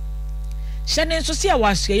kama hyane so sia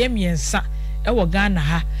waso ye miensa e wo Ghana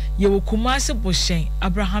ha ye wo Kumasi Boshen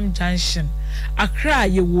Abraham Junction Accra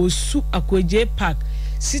ye wo su Akwaje Park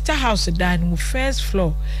Sita House dining first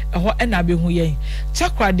floor eho na be hu yen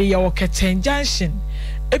Chakra de ye wo Keten Junction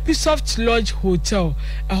Episoft Lodge Hotel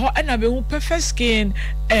eho na be hu perfect skin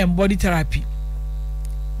and body therapy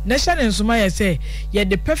National nsoma ye say ye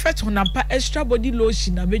the perfect honampa extra body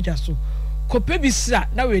lotion na beja so kope bisira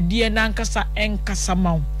na we die na nkasa enkasa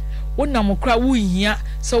mawo wonam kra wo hia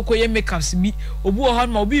se okoye makeups bi obu o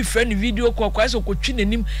ma obi friend video call kwa se okotwi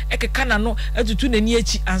nanim ekeka na no etutu nani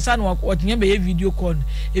achi ansa na wotnya be video call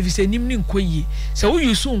efise nim ni nkoye se wo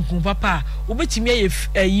yusu nkun papa obetimi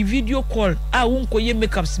ayi video call a wo nkoye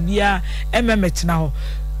makeups bia ememet na ho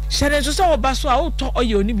share so so oba so a uto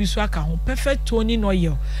oye oni bi so aka ho perfect toning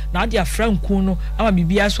oil na dia franku no ama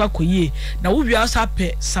bibia so akoye na wo wi asa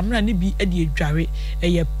pe samna ni bi e de adware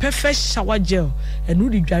ye perfect shower gel enu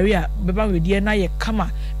di dware a beba we die na ye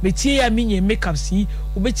kama betie ya minye makeups yi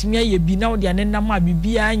obetimi aye bi na wo dia ne nam a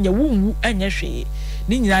bibia anya wunwu anya hwe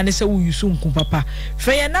ni nyina ne se wo yusu nku papa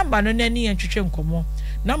fe ye number no na ni ye twetwe nkomo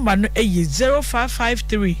number no eye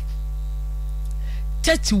 0553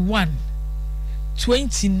 31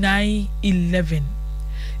 2911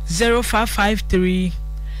 0553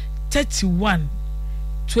 31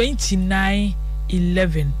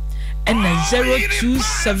 2911 and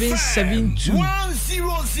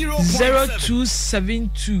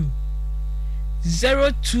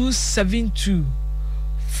 02772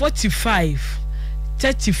 45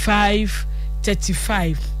 35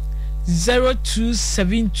 35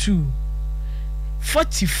 0272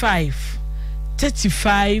 45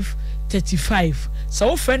 35 35 so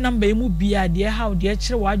wo friend number emu bia de how de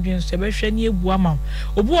kire wadwen so be hwe ne ebu ama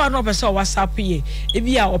obu wa no pese o WhatsApp ye e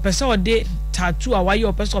bia o pese o de tattoo a waye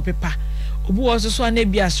o pese o pepa obu wo so na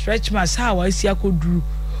bia stretch marks ha wa si akoduru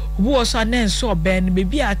obu wo so na enso oben be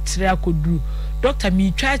bia atre akoduru doctor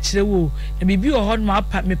mi twa kire wo na bibi o hon ma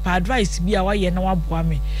me pa advice bia waye na waboa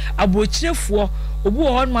me abochirefo obu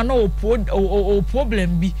o hon ma na o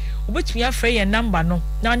problem bi obetumi afre ye number no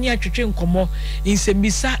na ne atwetwe nkomo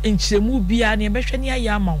insembisa nchiremu bia ne behwe ne aye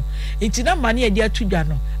ama wo enti number ne ye de atudwa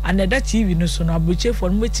no another TV no so no abochirefo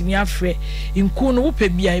no betumi afre nku no wo pe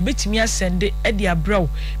bia e betumi asende e de abraw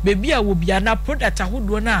bebi a wo bia na product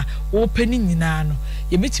ahodo na wo pe ni nyina no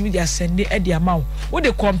ye betumi de asende e de ama wo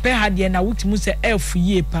de compare ha de na wutimu se elf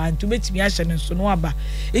ye pa ntu betumi ahye ne so no aba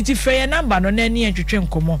enti frɛ ye number no na ne atwetwe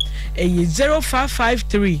nkomo e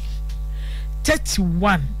 0553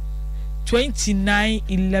 31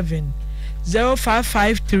 2911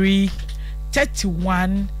 0553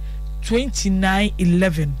 31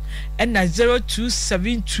 2911 and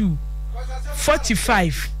 0272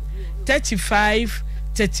 45 35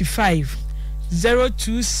 35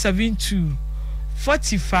 0272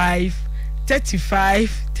 45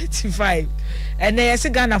 35 35 and yes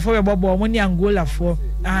Ghana for bobo money Angola for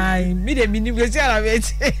me de mini we see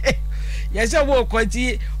alabet yes wo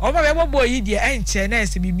kwati o ba be bobo yi de enche na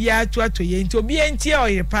ese bibia to ye nti obi entie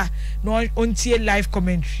Oyerepa no ontie live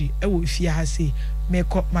commentary e wo fie ha se me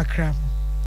ko makram